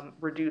that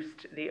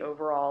reduced the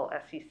overall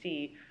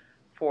SCC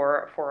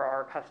for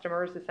our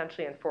customers,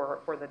 essentially, and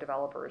for the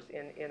developers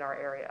in our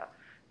area.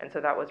 And so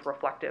that was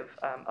reflective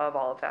of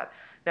all of that.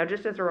 Now,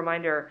 just as a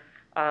reminder,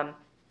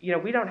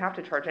 we don't have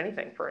to charge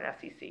anything for an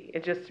SCC.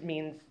 It just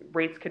means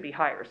rates could be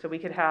higher. So we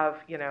could have,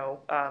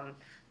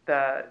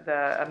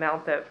 the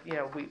amount that,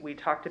 we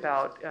talked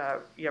about,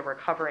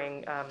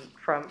 recovering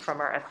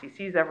from our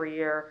SCCs every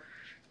year,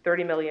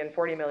 $30 million,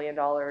 $40 million.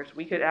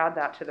 We could add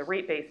that to the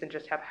rate base and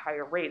just have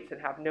higher rates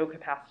and have no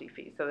capacity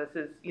fee. So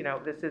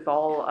this is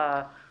all,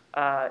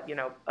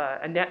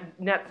 a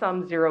net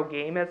sum zero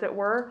game, as it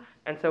were.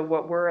 And so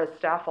what we're as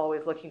staff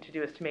always looking to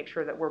do is to make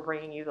sure that we're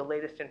bringing you the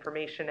latest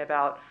information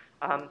about,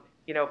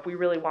 if we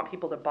really want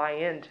people to buy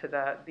into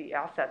the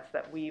assets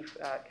that we've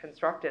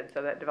constructed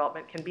so that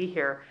development can be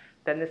here,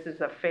 then this is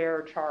a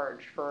fair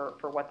charge for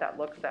what that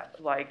looks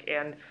like.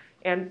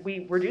 And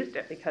we reduced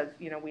it because,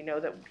 we know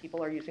that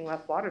people are using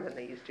less water than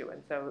they used to.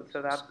 And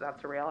so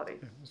that's a reality.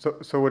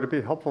 So would it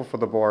be helpful for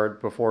the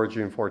board before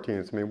June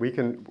 14th? I mean, we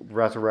can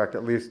resurrect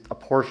at least a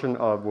portion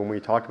of when we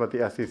talked about the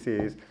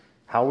SCCs,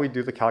 how we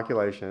do the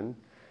calculation,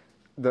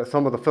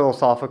 some of the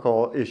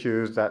philosophical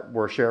issues that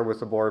were shared with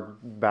the board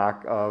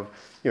back of,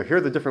 here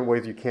are the different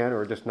ways you can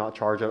or just not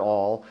charge at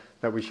all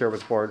that we share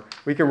with the board.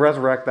 We can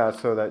resurrect that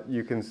so that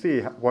you can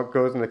see what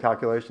goes in the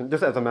calculation,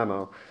 just as a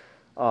memo,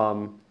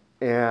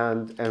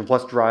 and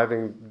what's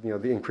driving,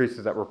 the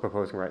increases that we're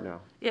proposing right now.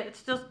 Yeah, it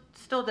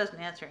still doesn't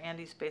answer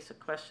Andy's basic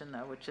question,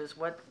 though, which is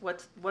what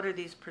are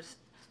these,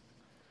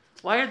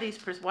 why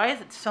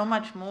is it so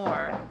much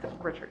more?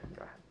 Richard,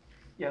 go ahead.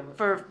 Yeah.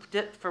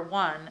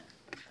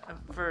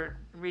 For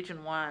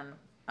Region 1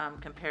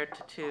 compared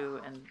to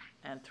 2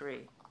 and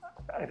 3?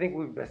 I think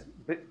we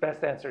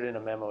best answered in a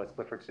memo, as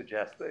Clifford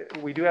suggests.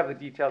 We do have the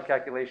detailed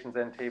calculations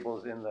and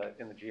tables in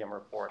the GM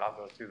report. I'll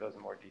go through those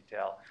in more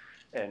detail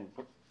and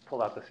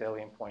pull out the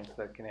salient points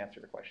that can answer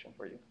the question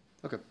for you.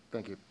 Okay,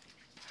 thank you.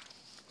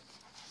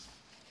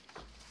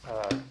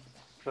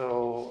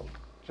 So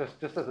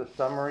just as a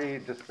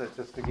summary, just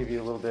to give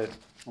you a little bit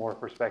more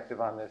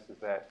perspective on this, is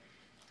that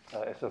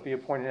as Sophia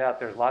pointed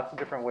out, there's lots of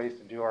different ways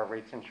to do our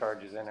rates and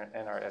charges in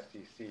our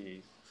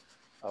SCCs.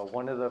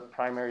 One of the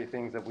primary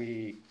things that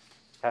we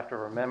have to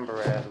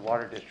remember as a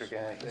water district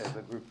and as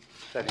a group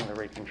setting the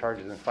rates and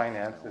charges in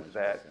finance is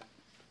that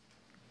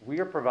we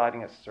are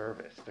providing a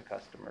service to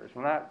customers.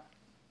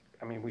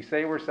 We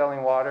say we're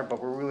selling water, but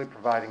we're really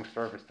providing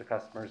service to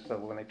customers. So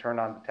when they turn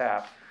on the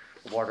tap,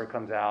 the water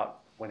comes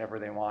out whenever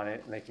they want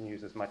it, and they can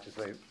use as much as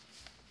they,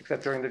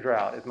 except during the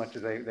drought, as much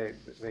as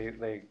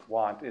they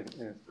want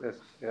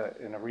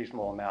in a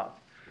reasonable amount.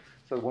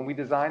 So when we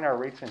design our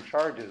rates and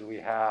charges, we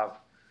have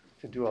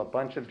to do a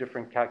bunch of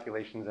different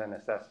calculations and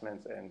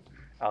assessments and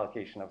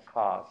allocation of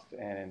cost.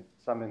 And in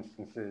some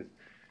instances,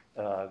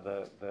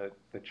 the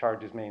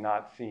charges may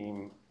not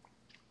seem,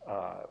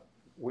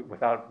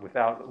 without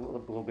a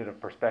little bit of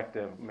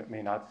perspective,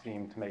 may not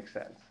seem to make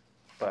sense.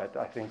 But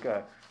I think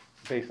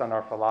based on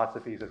our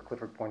philosophies, as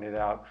Clifford pointed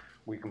out,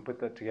 we can put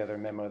that together a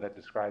memo that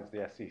describes the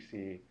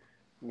SCC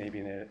maybe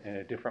in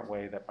a different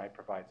way that might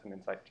provide some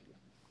insight to you.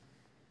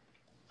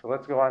 So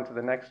let's go on to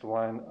the next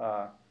one.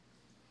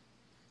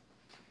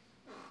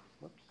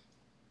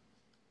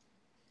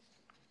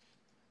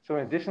 So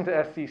in addition to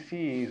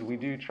SCCs, we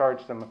do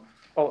charge some.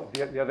 Oh,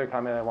 the other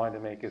comment I wanted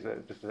to make is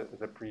just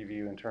as a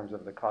preview in terms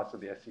of the cost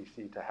of the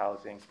SCC to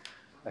housing.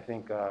 I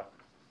think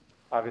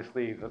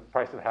obviously the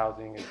price of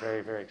housing is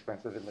very, very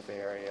expensive in the Bay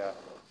Area.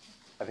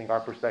 I think our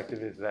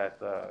perspective is that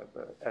the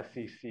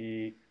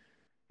SCC,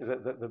 is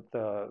that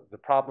the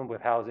problem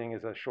with housing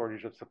is a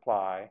shortage of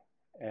supply,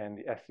 and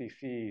the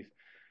SCCs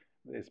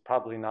is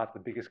probably not the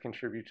biggest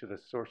contributor to the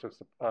source of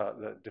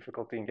the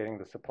difficulty in getting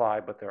the supply,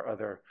 but there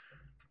are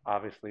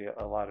obviously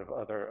a lot of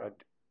other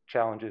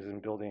challenges in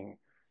building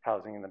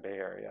housing in the Bay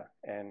Area.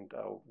 And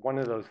one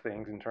of those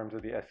things in terms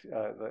of the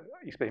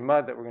East Bay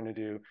MUD that we're going to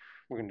do,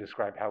 we're going to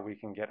describe how we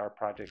can get our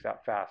projects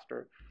out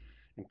faster,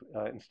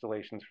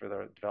 installations for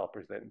the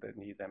developers that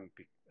need them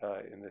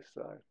in this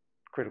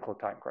critical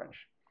time crunch.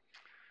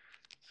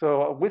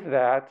 So with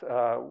that,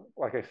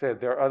 like I said,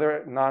 there are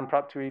other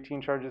non-Prop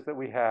 218 charges that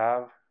we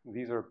have.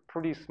 These are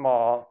pretty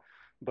small,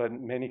 but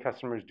many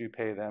customers do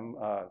pay them.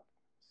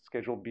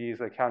 Schedule B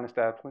is account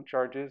establishment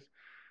charges,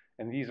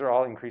 and these are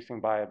all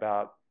increasing by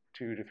about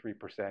 2 to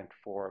 3%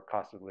 for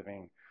cost of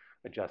living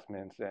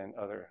adjustments and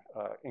other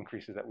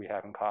increases that we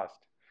have in cost.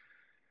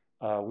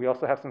 We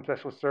also have some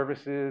special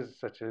services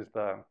such as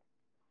the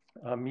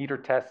meter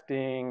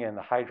testing and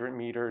the hydrant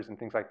meters and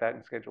things like that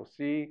in Schedule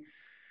C.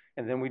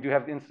 And then we do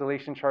have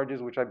installation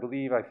charges, which I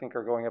think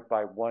are going up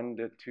by 1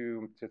 to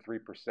 2 to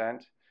 3%.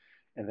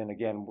 And then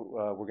again,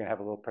 we're going to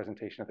have a little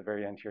presentation at the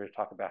very end here to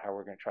talk about how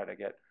we're going to try to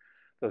get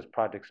those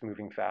projects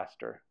moving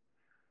faster.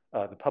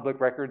 The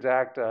Public Records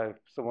Act, if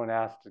someone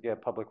asked to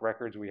get public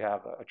records, we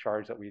have a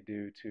charge that we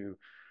do to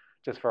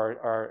just for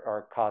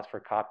our cost for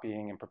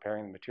copying and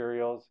preparing the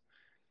materials.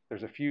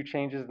 There's a few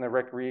changes in the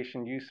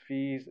recreation use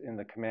fees in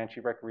the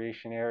Comanche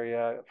Recreation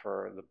Area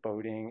for the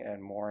boating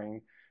and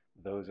mooring.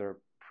 Those are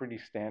pretty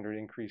standard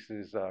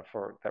increases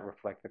that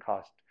reflect the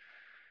cost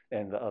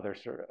and the others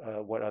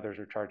what others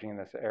are charging in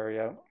this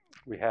area.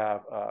 We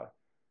have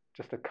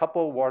just a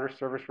couple water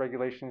service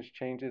regulations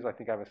changes. I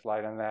think I have a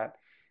slide on that.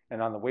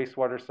 And on the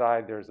wastewater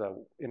side, there's a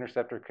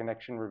interceptor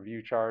connection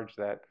review charge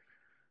that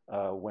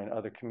when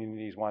other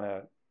communities want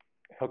to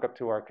hook up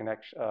to our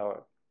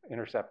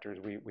interceptors,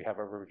 we have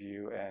a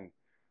review and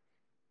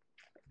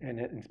an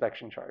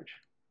inspection charge.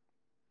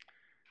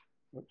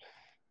 Whoops,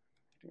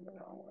 doing the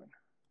wrong one.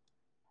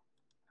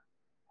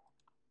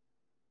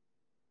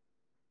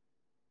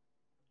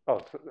 Oh,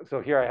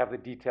 so here I have the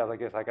details. I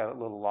guess I got a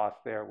little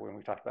lost there when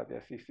we talked about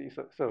the SEC.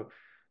 So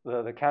the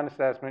account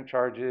assessment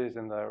charges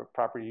and the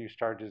property use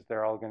charges,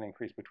 they're all going to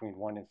increase between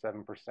 1 and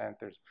 7%.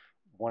 There's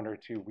 1 or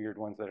 2 weird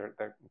ones that are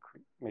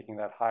making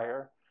that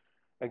higher.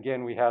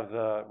 Again, we have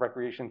the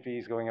recreation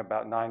fees going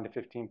about 9 to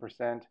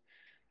 15%.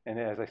 And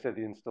as I said,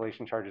 the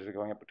installation charges are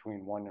going up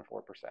between 1 and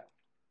 4%.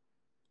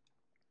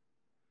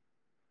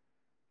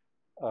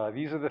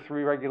 These are the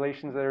 3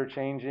 regulations that are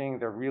changing.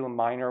 They're real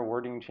minor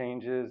wording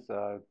changes.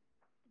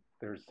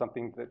 There's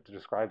something that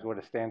describes what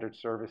a standard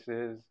service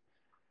is.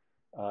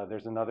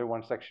 There's another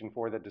one, Section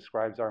 4, that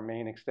describes our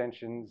main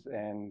extensions,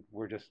 and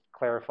we're just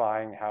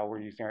clarifying how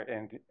we're using our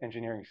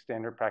engineering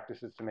standard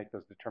practices to make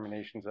those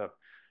determinations of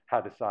how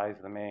to size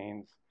the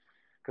mains,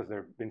 because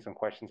there have been some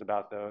questions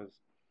about those.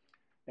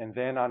 And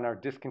then on our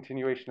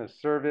discontinuation of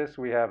service,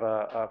 we have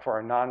for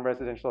our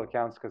non-residential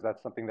accounts, because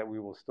that's something that we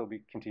will still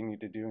be continue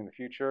to do in the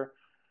future,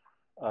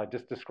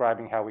 just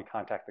describing how we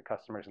contact the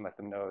customers and let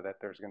them know that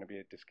there's going to be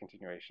a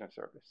discontinuation of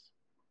service.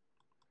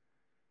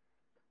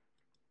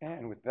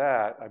 And with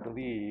that, I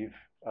believe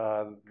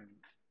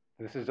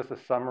this is just a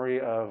summary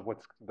of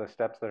what's the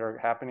steps that are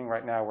happening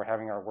right now. We're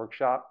having our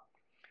workshop.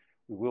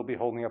 We will be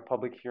holding a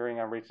public hearing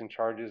on rates and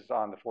charges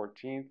on the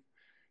 14th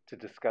to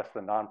discuss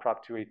the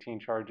non-Prop 218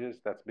 charges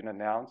that's been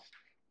announced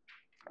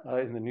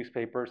in the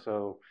newspaper.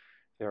 So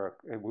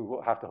we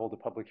will have to hold a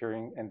public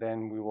hearing, and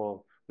then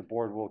the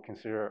board will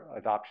consider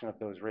adoption of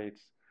those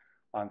rates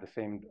on the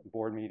same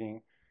board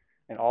meeting.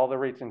 And all the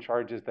rates and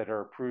charges that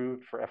are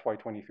approved for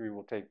FY23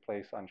 will take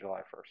place on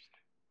July 1st.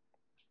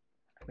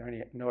 If there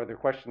are no other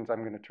questions, I'm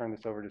going to turn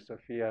this over to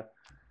Sophia.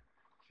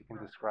 She can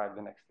describe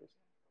the next steps.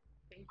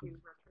 Thank you,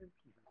 Richard.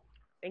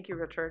 Thank you,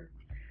 Richard.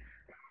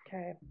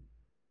 Okay.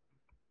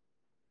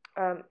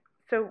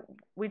 So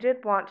we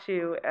did want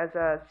to, as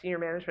a senior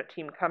management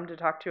team, come to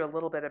talk to you a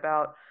little bit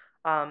about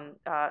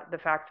the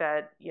fact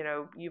that,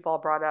 you've all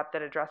brought up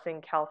that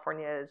addressing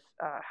California's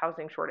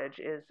housing shortage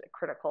is a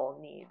critical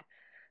need.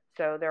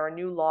 So there are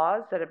new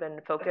laws that have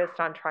been focused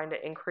on trying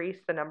to increase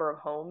the number of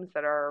homes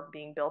that are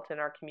being built in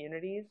our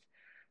communities,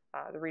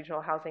 the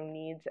regional housing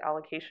needs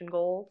allocation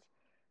goals,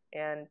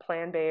 and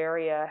Plan Bay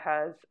Area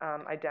has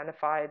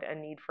identified a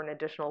need for an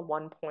additional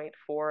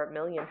 1.4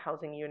 million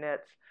housing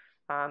units,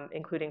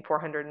 including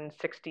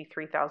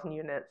 463,000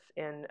 units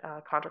in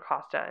Contra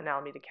Costa and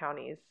Alameda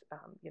counties,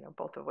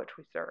 both of which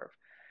we serve.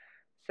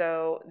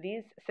 So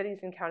these cities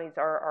and counties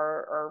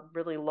are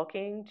really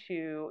looking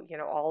to,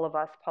 all of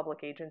us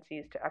public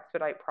agencies to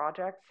expedite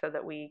projects so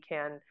that we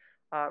can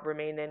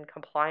remain in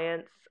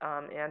compliance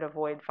and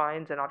avoid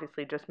fines, and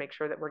obviously just make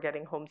sure that we're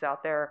getting homes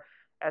out there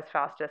as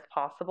fast as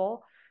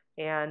possible.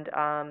 And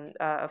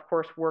of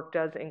course, work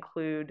does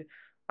include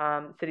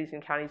cities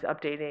and counties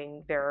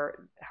updating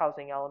their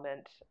housing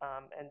element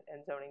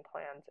and zoning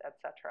plans,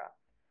 etc.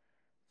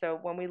 So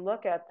when we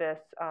look at this,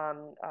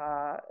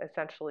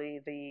 essentially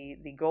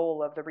the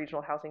goal of the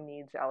regional housing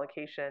needs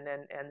allocation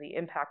and the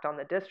impact on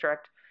the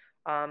district,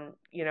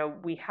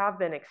 we have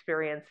been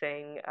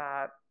experiencing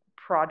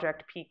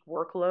project peak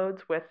workloads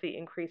with the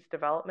increased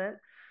development,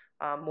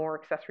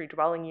 more accessory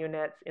dwelling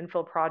units,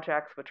 infill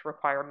projects which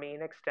require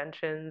main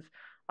extensions,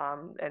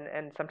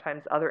 and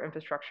sometimes other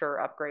infrastructure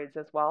upgrades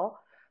as well.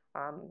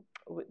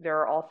 There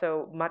are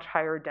also much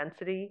higher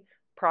density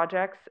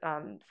projects.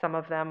 Some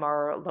of them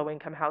are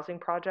low-income housing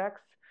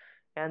projects,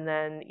 and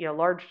then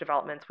large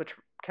developments which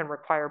can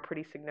require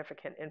pretty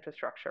significant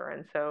infrastructure.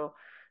 And so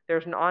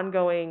there's an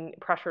ongoing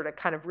pressure to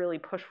kind of really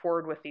push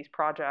forward with these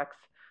projects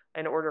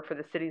in order for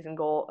the cities and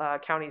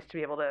counties to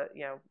be able to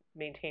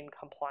maintain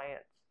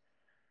compliance.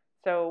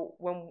 So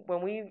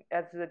when we,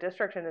 as the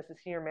district and as the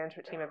senior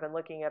management team, have been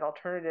looking at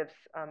alternatives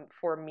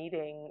for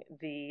meeting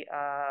the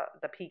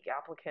peak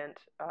applicant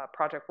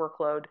project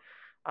workload,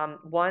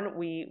 one,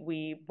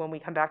 when we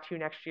come back to you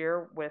next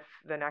year with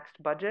the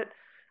next budget,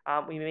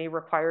 we may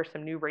require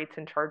some new rates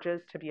and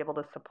charges to be able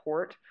to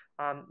support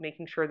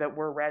making sure that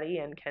we're ready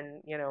and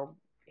can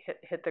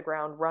hit the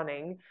ground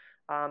running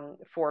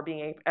for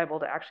being able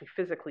to actually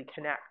physically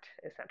connect,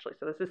 essentially.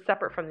 So this is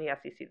separate from the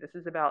SEC. This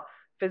is about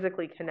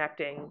physically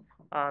connecting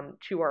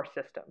to our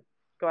system.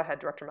 Go ahead,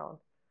 Director Mellon.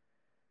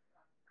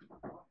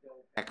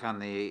 Back on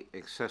the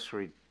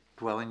accessory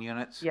dwelling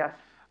units? Yes.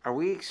 Are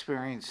we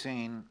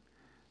experiencing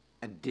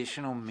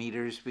additional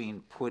meters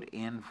being put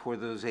in for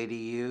those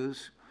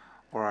ADUs?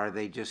 Or are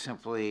they just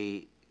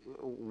simply,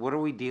 what are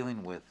we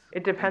dealing with?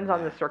 It depends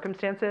on the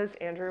circumstances.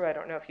 Andrew, I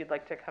don't know if you'd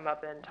like to come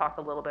up and talk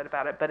a little bit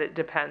about it, but it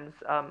depends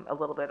a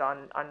little bit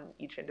on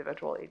each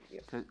individual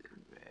ADU.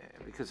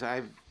 Because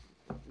I've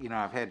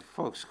had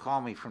folks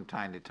call me from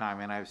time to time,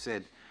 and I've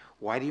said,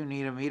 why do you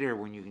need a meter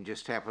when you can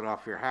just tap it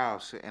off your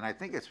house? And I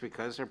think it's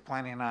because they're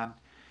planning on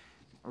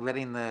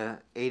letting the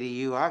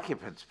ADU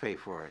occupants pay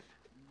for it.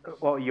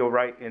 Well, you're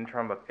right in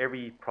terms of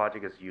every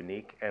project is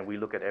unique, and we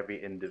look at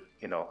every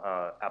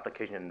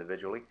application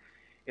individually.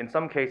 In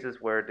some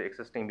cases where the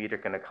existing meter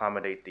can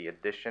accommodate the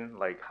addition,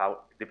 like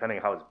depending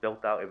on how it's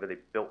built out, if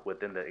it's built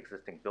within the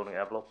existing building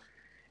envelope,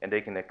 and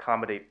they can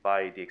accommodate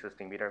by the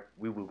existing meter,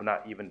 we will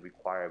not even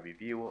require a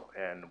review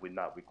and would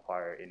not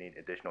require any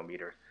additional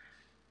meters.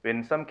 But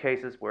in some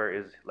cases where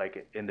it's like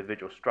an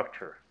individual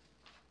structure,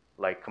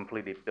 like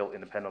completely built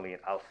independently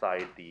and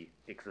outside the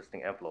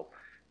existing envelope,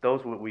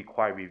 those will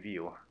require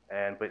review.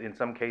 But in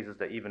some cases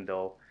that even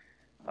though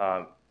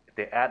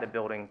they add a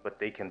building, but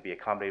they can be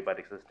accommodated by the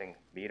existing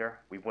meter,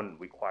 we wouldn't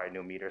require a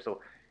new meter.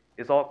 So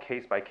it's all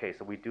case by case.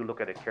 So we do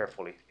look at it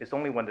carefully. It's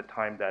only when the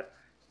time that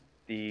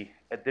the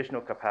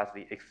additional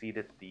capacity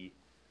exceeded the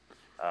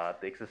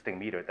existing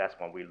meter, that's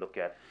when we look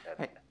at.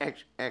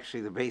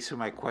 Actually, the base of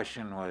my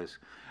question was,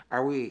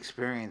 are we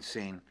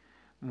experiencing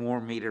more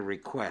meter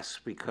requests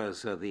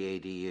because of the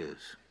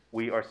ADUs?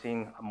 We are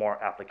seeing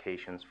more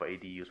applications for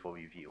ADUs for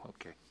review.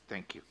 Okay,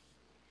 thank you.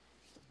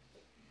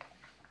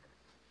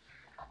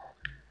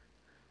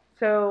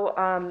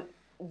 So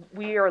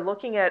we are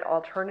looking at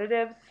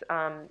alternatives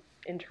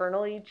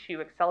internally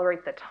to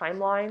accelerate the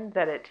timeline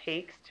that it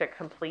takes to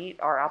complete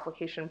our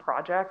application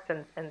projects.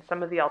 And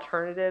some of the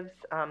alternatives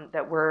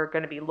that we're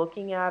going to be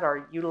looking at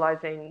are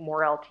utilizing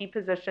more LT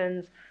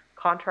positions,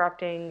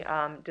 contracting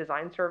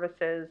design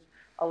services,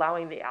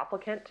 allowing the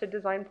applicant to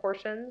design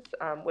portions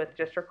with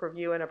district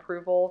review and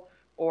approval,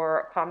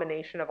 or a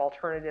combination of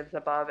alternatives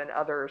above and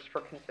others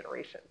for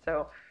consideration.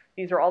 So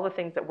these are all the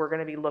things that we're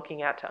going to be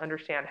looking at to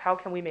understand how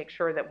can we make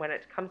sure that when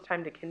it comes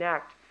time to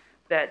connect,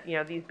 that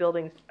these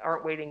buildings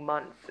aren't waiting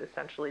months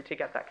essentially to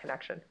get that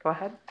connection. Go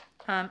ahead.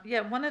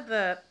 Yeah, one of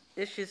the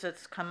issues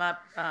that's come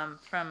up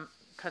from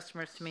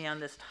customers to me on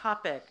this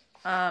topic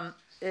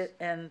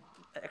and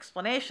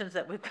explanations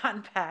that we've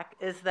gotten back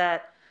is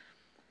that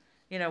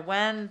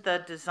when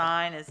the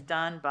design is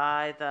done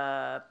by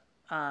the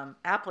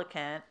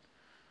applicant,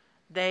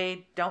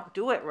 they don't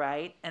do it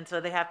right, and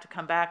so they have to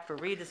come back for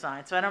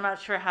redesign. So I'm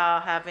not sure how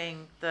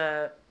having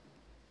the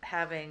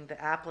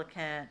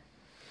applicant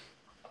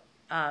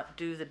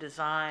do the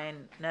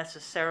design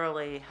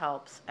necessarily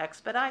helps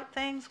expedite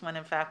things, when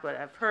in fact what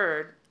I've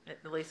heard,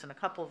 at least on a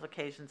couple of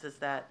occasions, is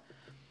that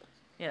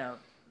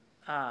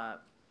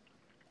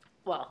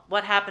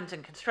what happens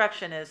in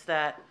construction is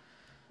that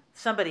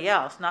somebody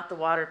else, not the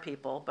water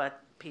people, but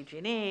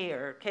PG&E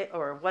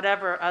or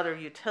whatever other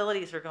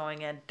utilities are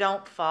going in,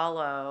 don't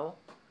follow,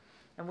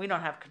 and we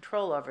don't have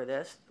control over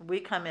this. We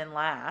come in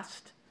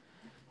last,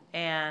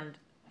 and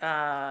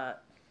other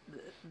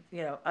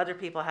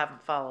people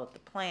haven't followed the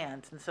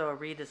plans, and so a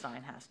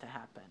redesign has to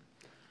happen.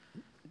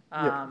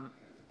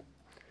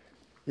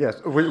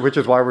 Yes, which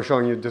is why we're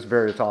showing you just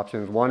various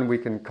options. One, we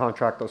can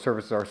contract those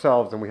services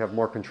ourselves, and we have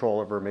more control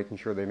over making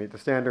sure they meet the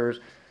standards.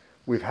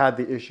 We've had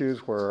the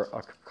issues where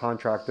a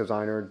contract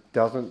designer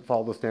doesn't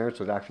follow the standards,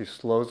 so it actually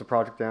slows the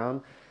project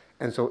down.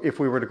 And so if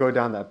we were to go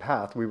down that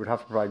path, we would have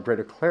to provide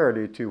greater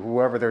clarity to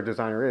whoever their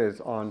designer is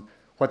on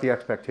what the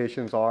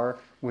expectations are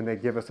when they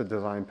give us a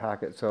design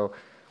packet. So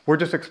we're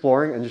just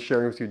exploring and just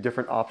sharing with you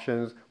different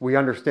options. We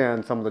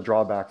understand some of the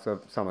drawbacks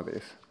of some of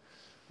these.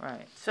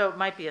 Right. So it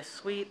might be a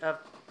suite of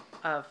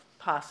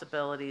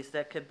possibilities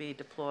that could be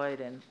deployed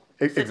in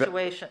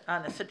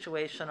on a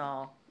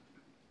situational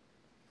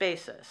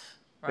basis.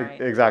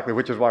 Right. Exactly,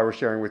 which is why we're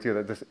sharing with you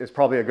that this is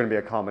probably going to be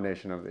a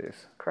combination of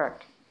these.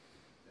 Correct.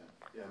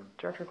 Yeah.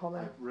 Director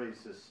Coleman. I've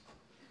raised this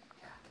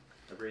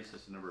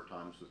a number of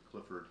times with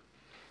Clifford.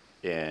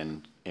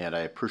 and I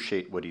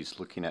appreciate what he's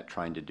looking at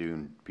trying to do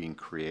and being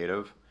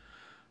creative.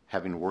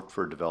 Having worked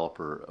for a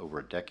developer over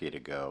a decade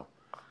ago,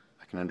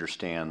 I can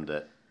understand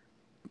that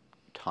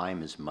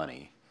time is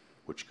money,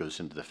 which goes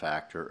into the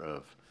factor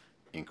of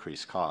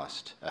increased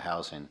cost of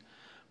housing.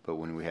 But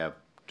when we have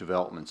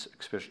developments,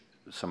 especially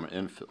some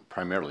infill,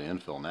 primarily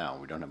infill now,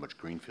 we don't have much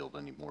greenfield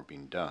anymore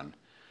being done.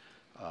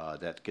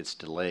 That gets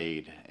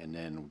delayed, and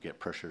then we get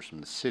pressures from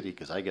the city,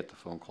 because I get the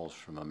phone calls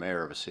from a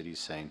mayor of a city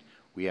saying,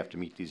 we have to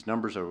meet these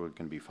numbers or we're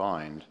going to be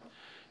fined.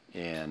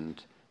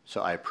 And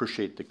so I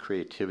appreciate the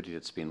creativity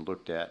that's being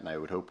looked at, and I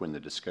would hope when the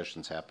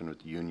discussions happen with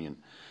the union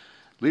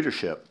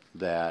leadership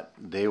that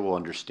they will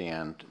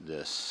understand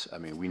this. I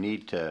mean, we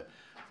need to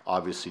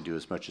obviously do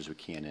as much as we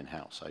can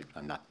in-house.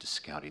 I'm not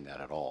discounting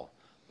that at all.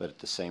 But at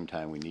the same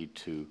time, we need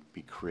to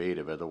be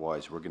creative.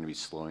 Otherwise, we're going to be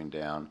slowing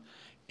down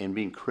and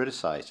being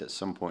criticized at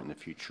some point in the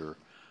future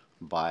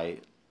by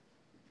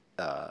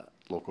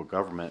local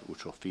government,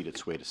 which will feed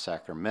its way to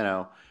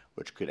Sacramento,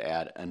 which could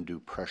add undue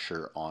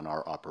pressure on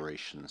our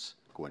operations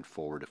going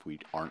forward if we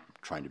aren't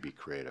trying to be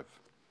creative.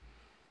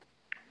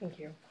 Thank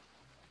you.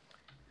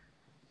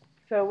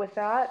 So with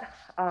that,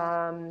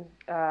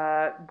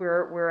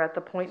 we're at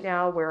the point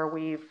now where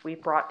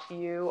we've brought to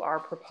you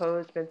our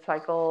proposed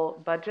mid-cycle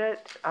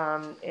budget,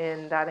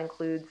 and that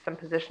includes some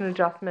position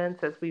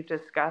adjustments, as we've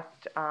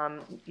discussed.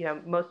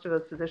 Most of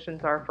those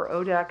positions are for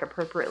ODEC,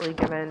 appropriately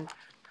given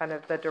kind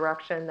of the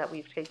direction that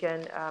we've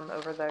taken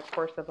over the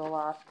course of the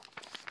last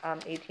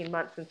 18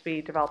 months since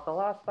we developed the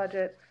last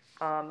budget.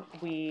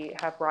 We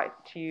have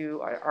brought to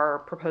you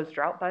our proposed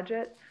drought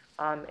budget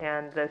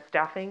and the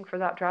staffing for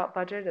that drought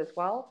budget as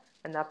well.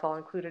 And that's all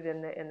included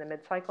in the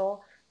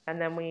mid-cycle. And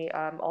then we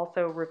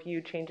also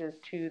reviewed changes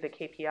to the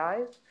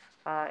KPIs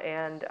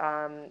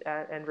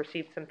and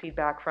received some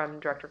feedback from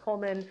Director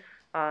Coleman.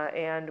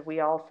 And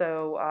we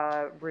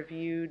also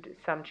reviewed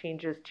some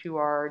changes to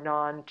our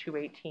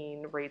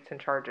non-218 rates and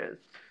charges.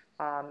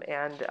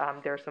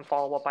 There's some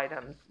follow-up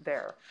items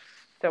there.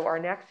 So our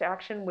next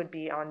action would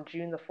be on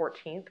June the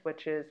 14th,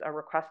 which is a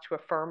request to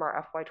affirm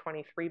our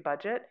FY23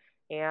 budget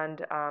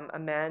and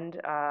amend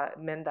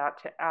that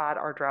to add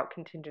our drought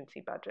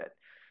contingency budget.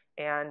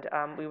 And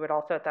we would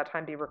also at that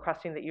time be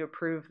requesting that you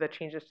approve the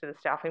changes to the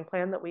staffing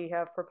plan that we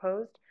have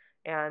proposed.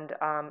 And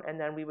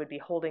then we would be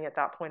holding at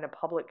that point a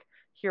public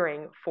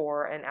hearing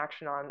for an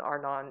action on our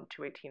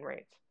non-218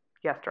 rates.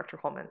 Yes, Director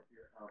Coleman.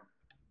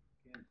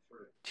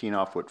 Teeing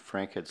off what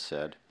Frank had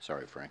said,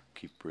 sorry Frank,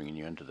 keep bringing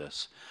you into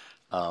this.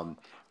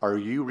 Are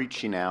you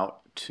reaching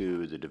out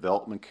to the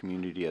development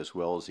community as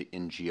well as the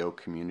NGO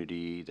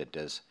community that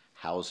does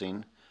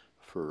housing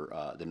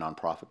for the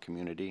nonprofit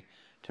community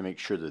to make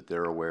sure that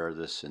they're aware of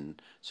this and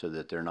so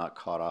that they're not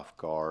caught off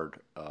guard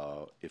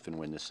if and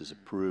when this is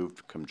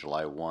approved come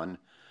July 1?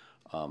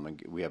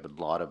 And we have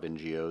a lot of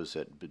NGOs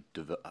that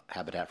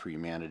Habitat for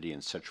Humanity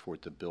and such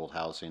forth to build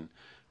housing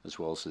as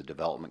well as the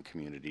development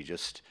community.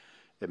 Just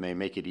it may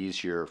make it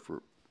easier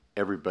for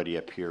everybody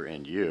up here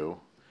and you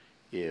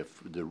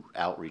if the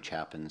outreach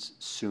happens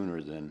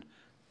sooner than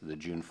the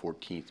June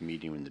 14th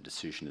meeting when the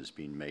decision is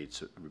being made,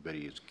 so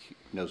everybody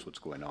knows what's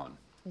going on.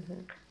 Mm-hmm.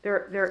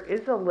 There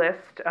is a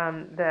list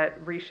that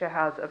Risha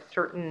has of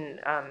certain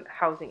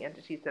housing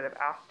entities that have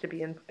asked to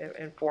be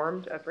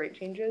informed of rate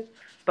changes,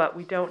 but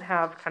we don't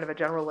have kind of a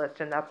general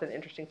list, and that's an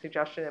interesting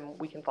suggestion, and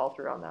we can follow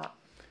through on that.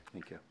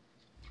 Thank you.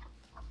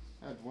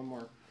 I had one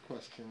more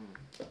question.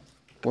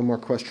 One more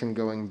question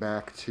going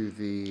back to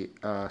the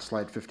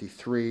slide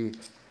 53.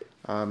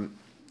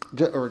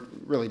 Or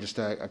really just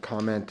a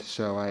comment.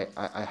 So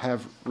I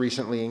have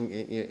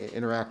recently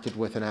interacted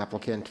with an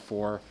applicant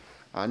for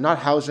not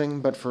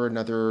housing, but for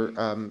another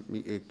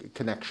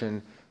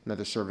connection,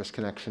 another service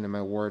connection in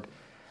my ward,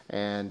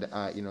 and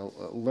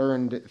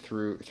learned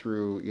through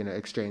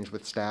exchange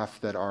with staff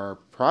that our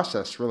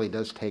process really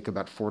does take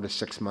about 4 to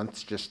 6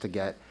 months just to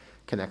get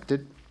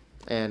connected,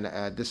 and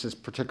this is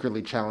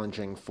particularly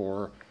challenging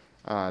for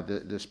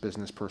this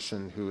business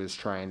person who is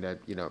trying to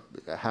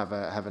have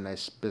a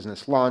nice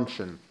business launch,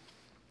 and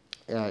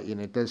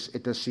it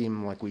does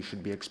seem like we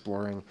should be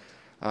exploring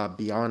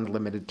beyond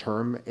limited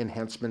term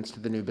enhancements to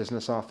the new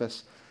business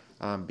office,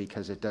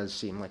 because it does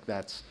seem like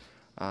that's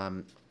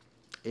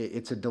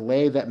it's a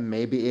delay that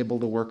may be able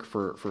to work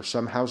for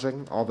some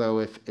housing, although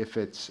if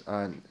it's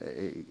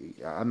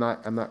I'm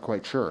not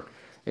quite sure.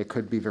 It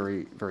could be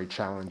very, very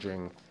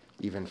challenging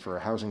even for a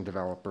housing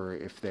developer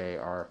if they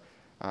are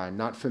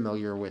not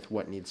familiar with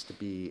what needs to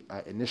be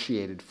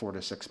initiated 4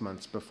 to 6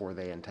 months before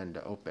they intend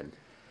to open.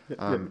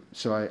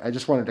 So I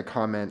just wanted to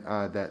comment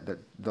that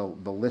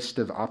the list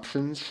of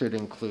options should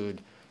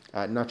include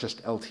not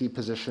just LT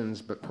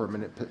positions, but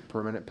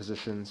permanent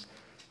positions.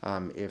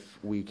 If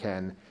we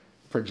can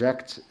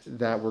project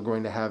that we're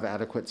going to have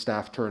adequate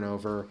staff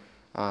turnover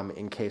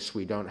in case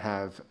we don't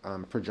have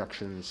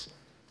projections,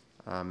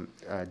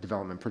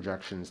 development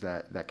projections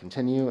that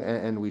continue,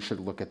 and we should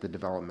look at the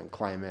development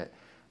climate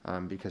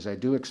because I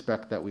do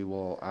expect that we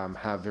will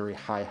have very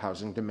high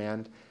housing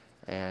demand,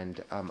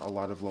 and a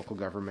lot of local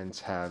governments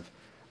have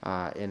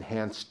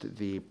enhanced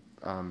the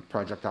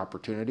project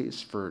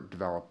opportunities for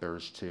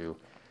developers to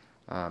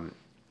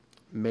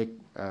make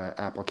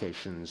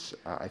applications,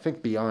 I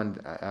think, beyond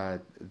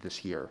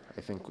this year.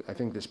 I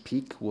think this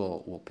peak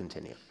will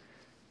continue.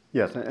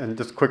 Yes, and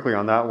just quickly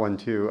on that one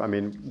too, I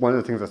mean, one of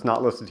the things that's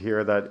not listed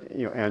here that,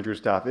 Andrew's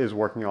staff is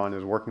working on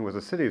is working with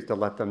the cities to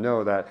let them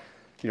know that,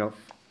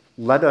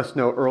 let us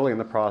know early in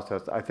the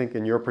process. I think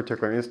in your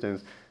particular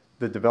instance,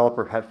 the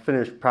developer had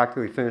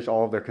practically finished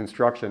all of their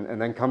construction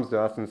and then comes to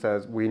us and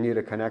says, we need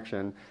a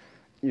connection,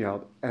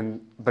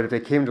 but if they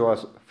came to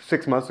us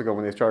 6 months ago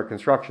when they started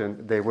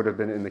construction, they would have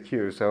been in the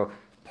queue. So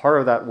part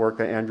of that work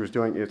that Andrew's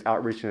doing is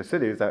outreaching to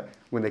cities that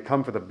when they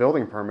come for the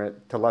building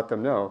permit to let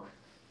them know,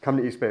 come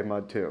to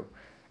EBMUD too,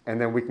 and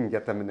then we can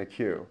get them in the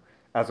queue,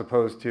 as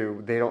opposed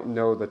to they don't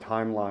know the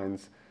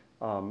timelines.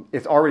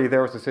 It's already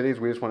there with the cities,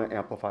 we just want to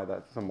amplify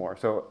that some more.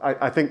 So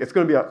I think it's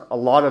going to be a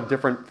lot of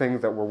different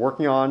things that we're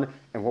working on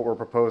and what we're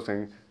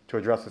proposing to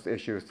address this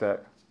issue so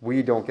that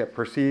we don't get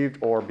perceived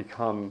or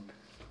become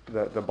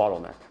the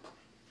bottleneck.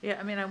 Yeah,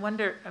 I mean, I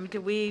wonder,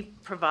 do we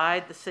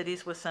provide the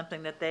cities with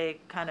something that they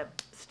kind of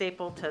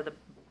staple to the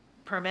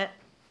permit?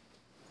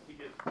 We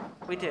do.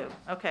 We do,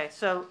 okay,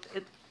 so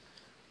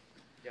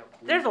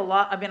there's a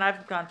lot, I mean,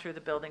 I've gone through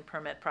the building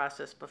permit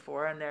process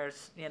before, and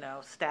there's,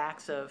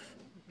 stacks of,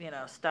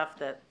 stuff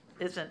that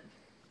isn't,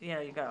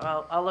 you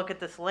go, I'll look at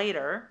this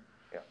later.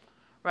 Yeah.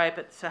 Right,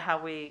 but so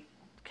how we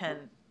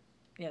can,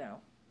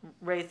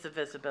 raise the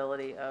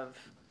visibility of,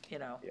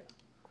 Yeah.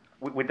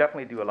 We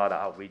definitely do a lot of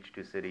outreach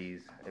to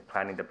cities,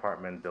 planning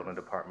department, building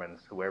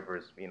departments,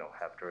 whoever's,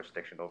 have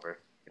jurisdiction over,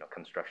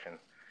 construction.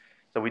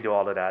 So we do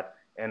all of that.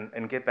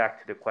 And get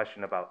back to the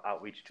question about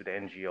outreach to the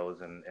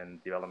NGOs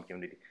and development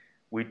community.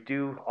 We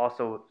do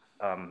also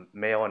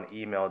mail and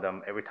email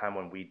them every time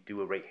when we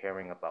do a rate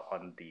hearing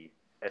on the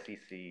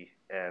SEC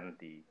and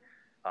the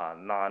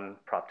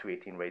non-Prop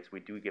 218 rates. We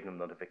do give them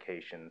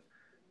notification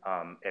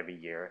every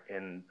year,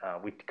 and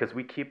because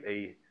we keep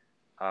a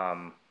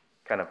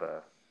kind of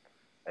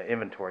an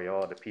inventory of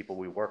all the people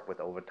we work with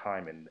over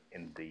time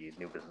in the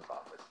new business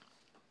office.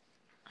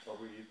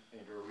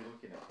 Andrew, are we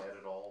looking ahead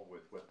at all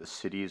with what the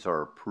cities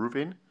are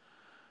approving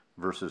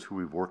versus who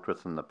we've worked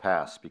with in the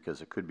past?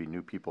 Because it could be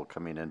new people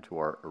coming into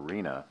our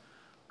arena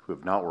who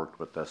have not worked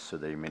with us, so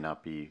they may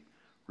not be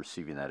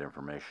receiving that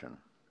information.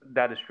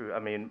 That is true. I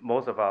mean,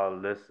 most of our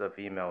lists of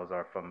emails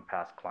are from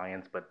past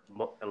clients, but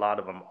a lot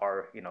of them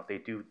are, they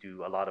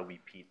do a lot of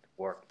repeat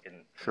work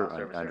in Sure, our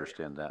service I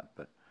understand that,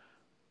 but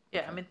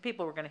yeah, I mean,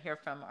 people we're going to hear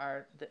from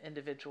are the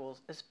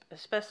individuals,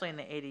 especially in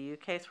the ADU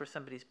case where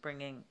somebody's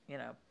bringing,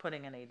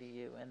 putting an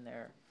ADU in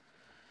there.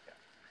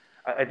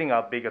 I think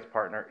our biggest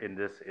partner in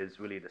this is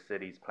really the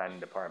city's planning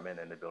department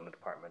and the building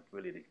department,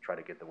 really to try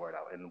to get the word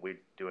out, and we're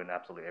doing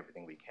absolutely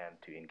everything we can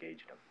to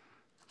engage them.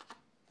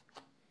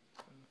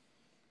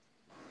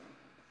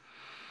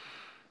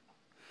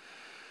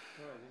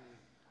 All right,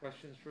 any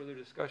questions, further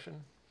discussion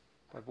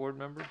by board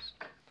members?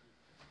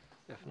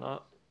 If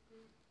not,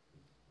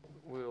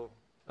 we'll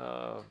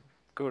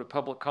go to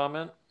public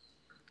comment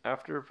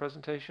after a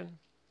presentation.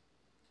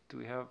 Do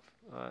we have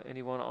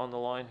anyone on the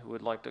line who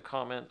would like to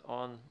comment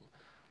on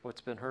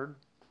what's been heard?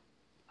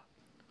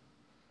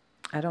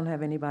 I don't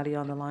have anybody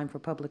on the line for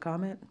public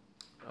comment.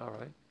 All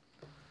right.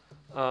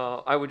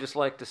 I would just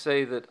like to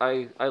say that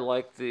I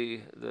like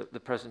the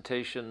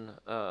presentation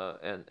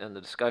and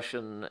the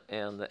discussion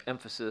and the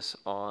emphasis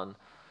on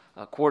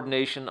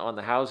coordination on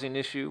the housing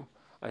issue.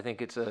 I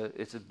think it's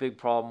a big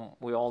problem.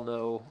 We all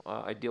know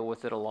I deal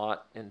with it a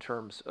lot in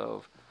terms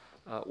of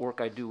work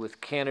I do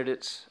with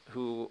candidates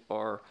who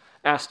are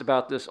asked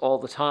about this all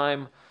the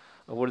time.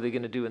 What are they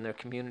going to do in their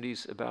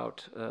communities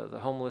about the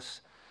homeless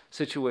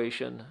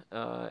situation?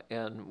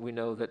 And we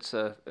know that's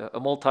a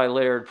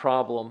multi-layered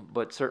problem,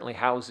 but certainly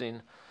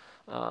housing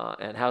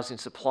and housing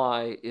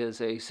supply is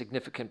a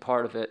significant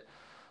part of it.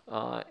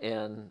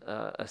 And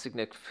a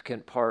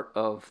significant part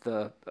of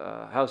the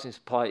housing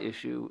supply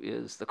issue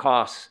is the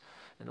costs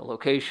and the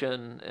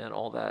location and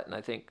all that. And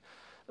I think,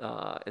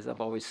 as I've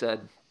always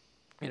said,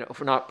 if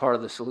we're not part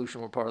of the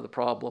solution, we're part of the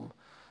problem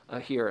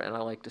here. And I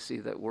like to see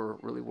that we're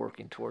really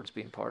working towards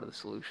being part of the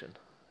solution.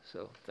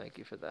 So thank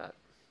you for that.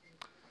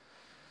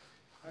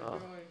 I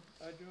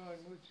join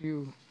with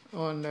you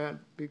on that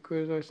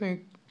because I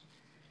think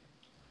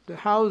the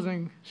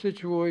housing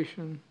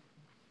situation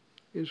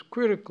is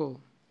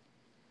critical.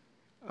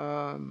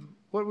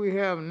 What we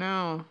have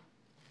now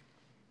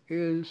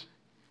is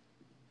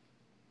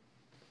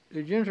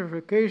the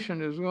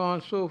gentrification has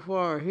gone so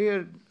far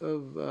ahead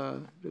of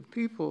the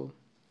people.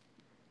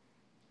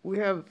 We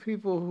have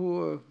people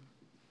who are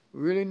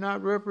really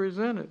not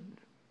represented.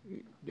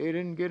 They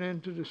didn't get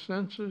into the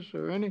census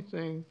or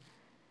anything,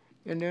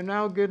 and they're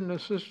now getting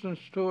assistance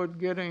toward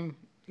getting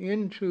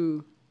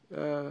into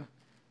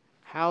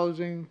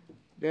housing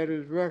that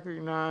is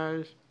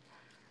recognized,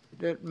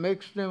 that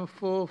makes them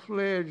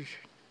full-fledged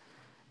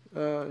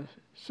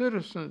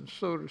citizens,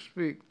 so to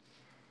speak.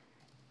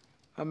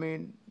 I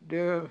mean,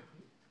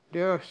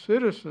 they're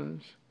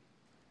citizens,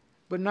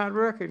 but not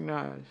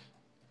recognized.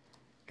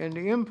 And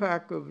the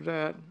impact of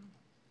that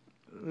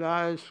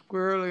lies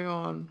squarely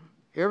on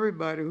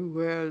everybody who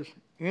has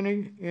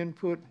any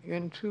input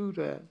into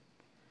that.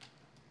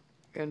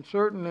 And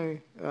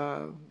certainly,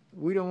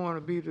 we don't want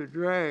to be the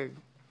drag.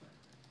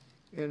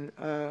 And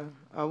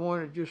I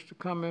wanted just to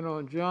comment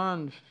on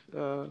John's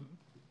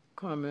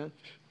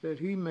comments that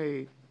he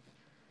made.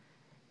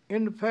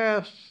 In the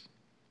past,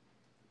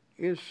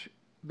 it's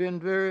been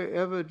very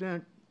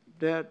evident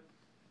that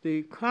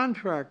the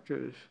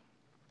contractors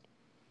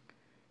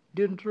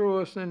didn't throw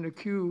us in the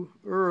queue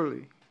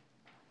early,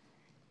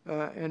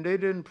 and they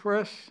didn't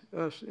press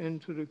us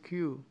into the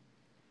queue.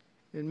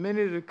 In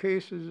many of the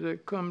cases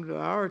that come to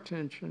our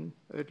attention,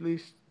 at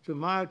least to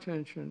my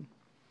attention,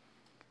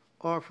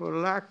 are for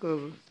lack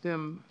of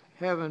them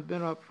having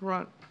been up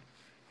front,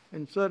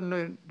 and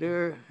suddenly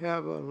they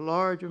have a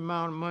large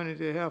amount of money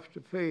they have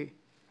to pay.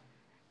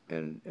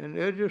 And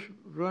they're just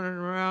running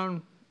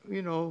around,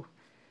 you know,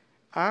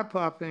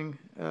 eye-popping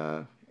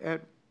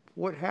at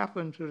what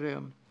happened to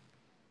them.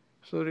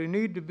 So they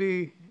need to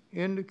be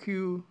in the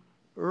queue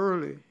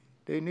early.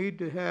 They need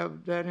to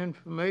have that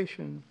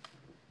information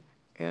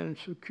and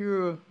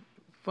secure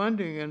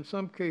funding in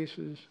some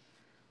cases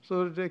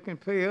so that they can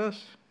pay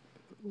us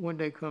when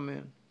they come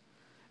in.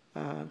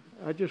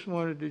 I just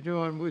wanted to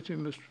join with you,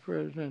 Mr.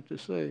 President, to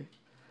say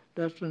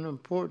that's an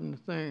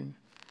important thing.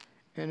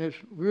 And it's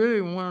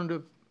really one of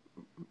the,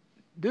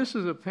 this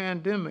is a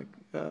pandemic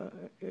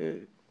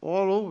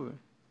all over.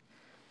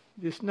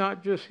 It's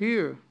not just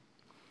here,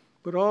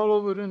 but all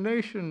over the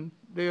nation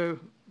they're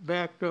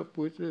backed up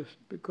with this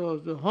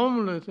because the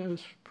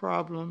homelessness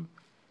problem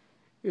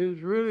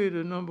is really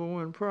the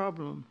 #1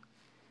 problem.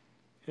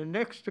 And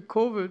next to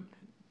COVID,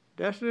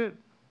 that's it.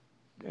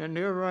 And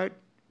they're right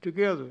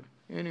together.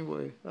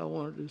 Anyway, I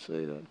wanted to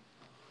say that.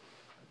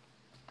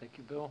 Thank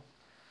you, Bill.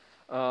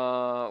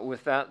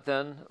 With that,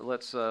 then,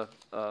 let's.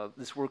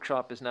 This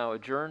workshop is now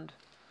adjourned,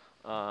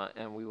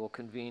 and we will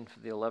convene for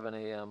the 11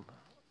 a.m.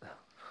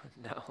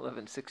 now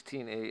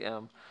 11:16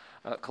 a.m.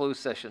 Closed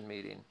session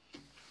meeting.